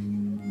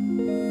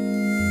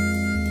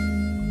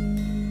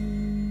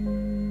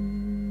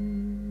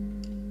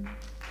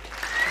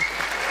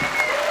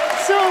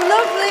 So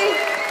lovely.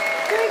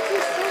 Thank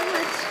you so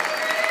much.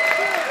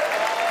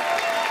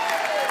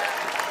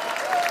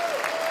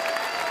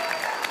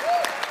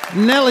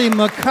 Nellie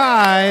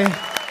Mackay,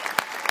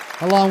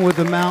 along with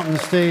the Mountain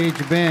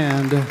Stage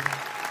Band,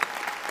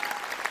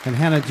 and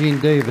Hannah Jean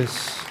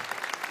Davis.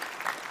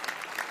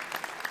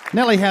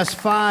 Nellie has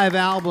 5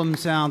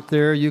 albums out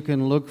there you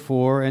can look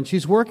for, and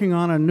she's working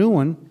on a new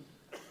one.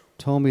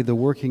 Told me the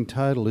working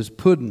title is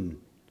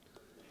Puddin',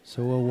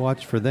 so we'll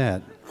watch for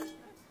that.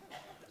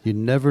 You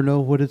never know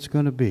what it's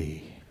going to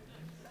be,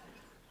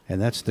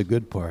 and that's the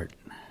good part.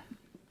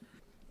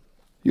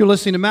 You're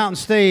listening to Mountain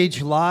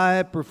Stage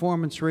live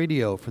performance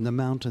radio from the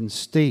Mountain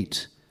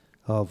State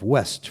of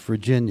West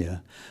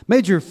Virginia.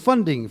 Major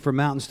funding for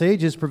Mountain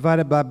Stage is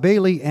provided by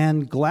Bailey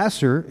and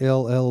Glasser,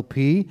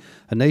 LLP,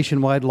 a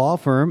nationwide law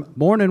firm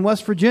born in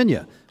West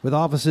Virginia with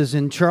offices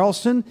in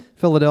Charleston,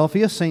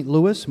 Philadelphia, St.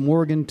 Louis,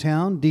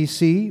 Morgantown,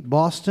 D.C.,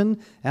 Boston,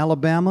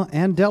 Alabama,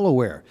 and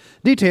Delaware.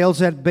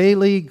 Details at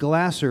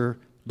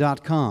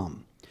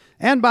baileyglasser.com.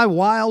 And by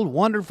Wild,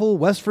 Wonderful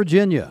West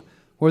Virginia.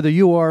 Whether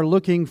you are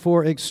looking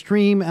for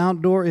extreme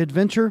outdoor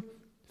adventure,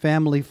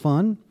 family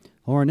fun,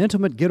 or an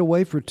intimate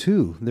getaway for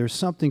two, there's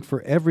something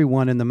for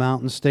everyone in the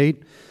Mountain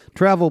State.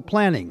 Travel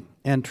planning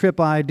and trip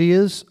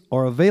ideas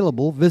are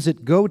available.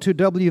 Visit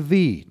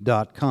gotowv.com.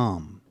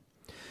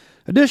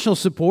 Additional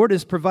support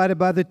is provided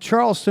by the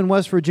Charleston,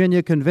 West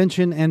Virginia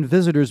Convention and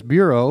Visitors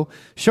Bureau,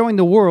 showing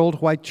the world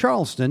why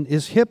Charleston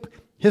is hip,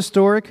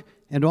 historic,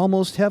 and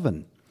almost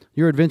heaven.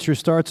 Your adventure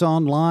starts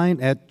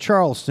online at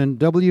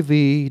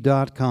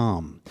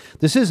charlestonwv.com.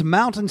 This is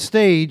Mountain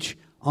Stage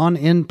on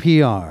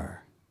NPR.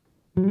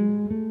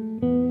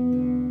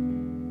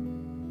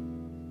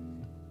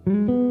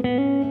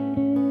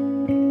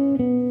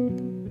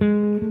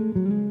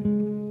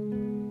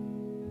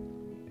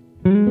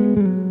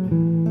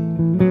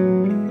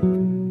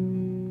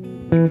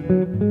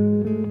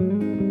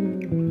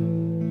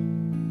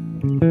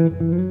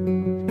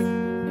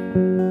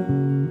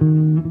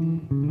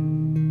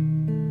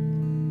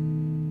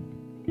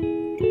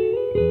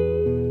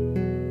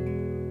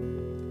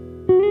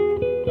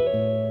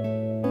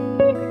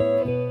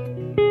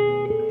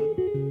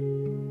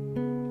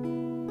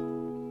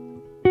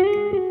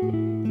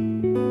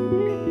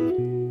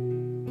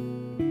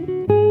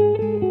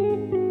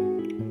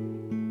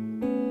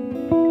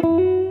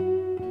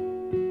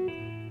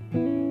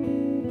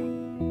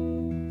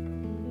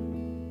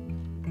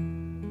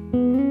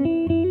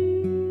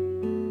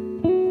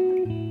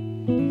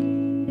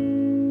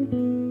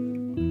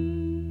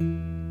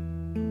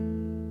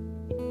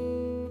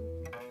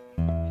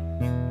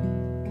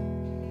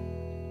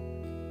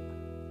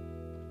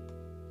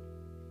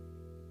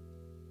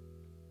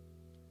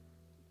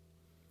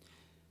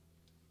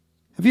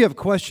 If you have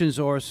questions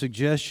or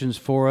suggestions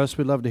for us,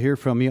 we'd love to hear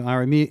from you.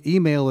 Our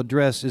email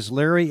address is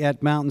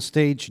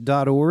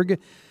larry@mountainstage.org.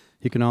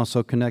 You can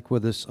also connect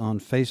with us on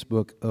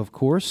Facebook, of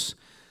course.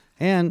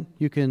 And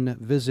you can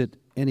visit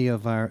any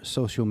of our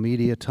social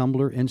media,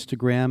 Tumblr,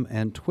 Instagram,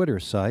 and Twitter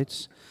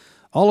sites.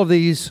 All of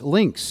these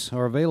links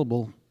are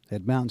available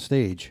at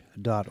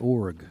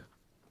mountainstage.org.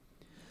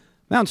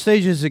 Mountain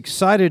Stage is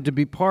excited to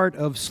be part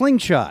of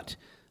Slingshot,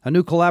 a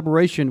new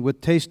collaboration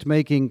with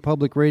taste-making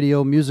public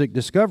radio music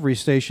discovery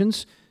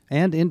stations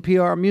and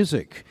NPR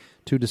Music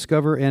to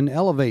discover and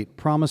elevate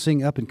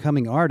promising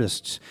up-and-coming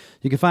artists.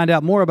 You can find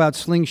out more about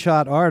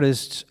Slingshot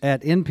artists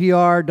at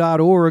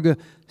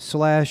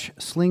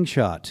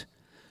npr.org/slingshot.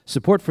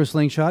 Support for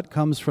Slingshot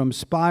comes from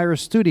Spire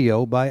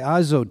Studio by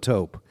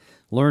Isotope.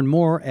 Learn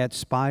more at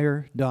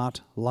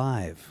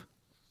spire.live.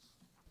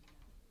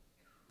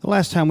 The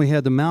last time we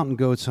had the Mountain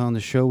Goats on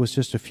the show was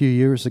just a few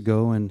years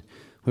ago, and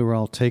we were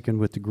all taken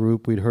with the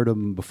group. We'd heard of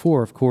them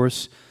before, of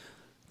course.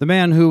 The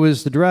man who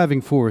was the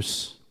driving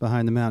force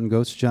behind the Mountain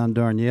Goats, John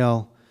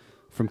Darnielle,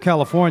 from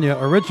California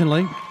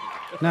originally,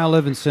 now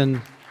lives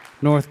in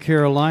North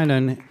Carolina.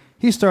 And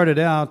he started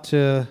out,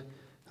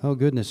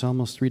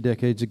 almost 3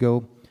 decades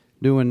ago,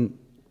 doing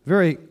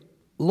very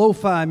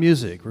lo-fi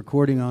music,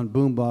 recording on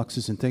boom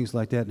boxes and things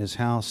like that in his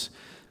house.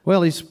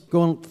 Well, he's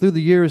going through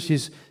the years,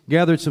 he's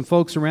gathered some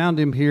folks around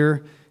him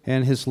here,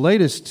 and his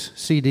latest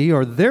CD,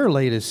 or their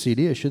latest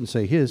CD, I shouldn't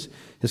say his,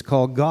 is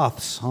called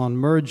Goths on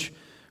Merge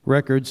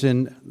Records,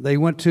 and they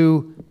went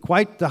to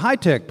quite the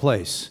high-tech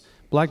place,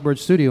 Blackbird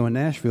Studio in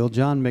Nashville,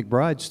 John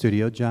McBride's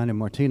studio, John and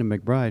Martina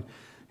McBride,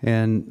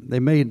 and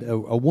they made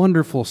a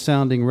wonderful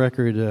sounding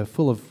record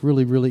full of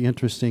really, really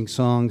interesting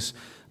songs,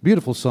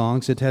 beautiful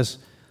songs. It has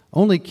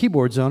only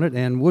keyboards on it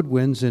and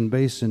woodwinds and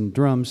bass and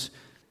drums.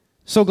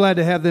 So glad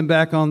to have them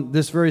back on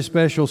this very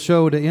special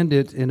show to end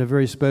it in a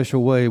very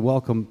special way.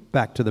 Welcome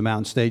back to the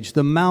Mountain Stage,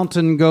 the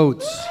Mountain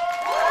Goats.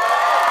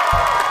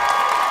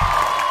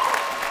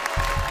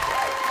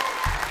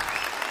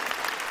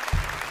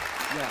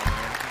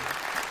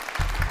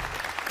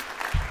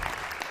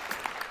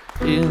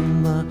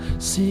 In the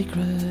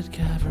secret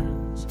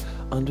caverns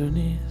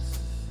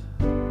underneath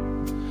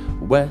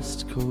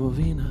West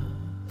Covina,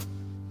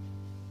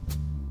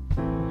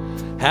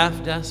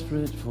 half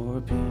desperate for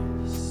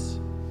peace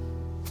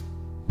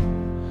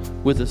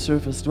with the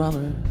surface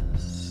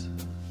dwellers,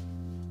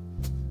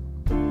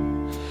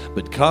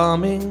 but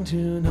coming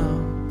to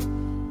no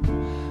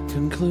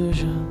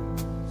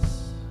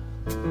conclusions.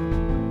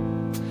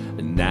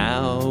 And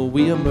now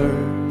we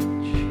emerge,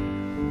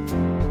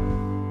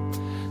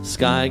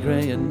 sky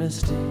gray and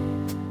misty,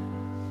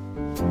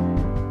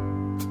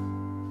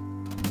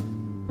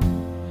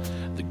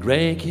 the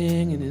Gray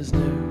King in his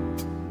new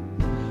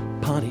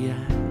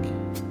Pontiac.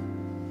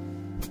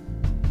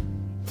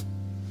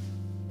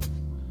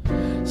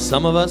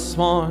 Some of us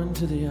sworn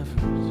to the effort,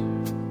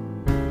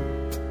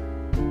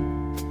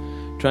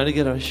 trying to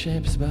get our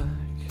shapes back,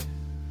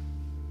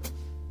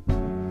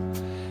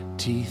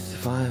 teeth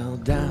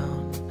filed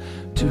down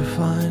to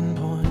fine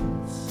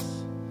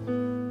points,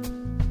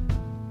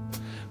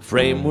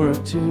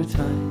 framework too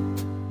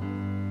tight,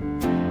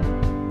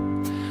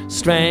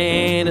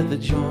 strain at the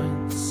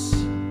joints.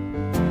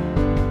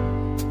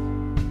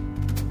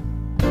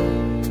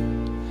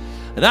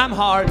 And I'm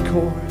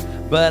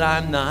hardcore, but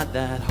I'm not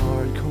that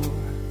hardcore.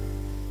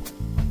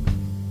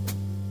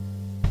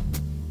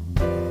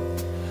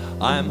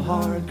 I'm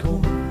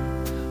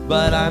hardcore,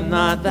 but I'm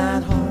not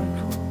that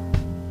hardcore.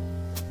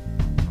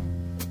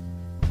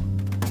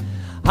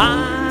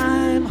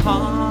 I'm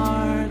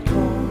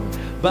hardcore,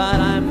 but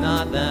I'm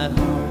not that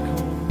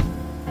hardcore.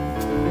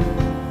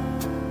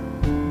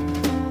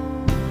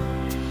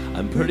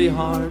 I'm pretty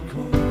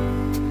hardcore,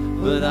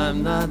 but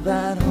I'm not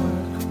that hardcore.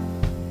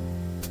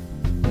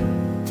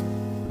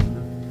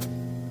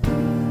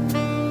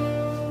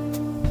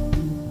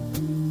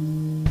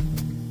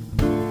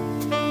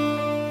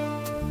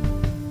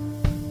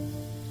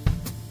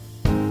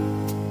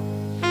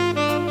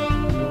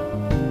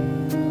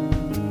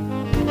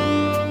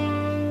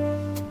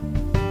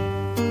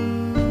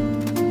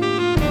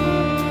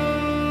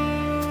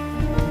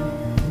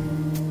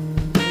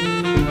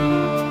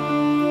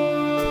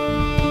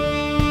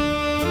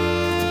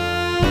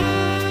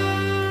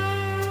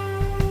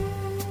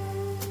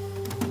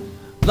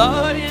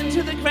 Lowered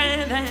into the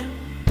Grand Am,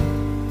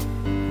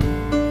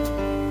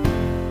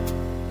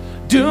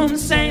 doomed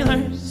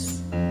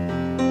sailors,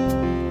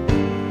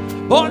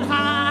 borne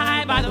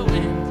high by the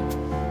wind,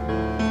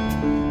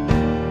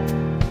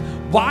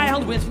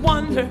 wild with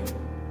wonder,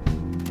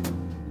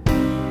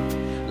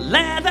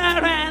 leather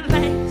and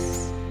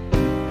lace,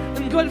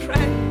 and good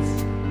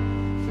friends,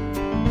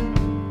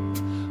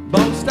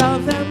 most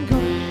of them good,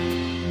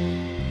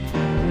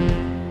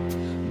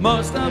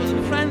 most of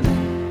them friendly.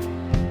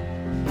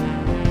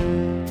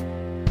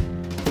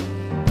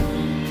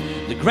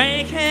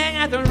 Gray King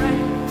at the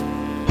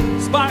rain,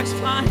 sparks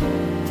flying.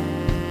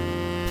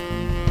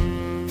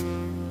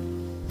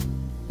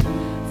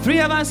 3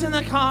 of us in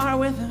the car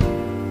with him,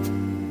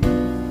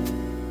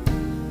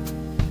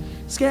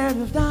 scared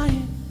of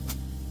dying.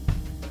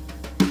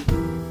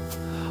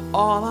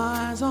 all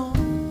eyes on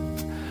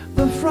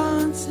the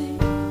front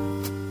seat,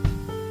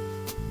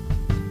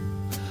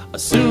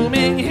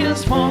 assuming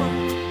his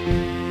form,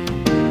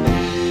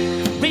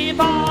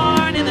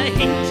 reborn in the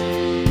heat.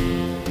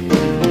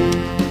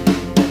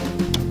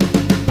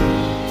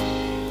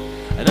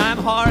 And I'm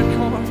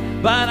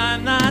hardcore, but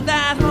I'm not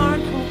that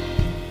hardcore.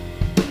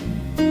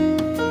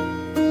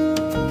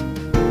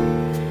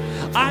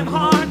 I'm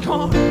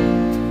hardcore,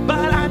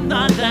 but I'm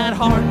not that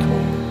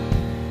hardcore.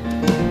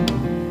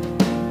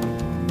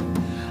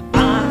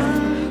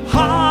 I'm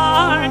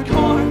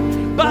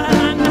hardcore, but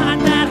I'm not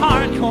that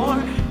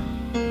hardcore.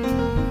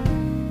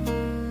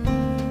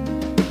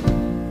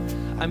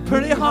 I'm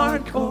pretty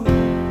hardcore,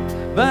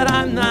 but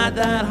I'm not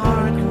that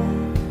hardcore.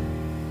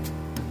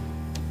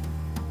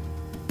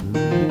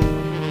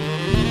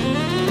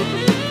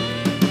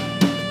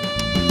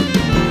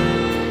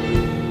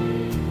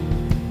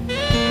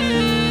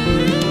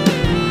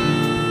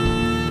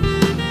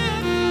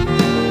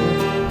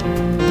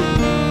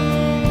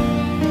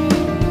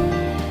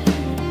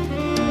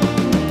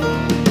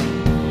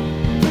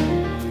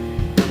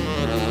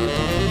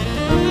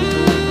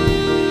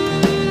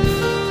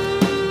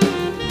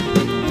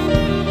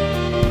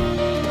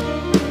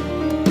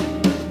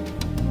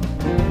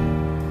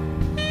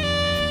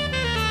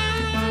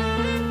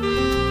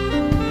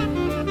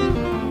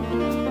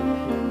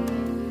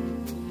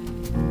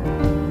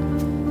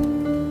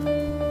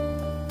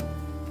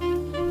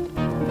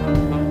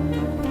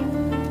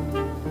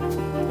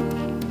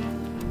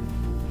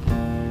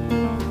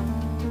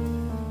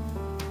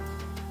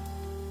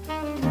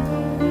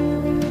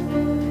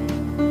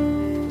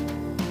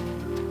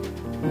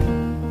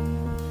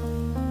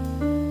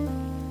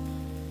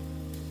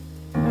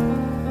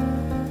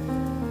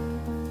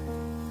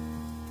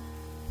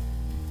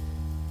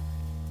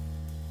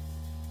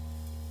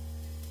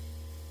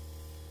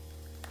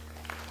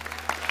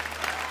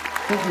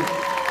 Thank you.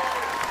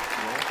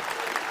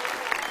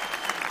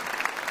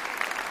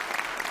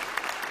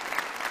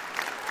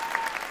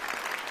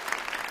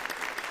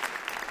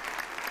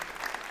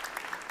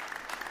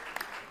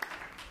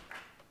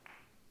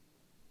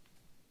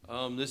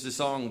 This is a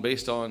song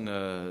based on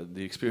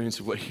the experience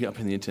of waking up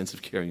in the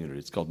intensive care unit.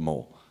 It's called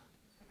Mole.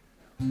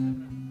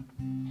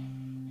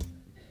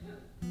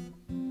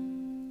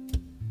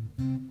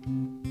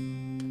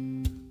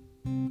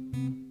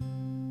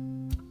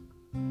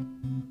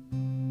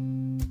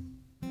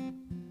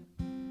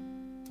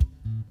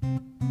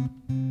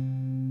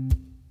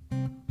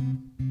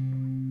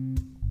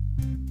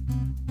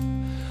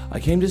 I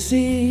came to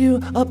see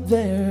you up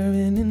there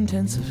in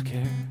intensive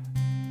care.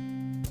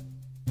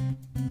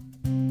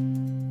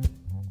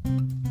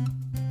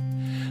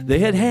 They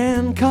had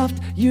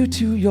handcuffed you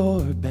to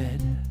your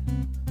bed.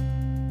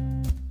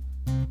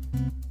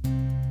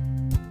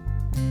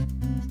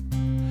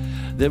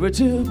 There were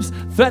tubes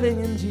threading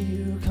into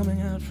you,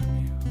 coming out from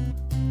you.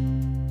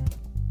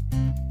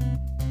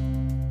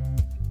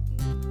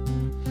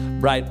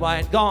 Bright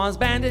white gauze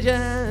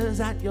bandages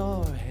at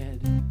your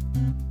head.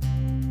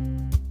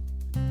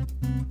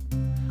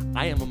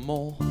 I am a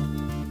mole,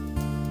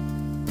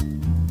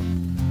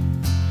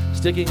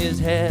 sticking his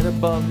head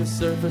above the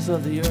surface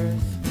of the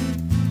earth.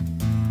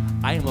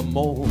 I am a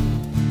mole,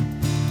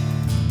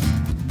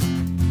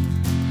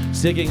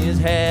 sticking his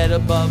head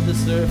above the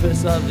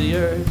surface of the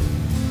earth.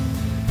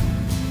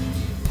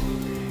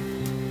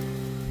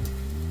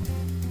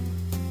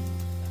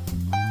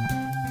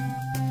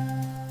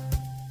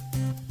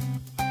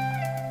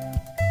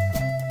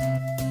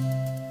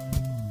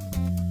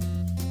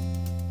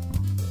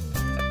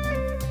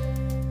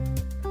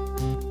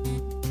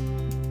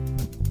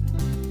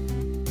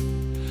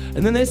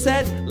 And then they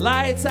said,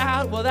 lights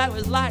out. Well, that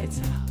was lights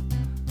out.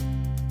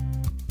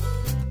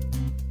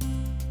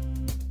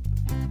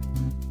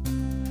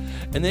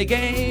 And they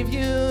gave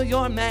you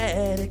your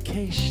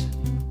medication.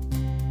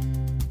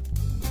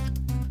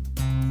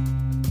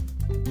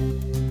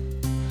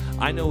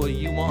 I know what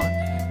you want.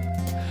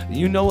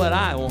 You know what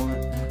I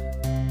want.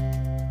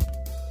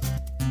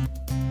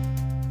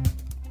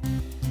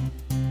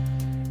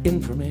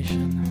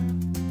 Information.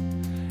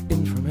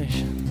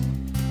 Information.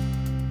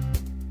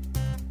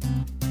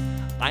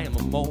 I am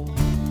a mole,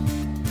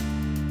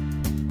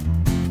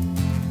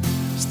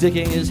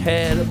 sticking his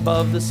head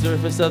above the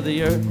surface of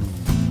the earth.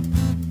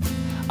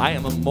 I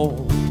am a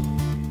mole,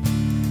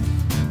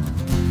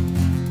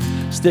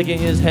 sticking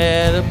his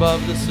head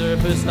above the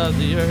surface of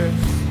the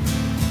earth.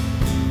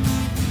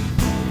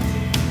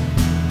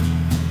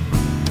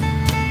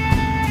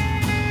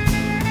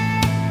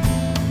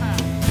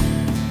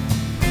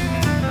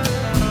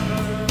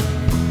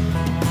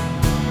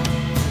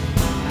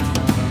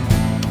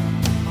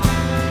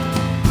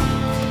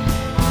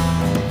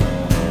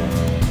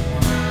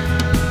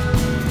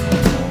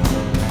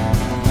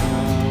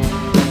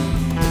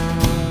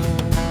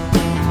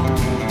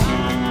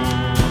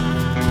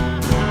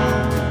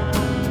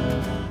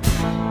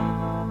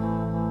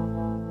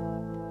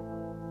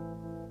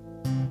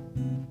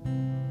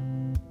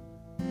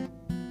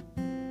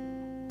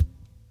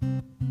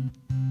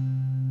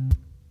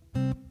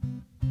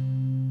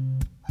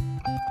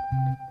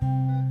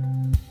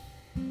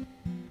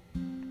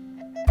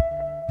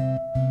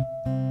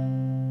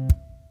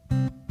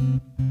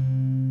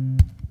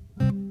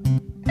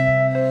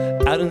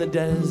 Out in the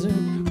desert,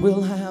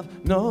 we'll have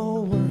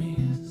no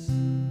worries.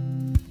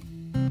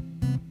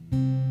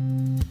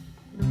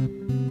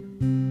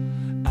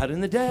 Out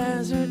in the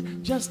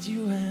desert, just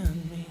you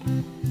and me.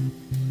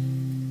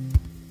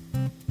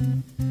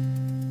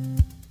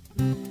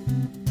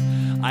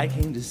 I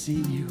came to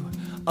see you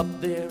up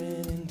there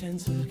in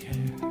intensive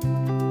care.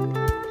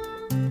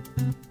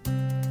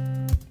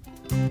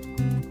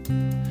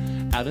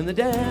 Out in the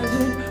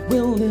desert,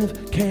 we'll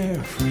live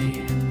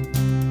carefree.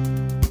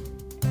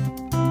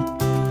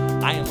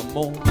 I am a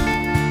mole,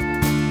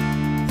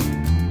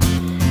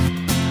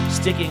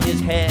 sticking his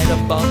head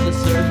above the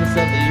surface of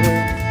the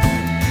earth.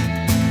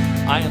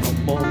 I am a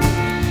mole,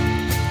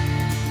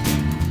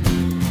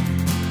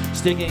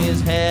 sticking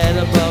his head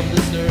above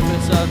the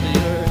surface of the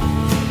earth.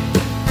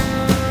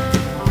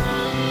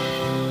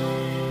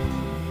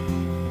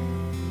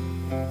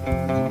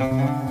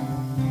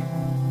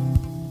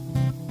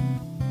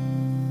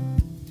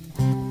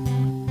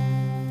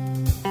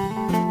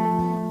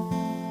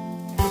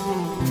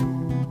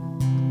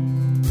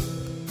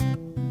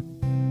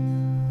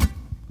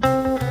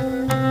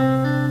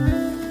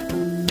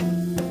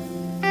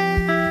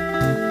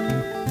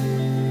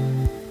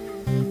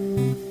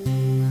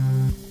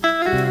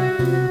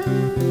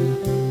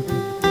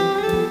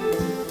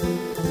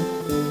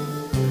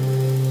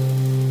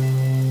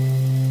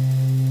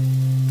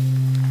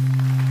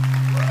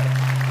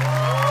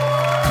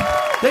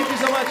 Thank you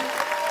so much.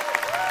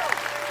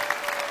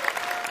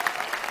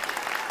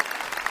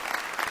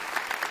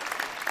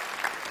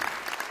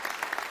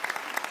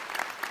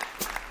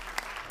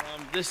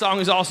 This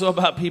song is also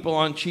about people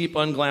on cheap,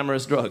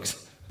 unglamorous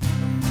drugs.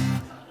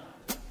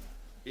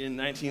 In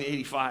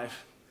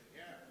 1985.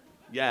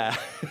 Yeah.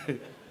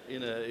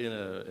 in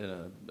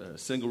a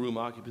single room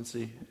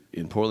occupancy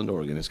in Portland,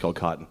 Oregon. It's called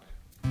Cotton.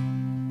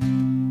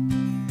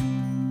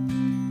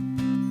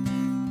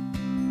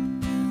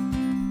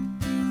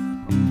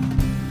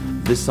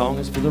 This song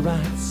is for the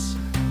rats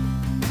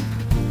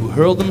who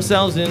hurled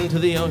themselves into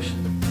the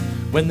ocean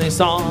when they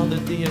saw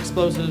that the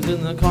explosives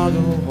in the cargo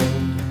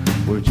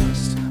hold were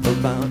just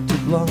about to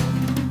blow.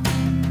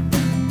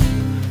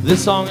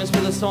 This song is for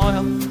the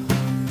soil.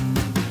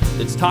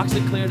 It's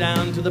toxic clear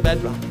down to the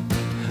bedrock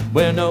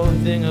where no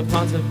thing of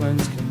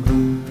consequence can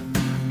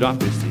grow.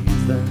 Drop your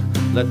seeds there,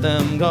 let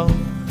them go,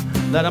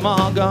 let them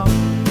all go.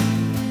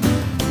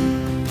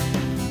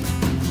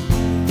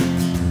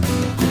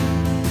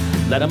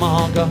 Let them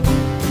all go.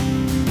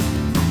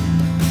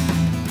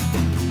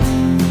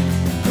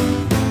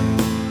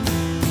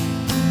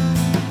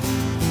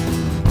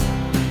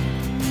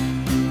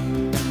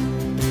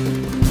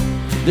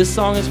 This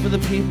song is for the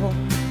people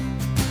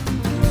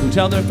who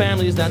tell their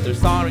families that they're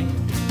sorry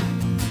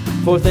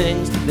for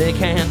things they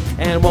can't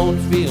and won't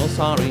feel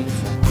sorry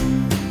for.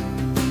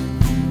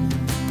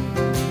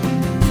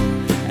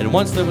 And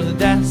once there was a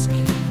desk,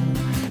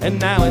 and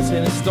now it's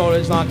in a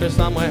storage locker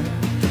somewhere.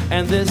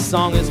 And this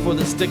song is for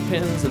the stick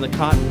pins and the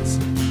cottons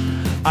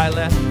I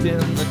left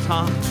in the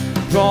top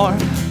drawer.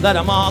 Let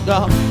them all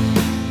go.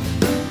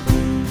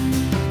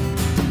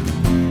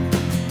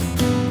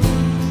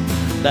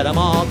 Let them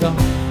all go.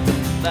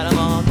 Let them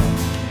all go.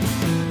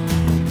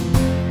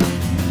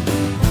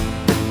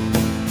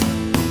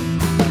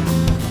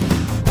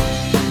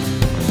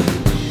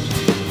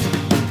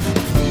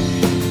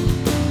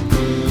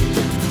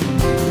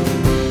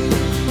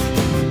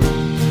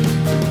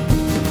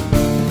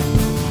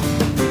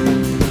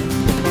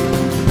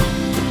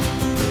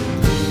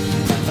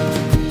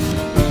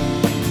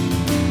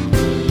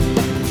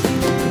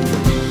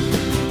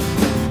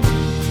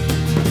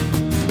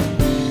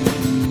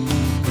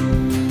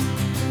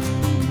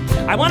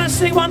 I want to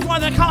sing one for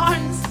the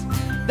cars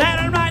that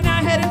are right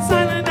now headed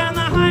silent down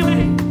the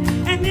highway.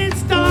 And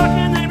it's dark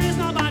and there is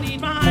nobody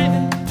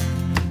driving,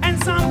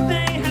 and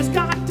something has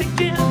got to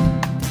give.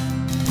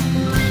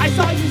 I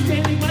saw you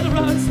standing by the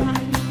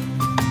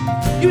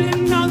roadside. You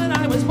didn't know that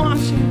I was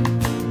watching.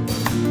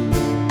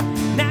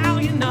 Now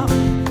you know.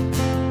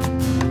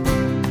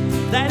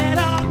 Let it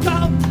all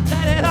go,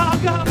 let it all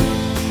go.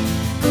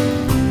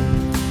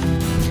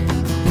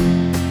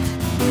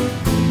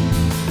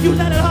 You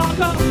let it all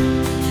go.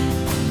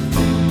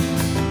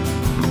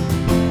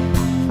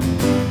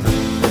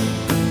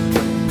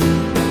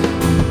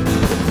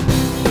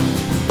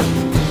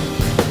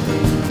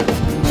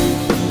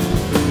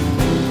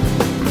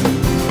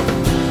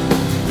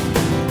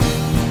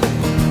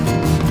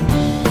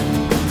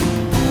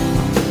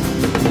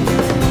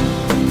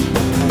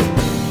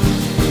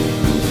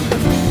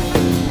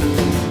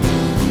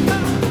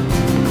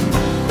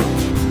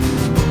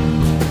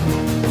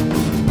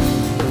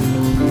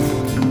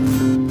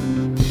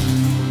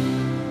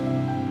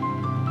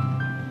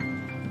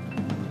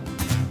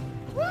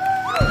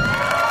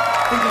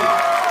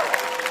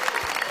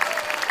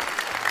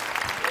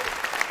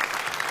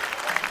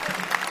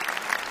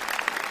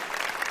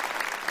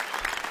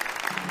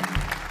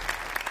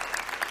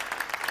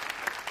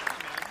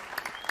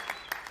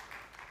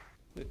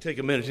 Take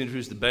a minute to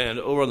introduce the band.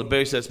 Over on the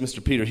bass, that's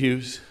Mr. Peter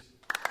Hughes.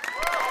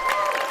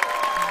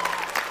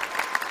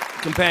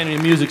 companion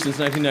in music since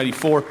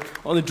 1994.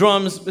 On the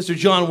drums, Mr.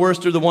 John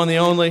Worster, the one, the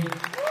only.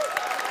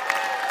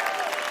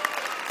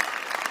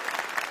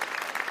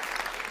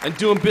 And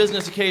doing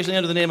business occasionally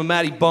under the name of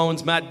Matty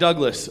Bones, Matt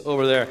Douglas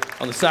over there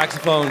on the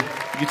saxophone,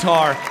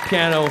 guitar,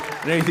 piano,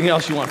 and anything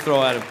else you want to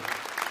throw at him.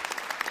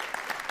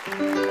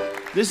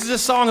 This is a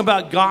song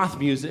about goth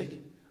music,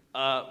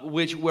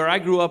 where I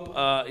grew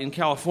up in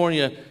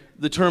California,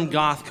 the term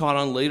goth caught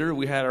on later.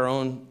 We had our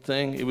own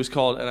thing. It was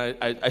called, and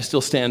I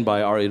still stand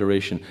by our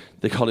iteration,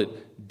 they called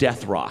it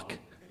death rock.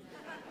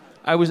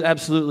 I was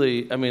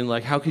absolutely,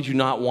 how could you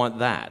not want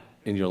that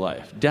in your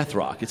life? Death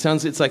rock.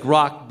 It's like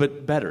rock,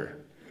 but better,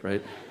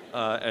 right?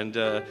 And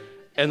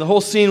the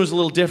whole scene was a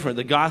little different.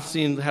 The goth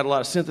scene had a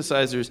lot of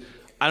synthesizers.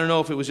 I don't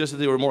know if it was just that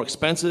they were more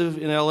expensive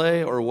in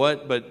LA or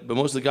what, but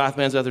most of the goth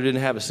bands out there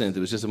didn't have a synth. It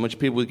was just a bunch of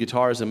people with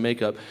guitars and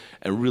makeup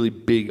and really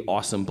big,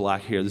 awesome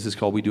black hair. This is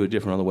called We Do It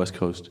Different on the West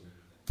Coast.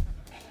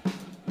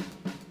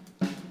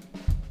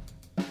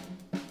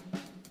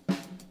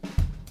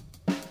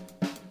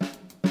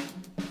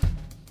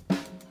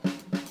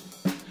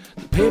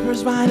 The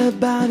papers write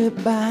about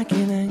it back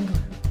in England.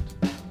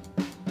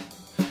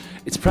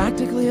 It's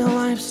practically a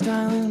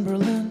lifestyle in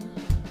Berlin.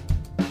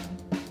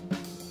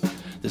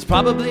 There's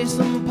probably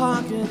some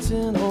pockets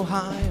in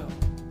Ohio.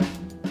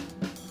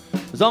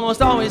 There's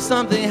almost always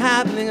something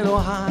happening in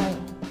Ohio.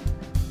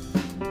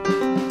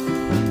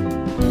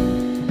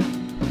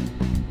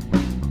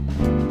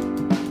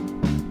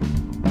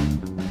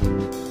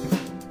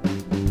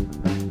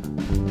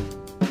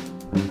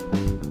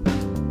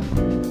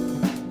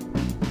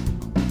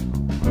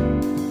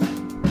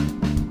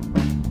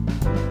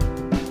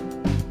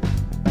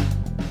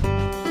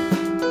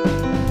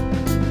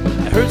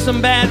 Some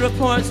bad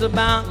reports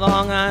about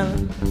Long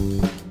Island.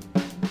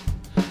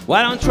 Well,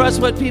 I don't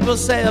trust what people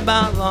say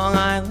about Long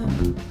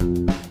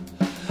Island.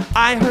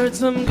 I heard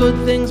some good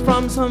things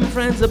from some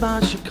friends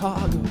about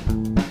Chicago.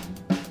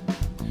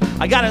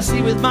 I gotta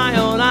see with my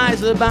own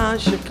eyes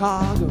about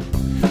Chicago.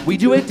 We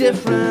do it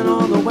different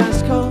on the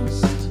West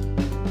Coast.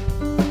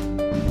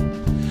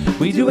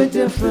 We do it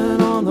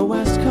different on the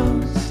West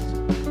Coast.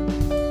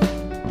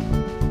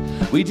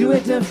 We do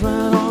it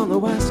different on the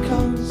West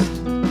Coast.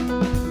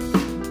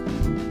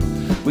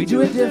 We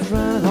do it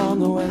different on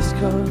the West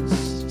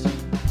Coast.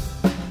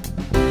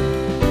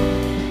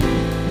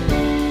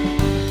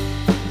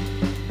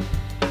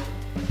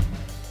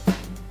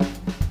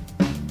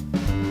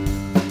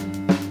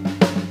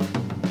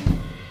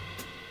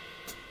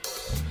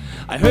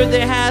 I heard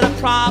they had a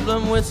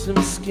problem with some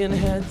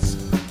skinheads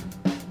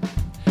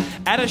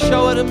at a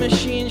show at a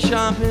machine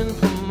shop in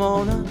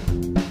Pomona.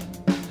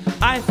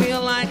 I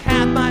feel like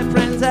half my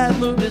friends have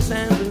moved to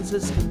San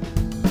Francisco.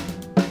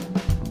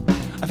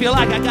 I feel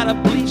like I gotta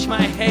bleach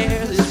my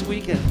hair this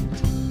weekend.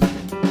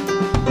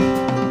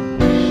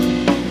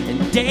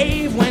 And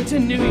Dave went to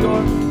New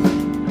York.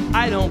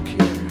 I don't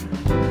care.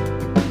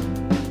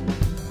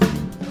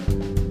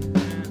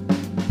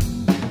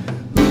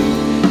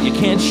 You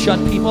can't shut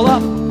people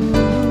up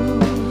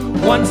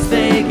once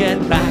they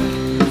get back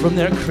from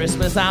their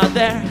Christmas out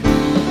there.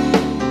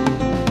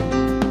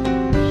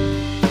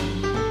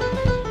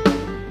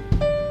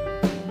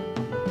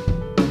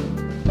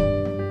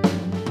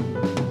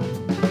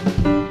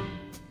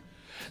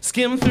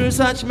 Skim through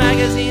such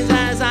magazines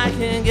as I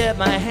can get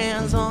my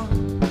hands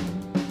on.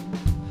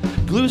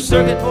 Glue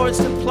circuit boards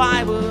to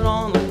plywood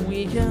on the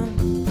weekend.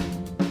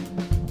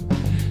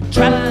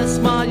 Trellis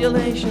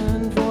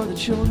modulation for the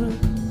children.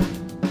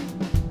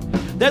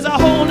 There's a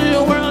whole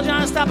new world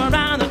just up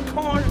around the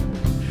corner.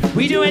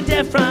 We do it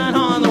different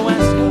on the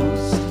West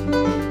Coast.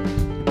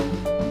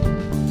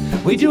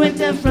 We do it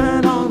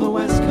different on the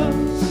West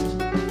Coast.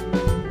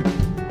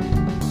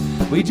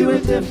 We do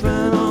it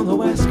different on the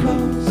West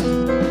Coast.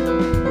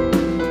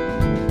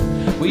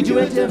 We do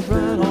it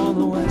different on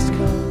the West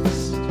Coast.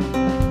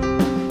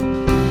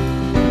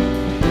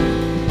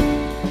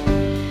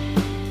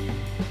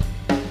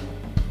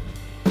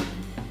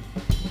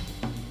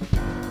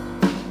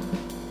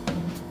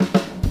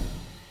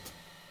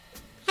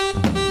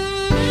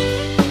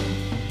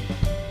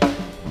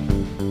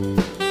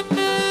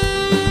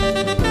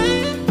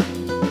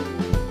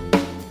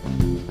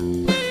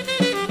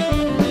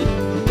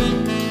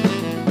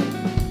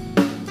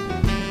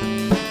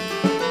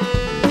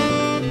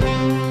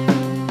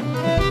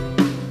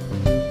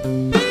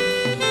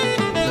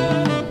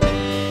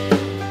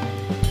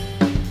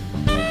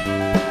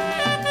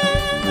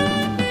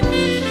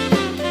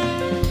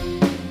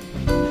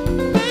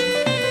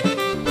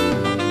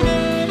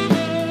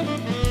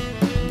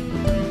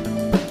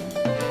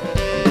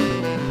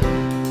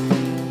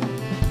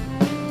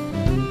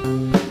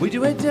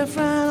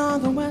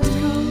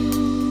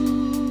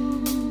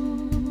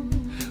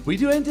 We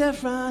do it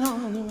different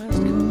on the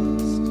West Coast.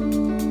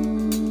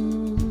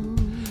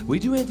 We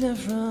do it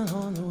different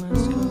on the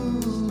West Coast.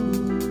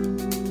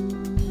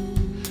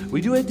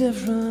 We do it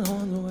different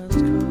on the West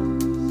Coast.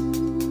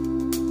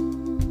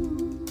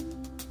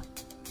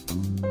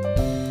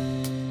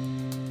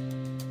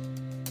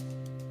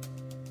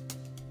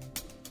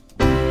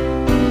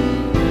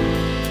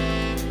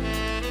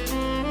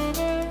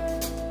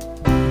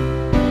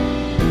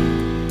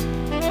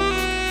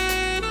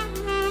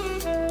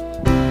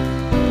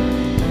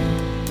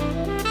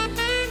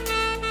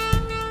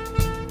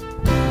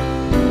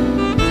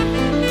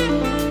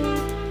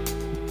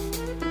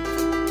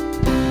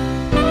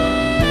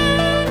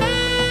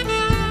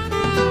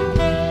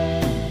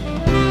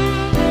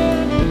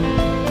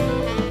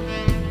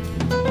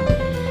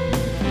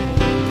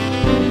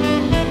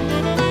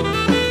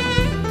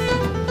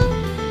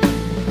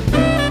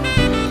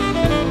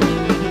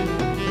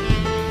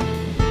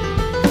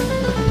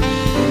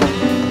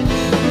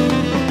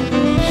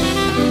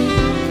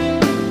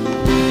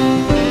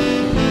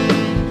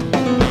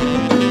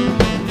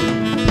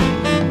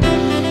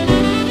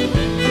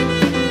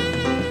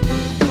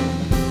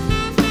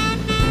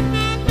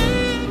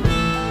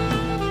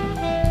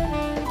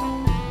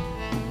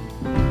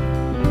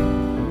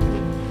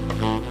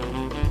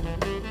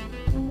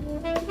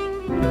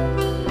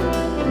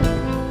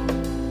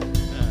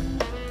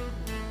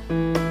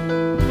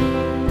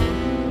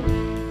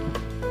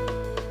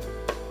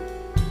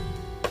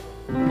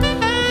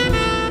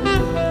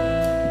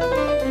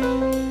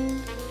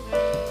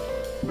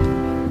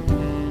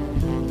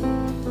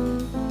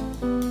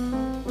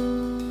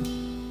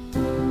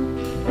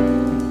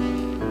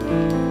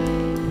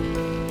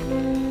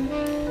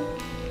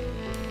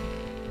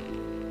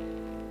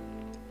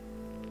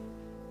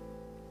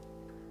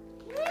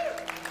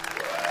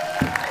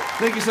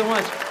 Thank you so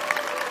much.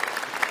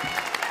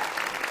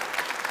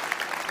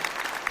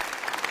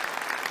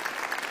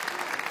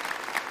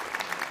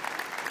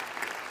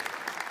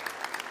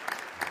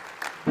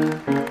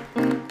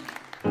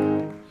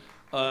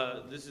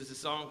 This is a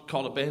song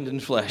called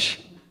Abandoned Flesh.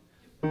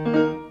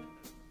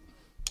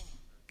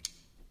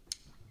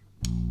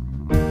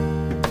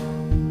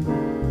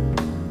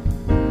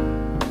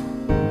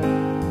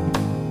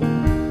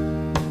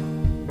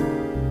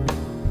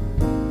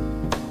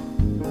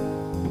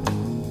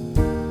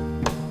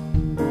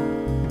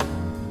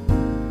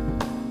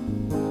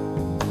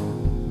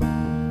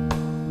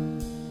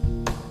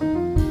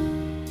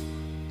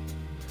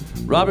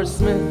 Robert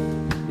Smith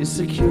is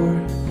secure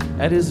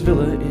at his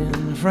villa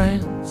in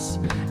France.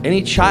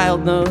 Any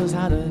child knows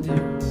how to do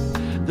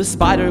the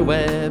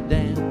spiderweb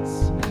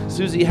dance.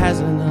 Susie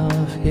has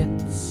enough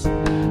hits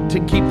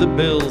to keep the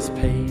bills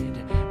paid.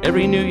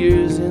 Every New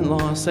Year's in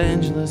Los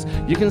Angeles,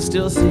 you can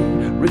still see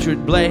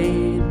Richard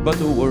Blade, but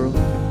the world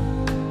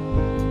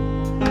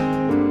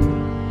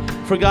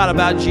forgot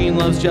about Gene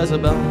Loves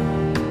Jezebel.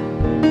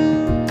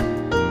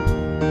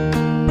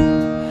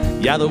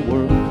 Yeah, the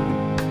world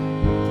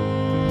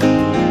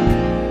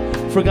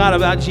forgot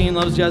about Gene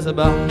Loves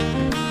Jezebel.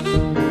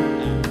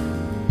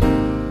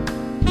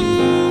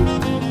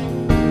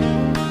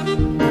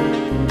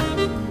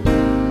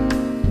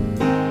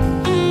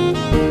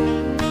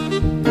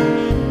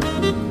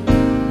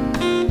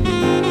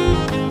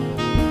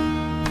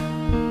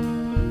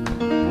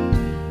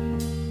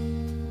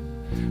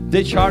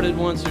 They charted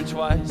once or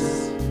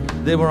twice.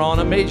 They were on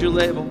a major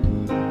label.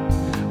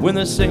 When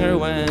the singer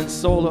went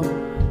solo,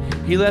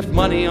 he left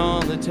money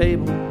on the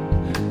table.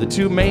 The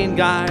two main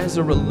guys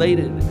are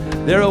related.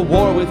 They're at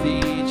war with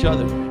each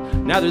other.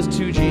 Now there's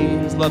two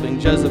G's loving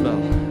Jezebel,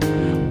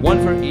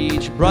 one for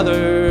each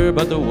brother,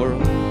 but the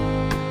world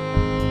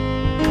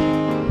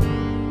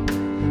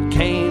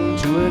came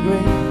to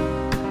agree.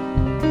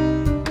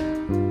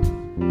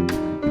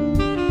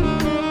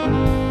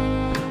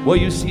 What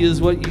you see is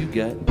what you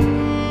get.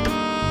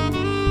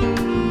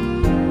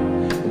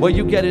 What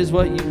you get is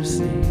what you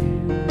see.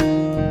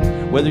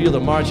 Whether you're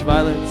the March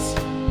Violets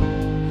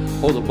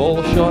or the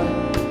Bolshoi,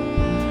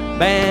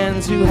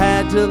 bands who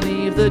had to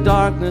leave the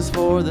darkness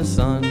for the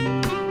sun.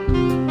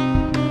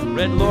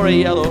 Red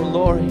Lorry, Yellow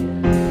Lorry,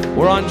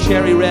 we're on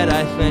Cherry Red,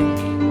 I think.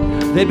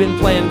 They've been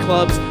playing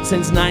clubs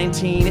since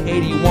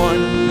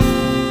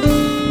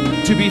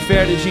 1981. To be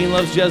fair to Gene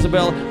Loves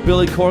Jezebel,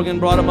 Billy Corgan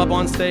brought him up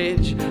on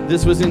stage.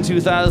 This was in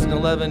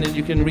 2011, and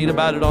you can read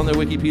about it on their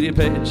Wikipedia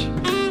page.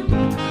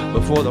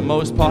 But for the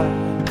most part,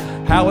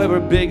 however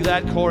big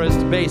that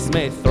chorused bass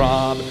may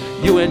throb,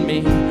 you and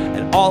me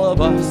and all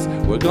of us,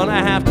 we're gonna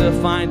have to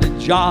find a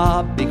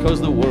job,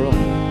 because the world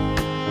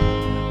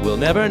will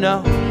never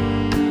know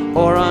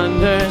or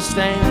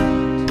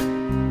understand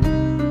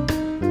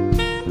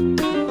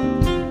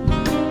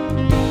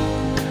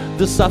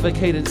the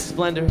suffocated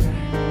splendor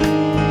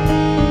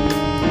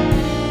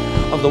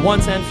of the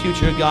once and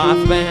future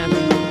goth band.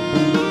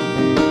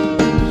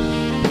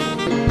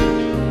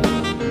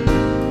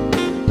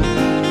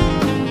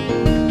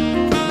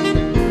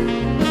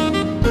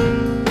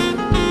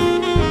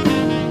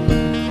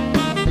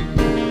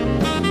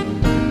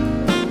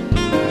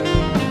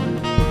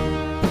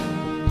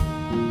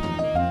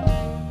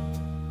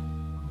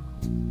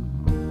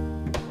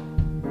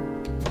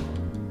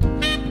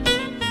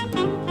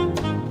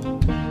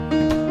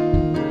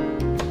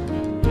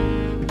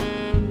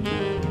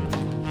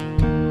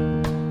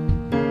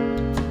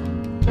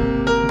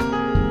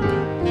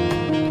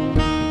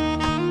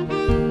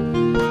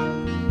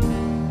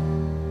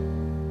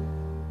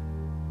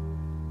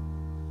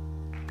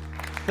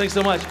 Thanks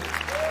so much.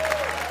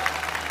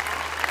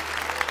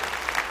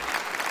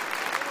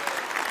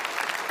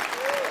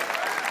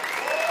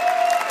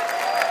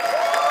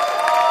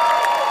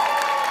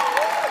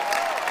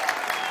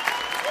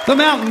 The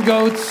Mountain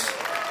Goats.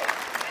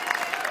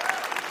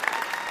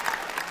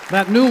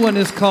 That new one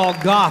is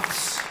called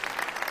Goths.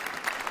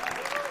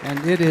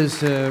 And it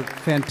is a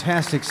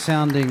fantastic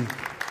sounding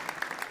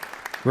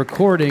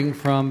recording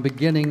from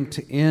beginning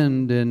to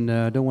end. And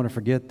I don't want to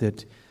forget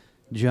that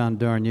John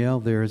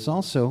Darnielle there is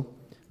also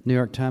New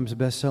York Times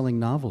best-selling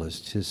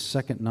novelist. His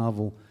second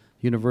novel,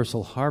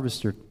 Universal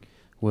Harvester,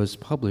 was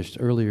published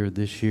earlier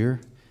this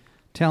year.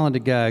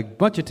 Talented guy,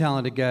 bunch of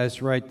talented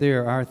guys right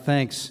there. Our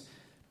thanks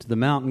to the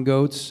Mountain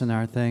Goats, and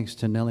our thanks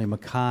to Nellie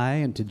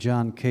McKay and to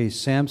John K.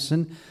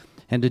 Sampson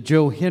and to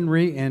Joe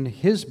Henry and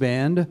his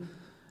band,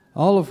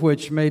 all of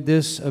which made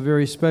this a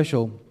very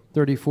special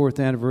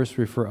 34th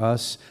anniversary for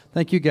us.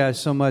 Thank you guys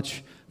so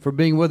much for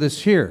being with us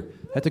here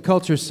at the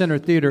Culture Center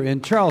Theater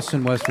in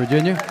Charleston, West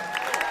Virginia.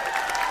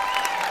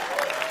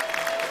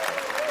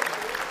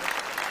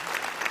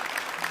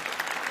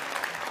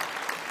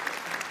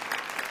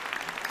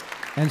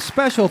 And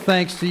special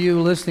thanks to you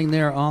listening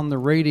there on the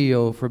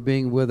radio for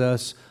being with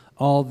us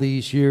all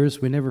these years.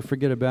 We never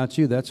forget about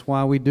you. That's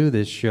why we do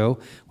this show.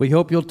 We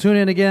hope you'll tune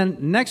in again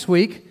next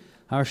week.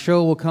 Our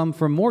show will come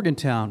from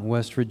Morgantown,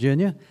 West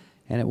Virginia,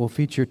 and it will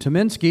feature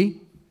Tominski,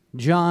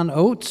 John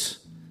Oates,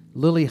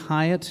 Lily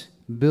Hyatt,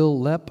 Bill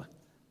Lepp,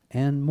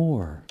 and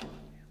more.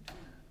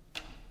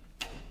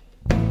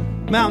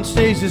 Mountain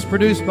Stage is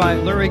produced by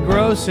Larry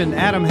Gross and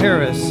Adam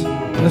Harris.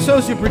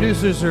 Associate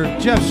producers are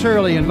Jeff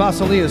Shirley and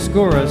Vasilia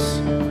Skouras.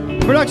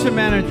 Production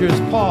manager is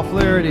Paul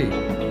Flaherty.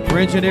 We're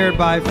engineered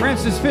by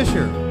Francis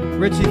Fisher,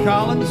 Richie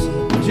Collins,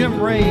 Jim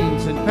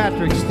Raines, and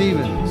Patrick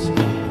Stevens.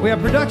 We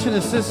have production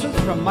assistants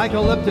from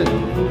Michael Lipton,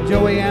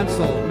 Joey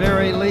Ansel,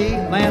 Mary Lee,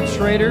 Lance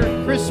Schrader,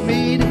 Chris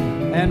Mead,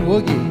 and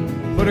Woogie.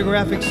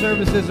 Photographic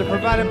services are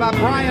provided by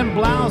Brian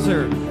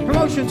Blauser.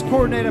 Promotions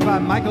coordinated by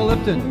Michael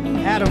Lipton,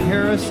 Adam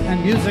Harris,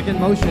 and Music in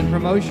Motion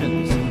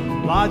Promotions.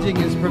 Lodging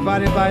is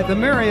provided by the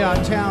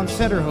Marriott Town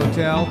Center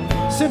Hotel,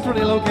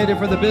 centrally located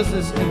for the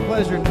business and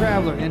pleasure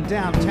traveler in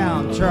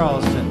downtown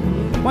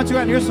Charleston. Once you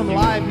out and hear some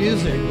live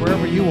music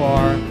wherever you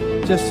are,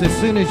 just as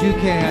soon as you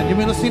can, you'll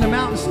be listening to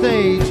Mountain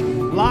Stage,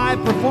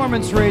 live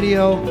performance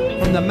radio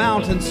from the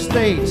Mountain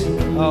State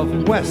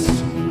of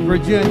West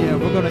Virginia.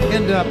 We're going to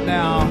end up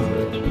now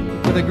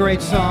with a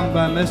great song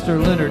by Mr.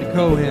 Leonard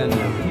Cohen.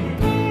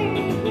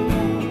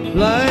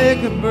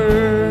 Like a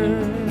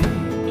bird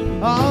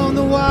on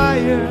the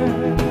wire,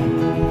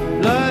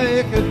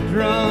 like a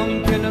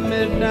drunk in a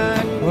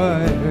midnight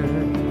choir,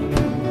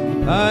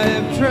 I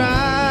have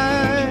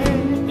tried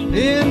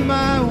in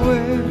my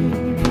way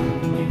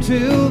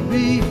to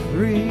be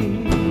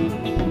free.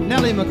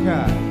 Nellie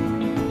McKay.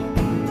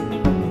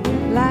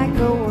 Like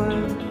a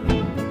worm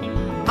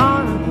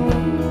on a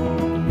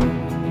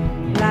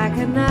moon, like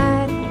a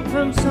night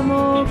from some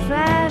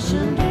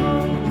old-fashioned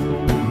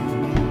home.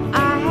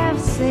 I have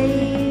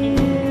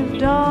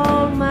saved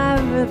all my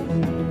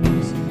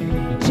ribbons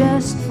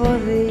just for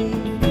thee.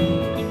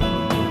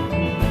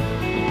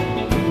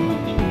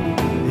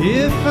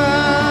 If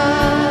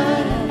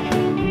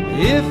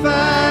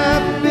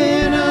I've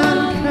been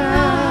unkind,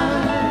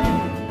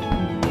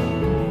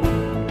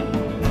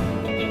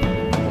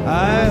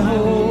 I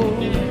hope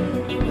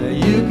that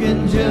you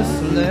can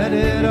just let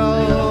it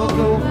all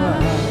go by.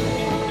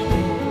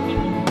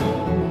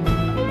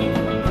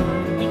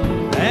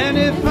 And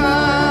if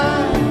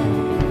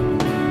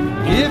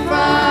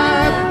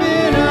I've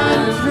been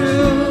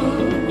untrue,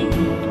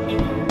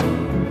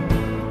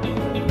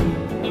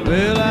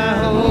 well, I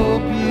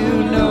hope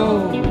you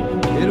know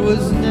it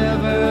was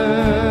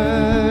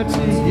never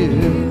to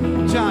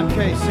you. John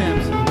K.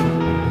 Sampson.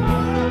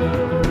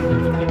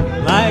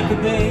 Like a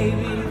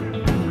baby,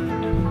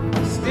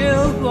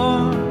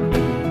 stillborn,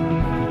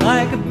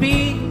 like a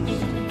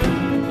beast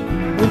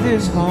with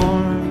his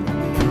horn.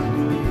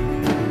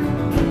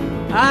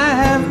 I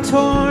have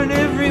torn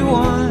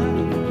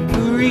everyone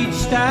who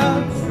reached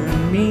out for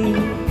me.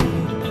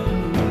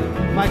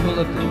 Michael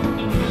Lipton.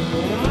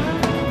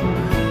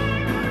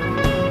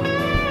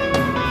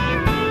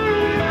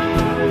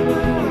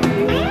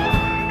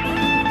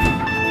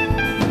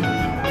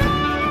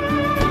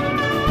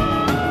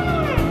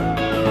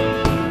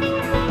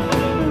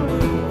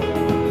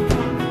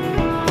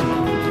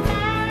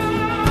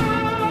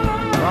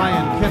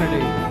 Brian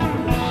Kennedy.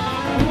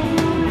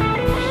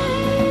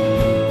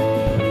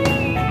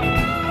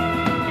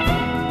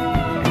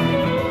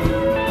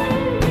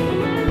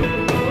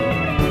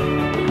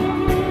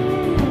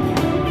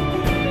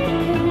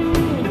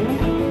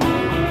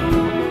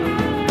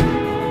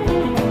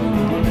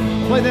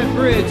 Play that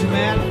bridge,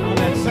 man, on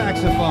that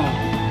saxophone.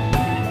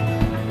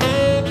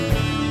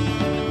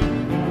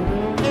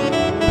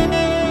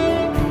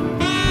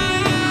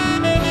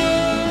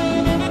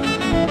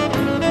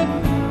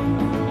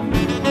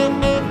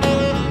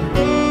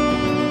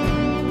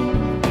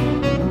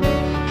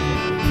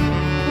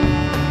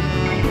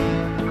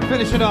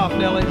 Finish it off,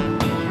 Nelly,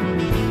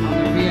 on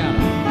the piano.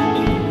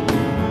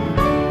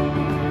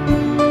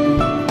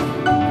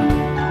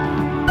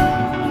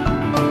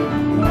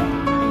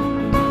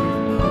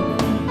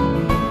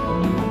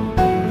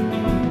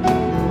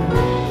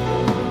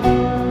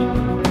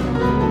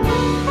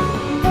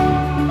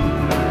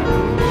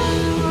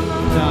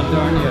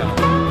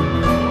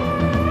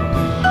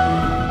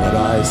 But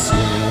I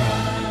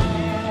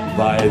swear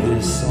by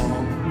this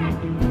song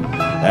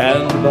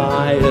and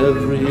by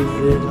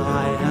everything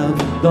I have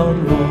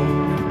done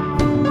wrong,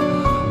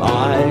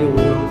 I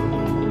will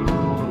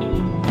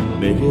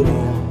make it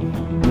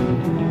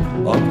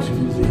all up to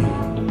thee.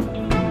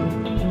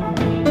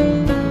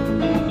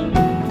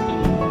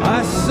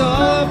 I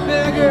saw a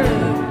beggar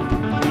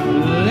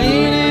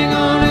leaning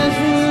on his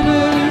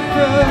wooden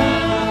cross.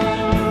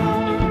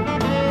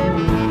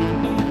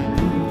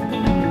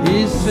 He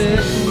said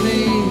to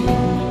me,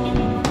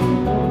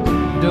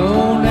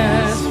 don't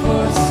ask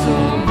for so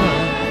much.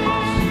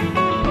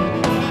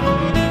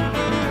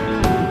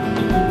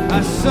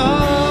 I saw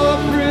a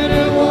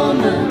pretty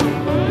woman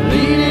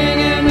leaning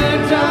in the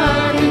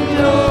dark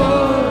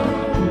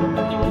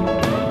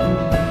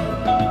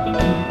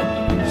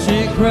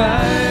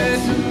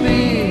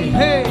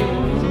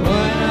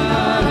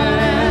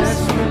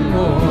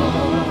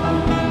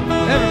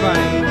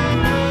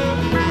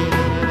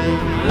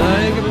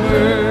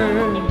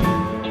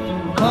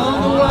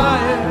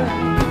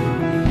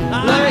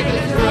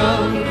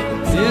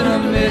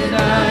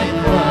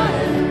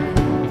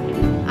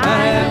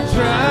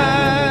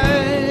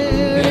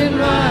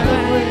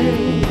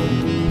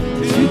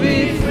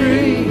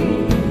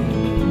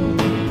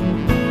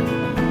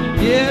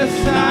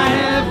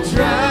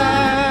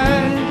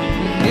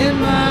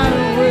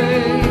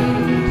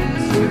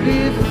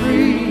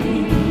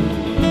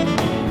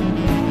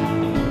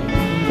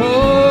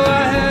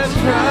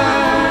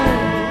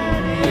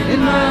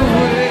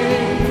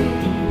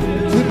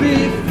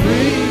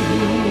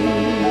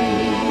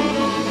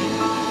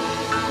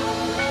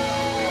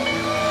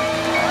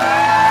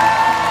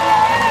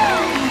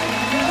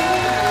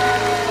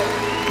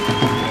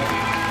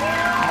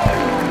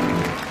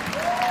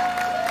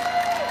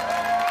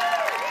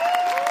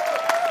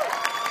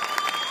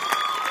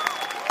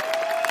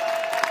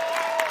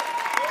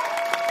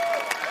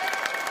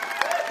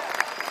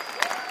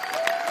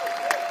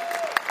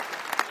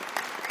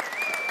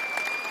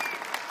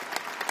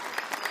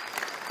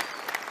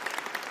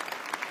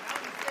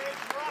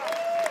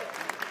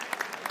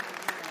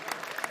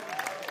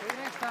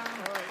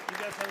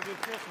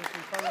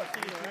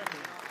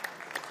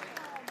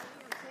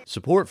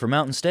Support for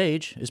Mountain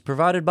Stage is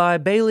provided by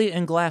Bailey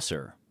and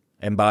Glasser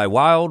and by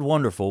Wild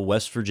Wonderful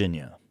West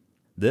Virginia.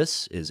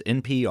 This is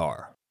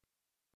NPR.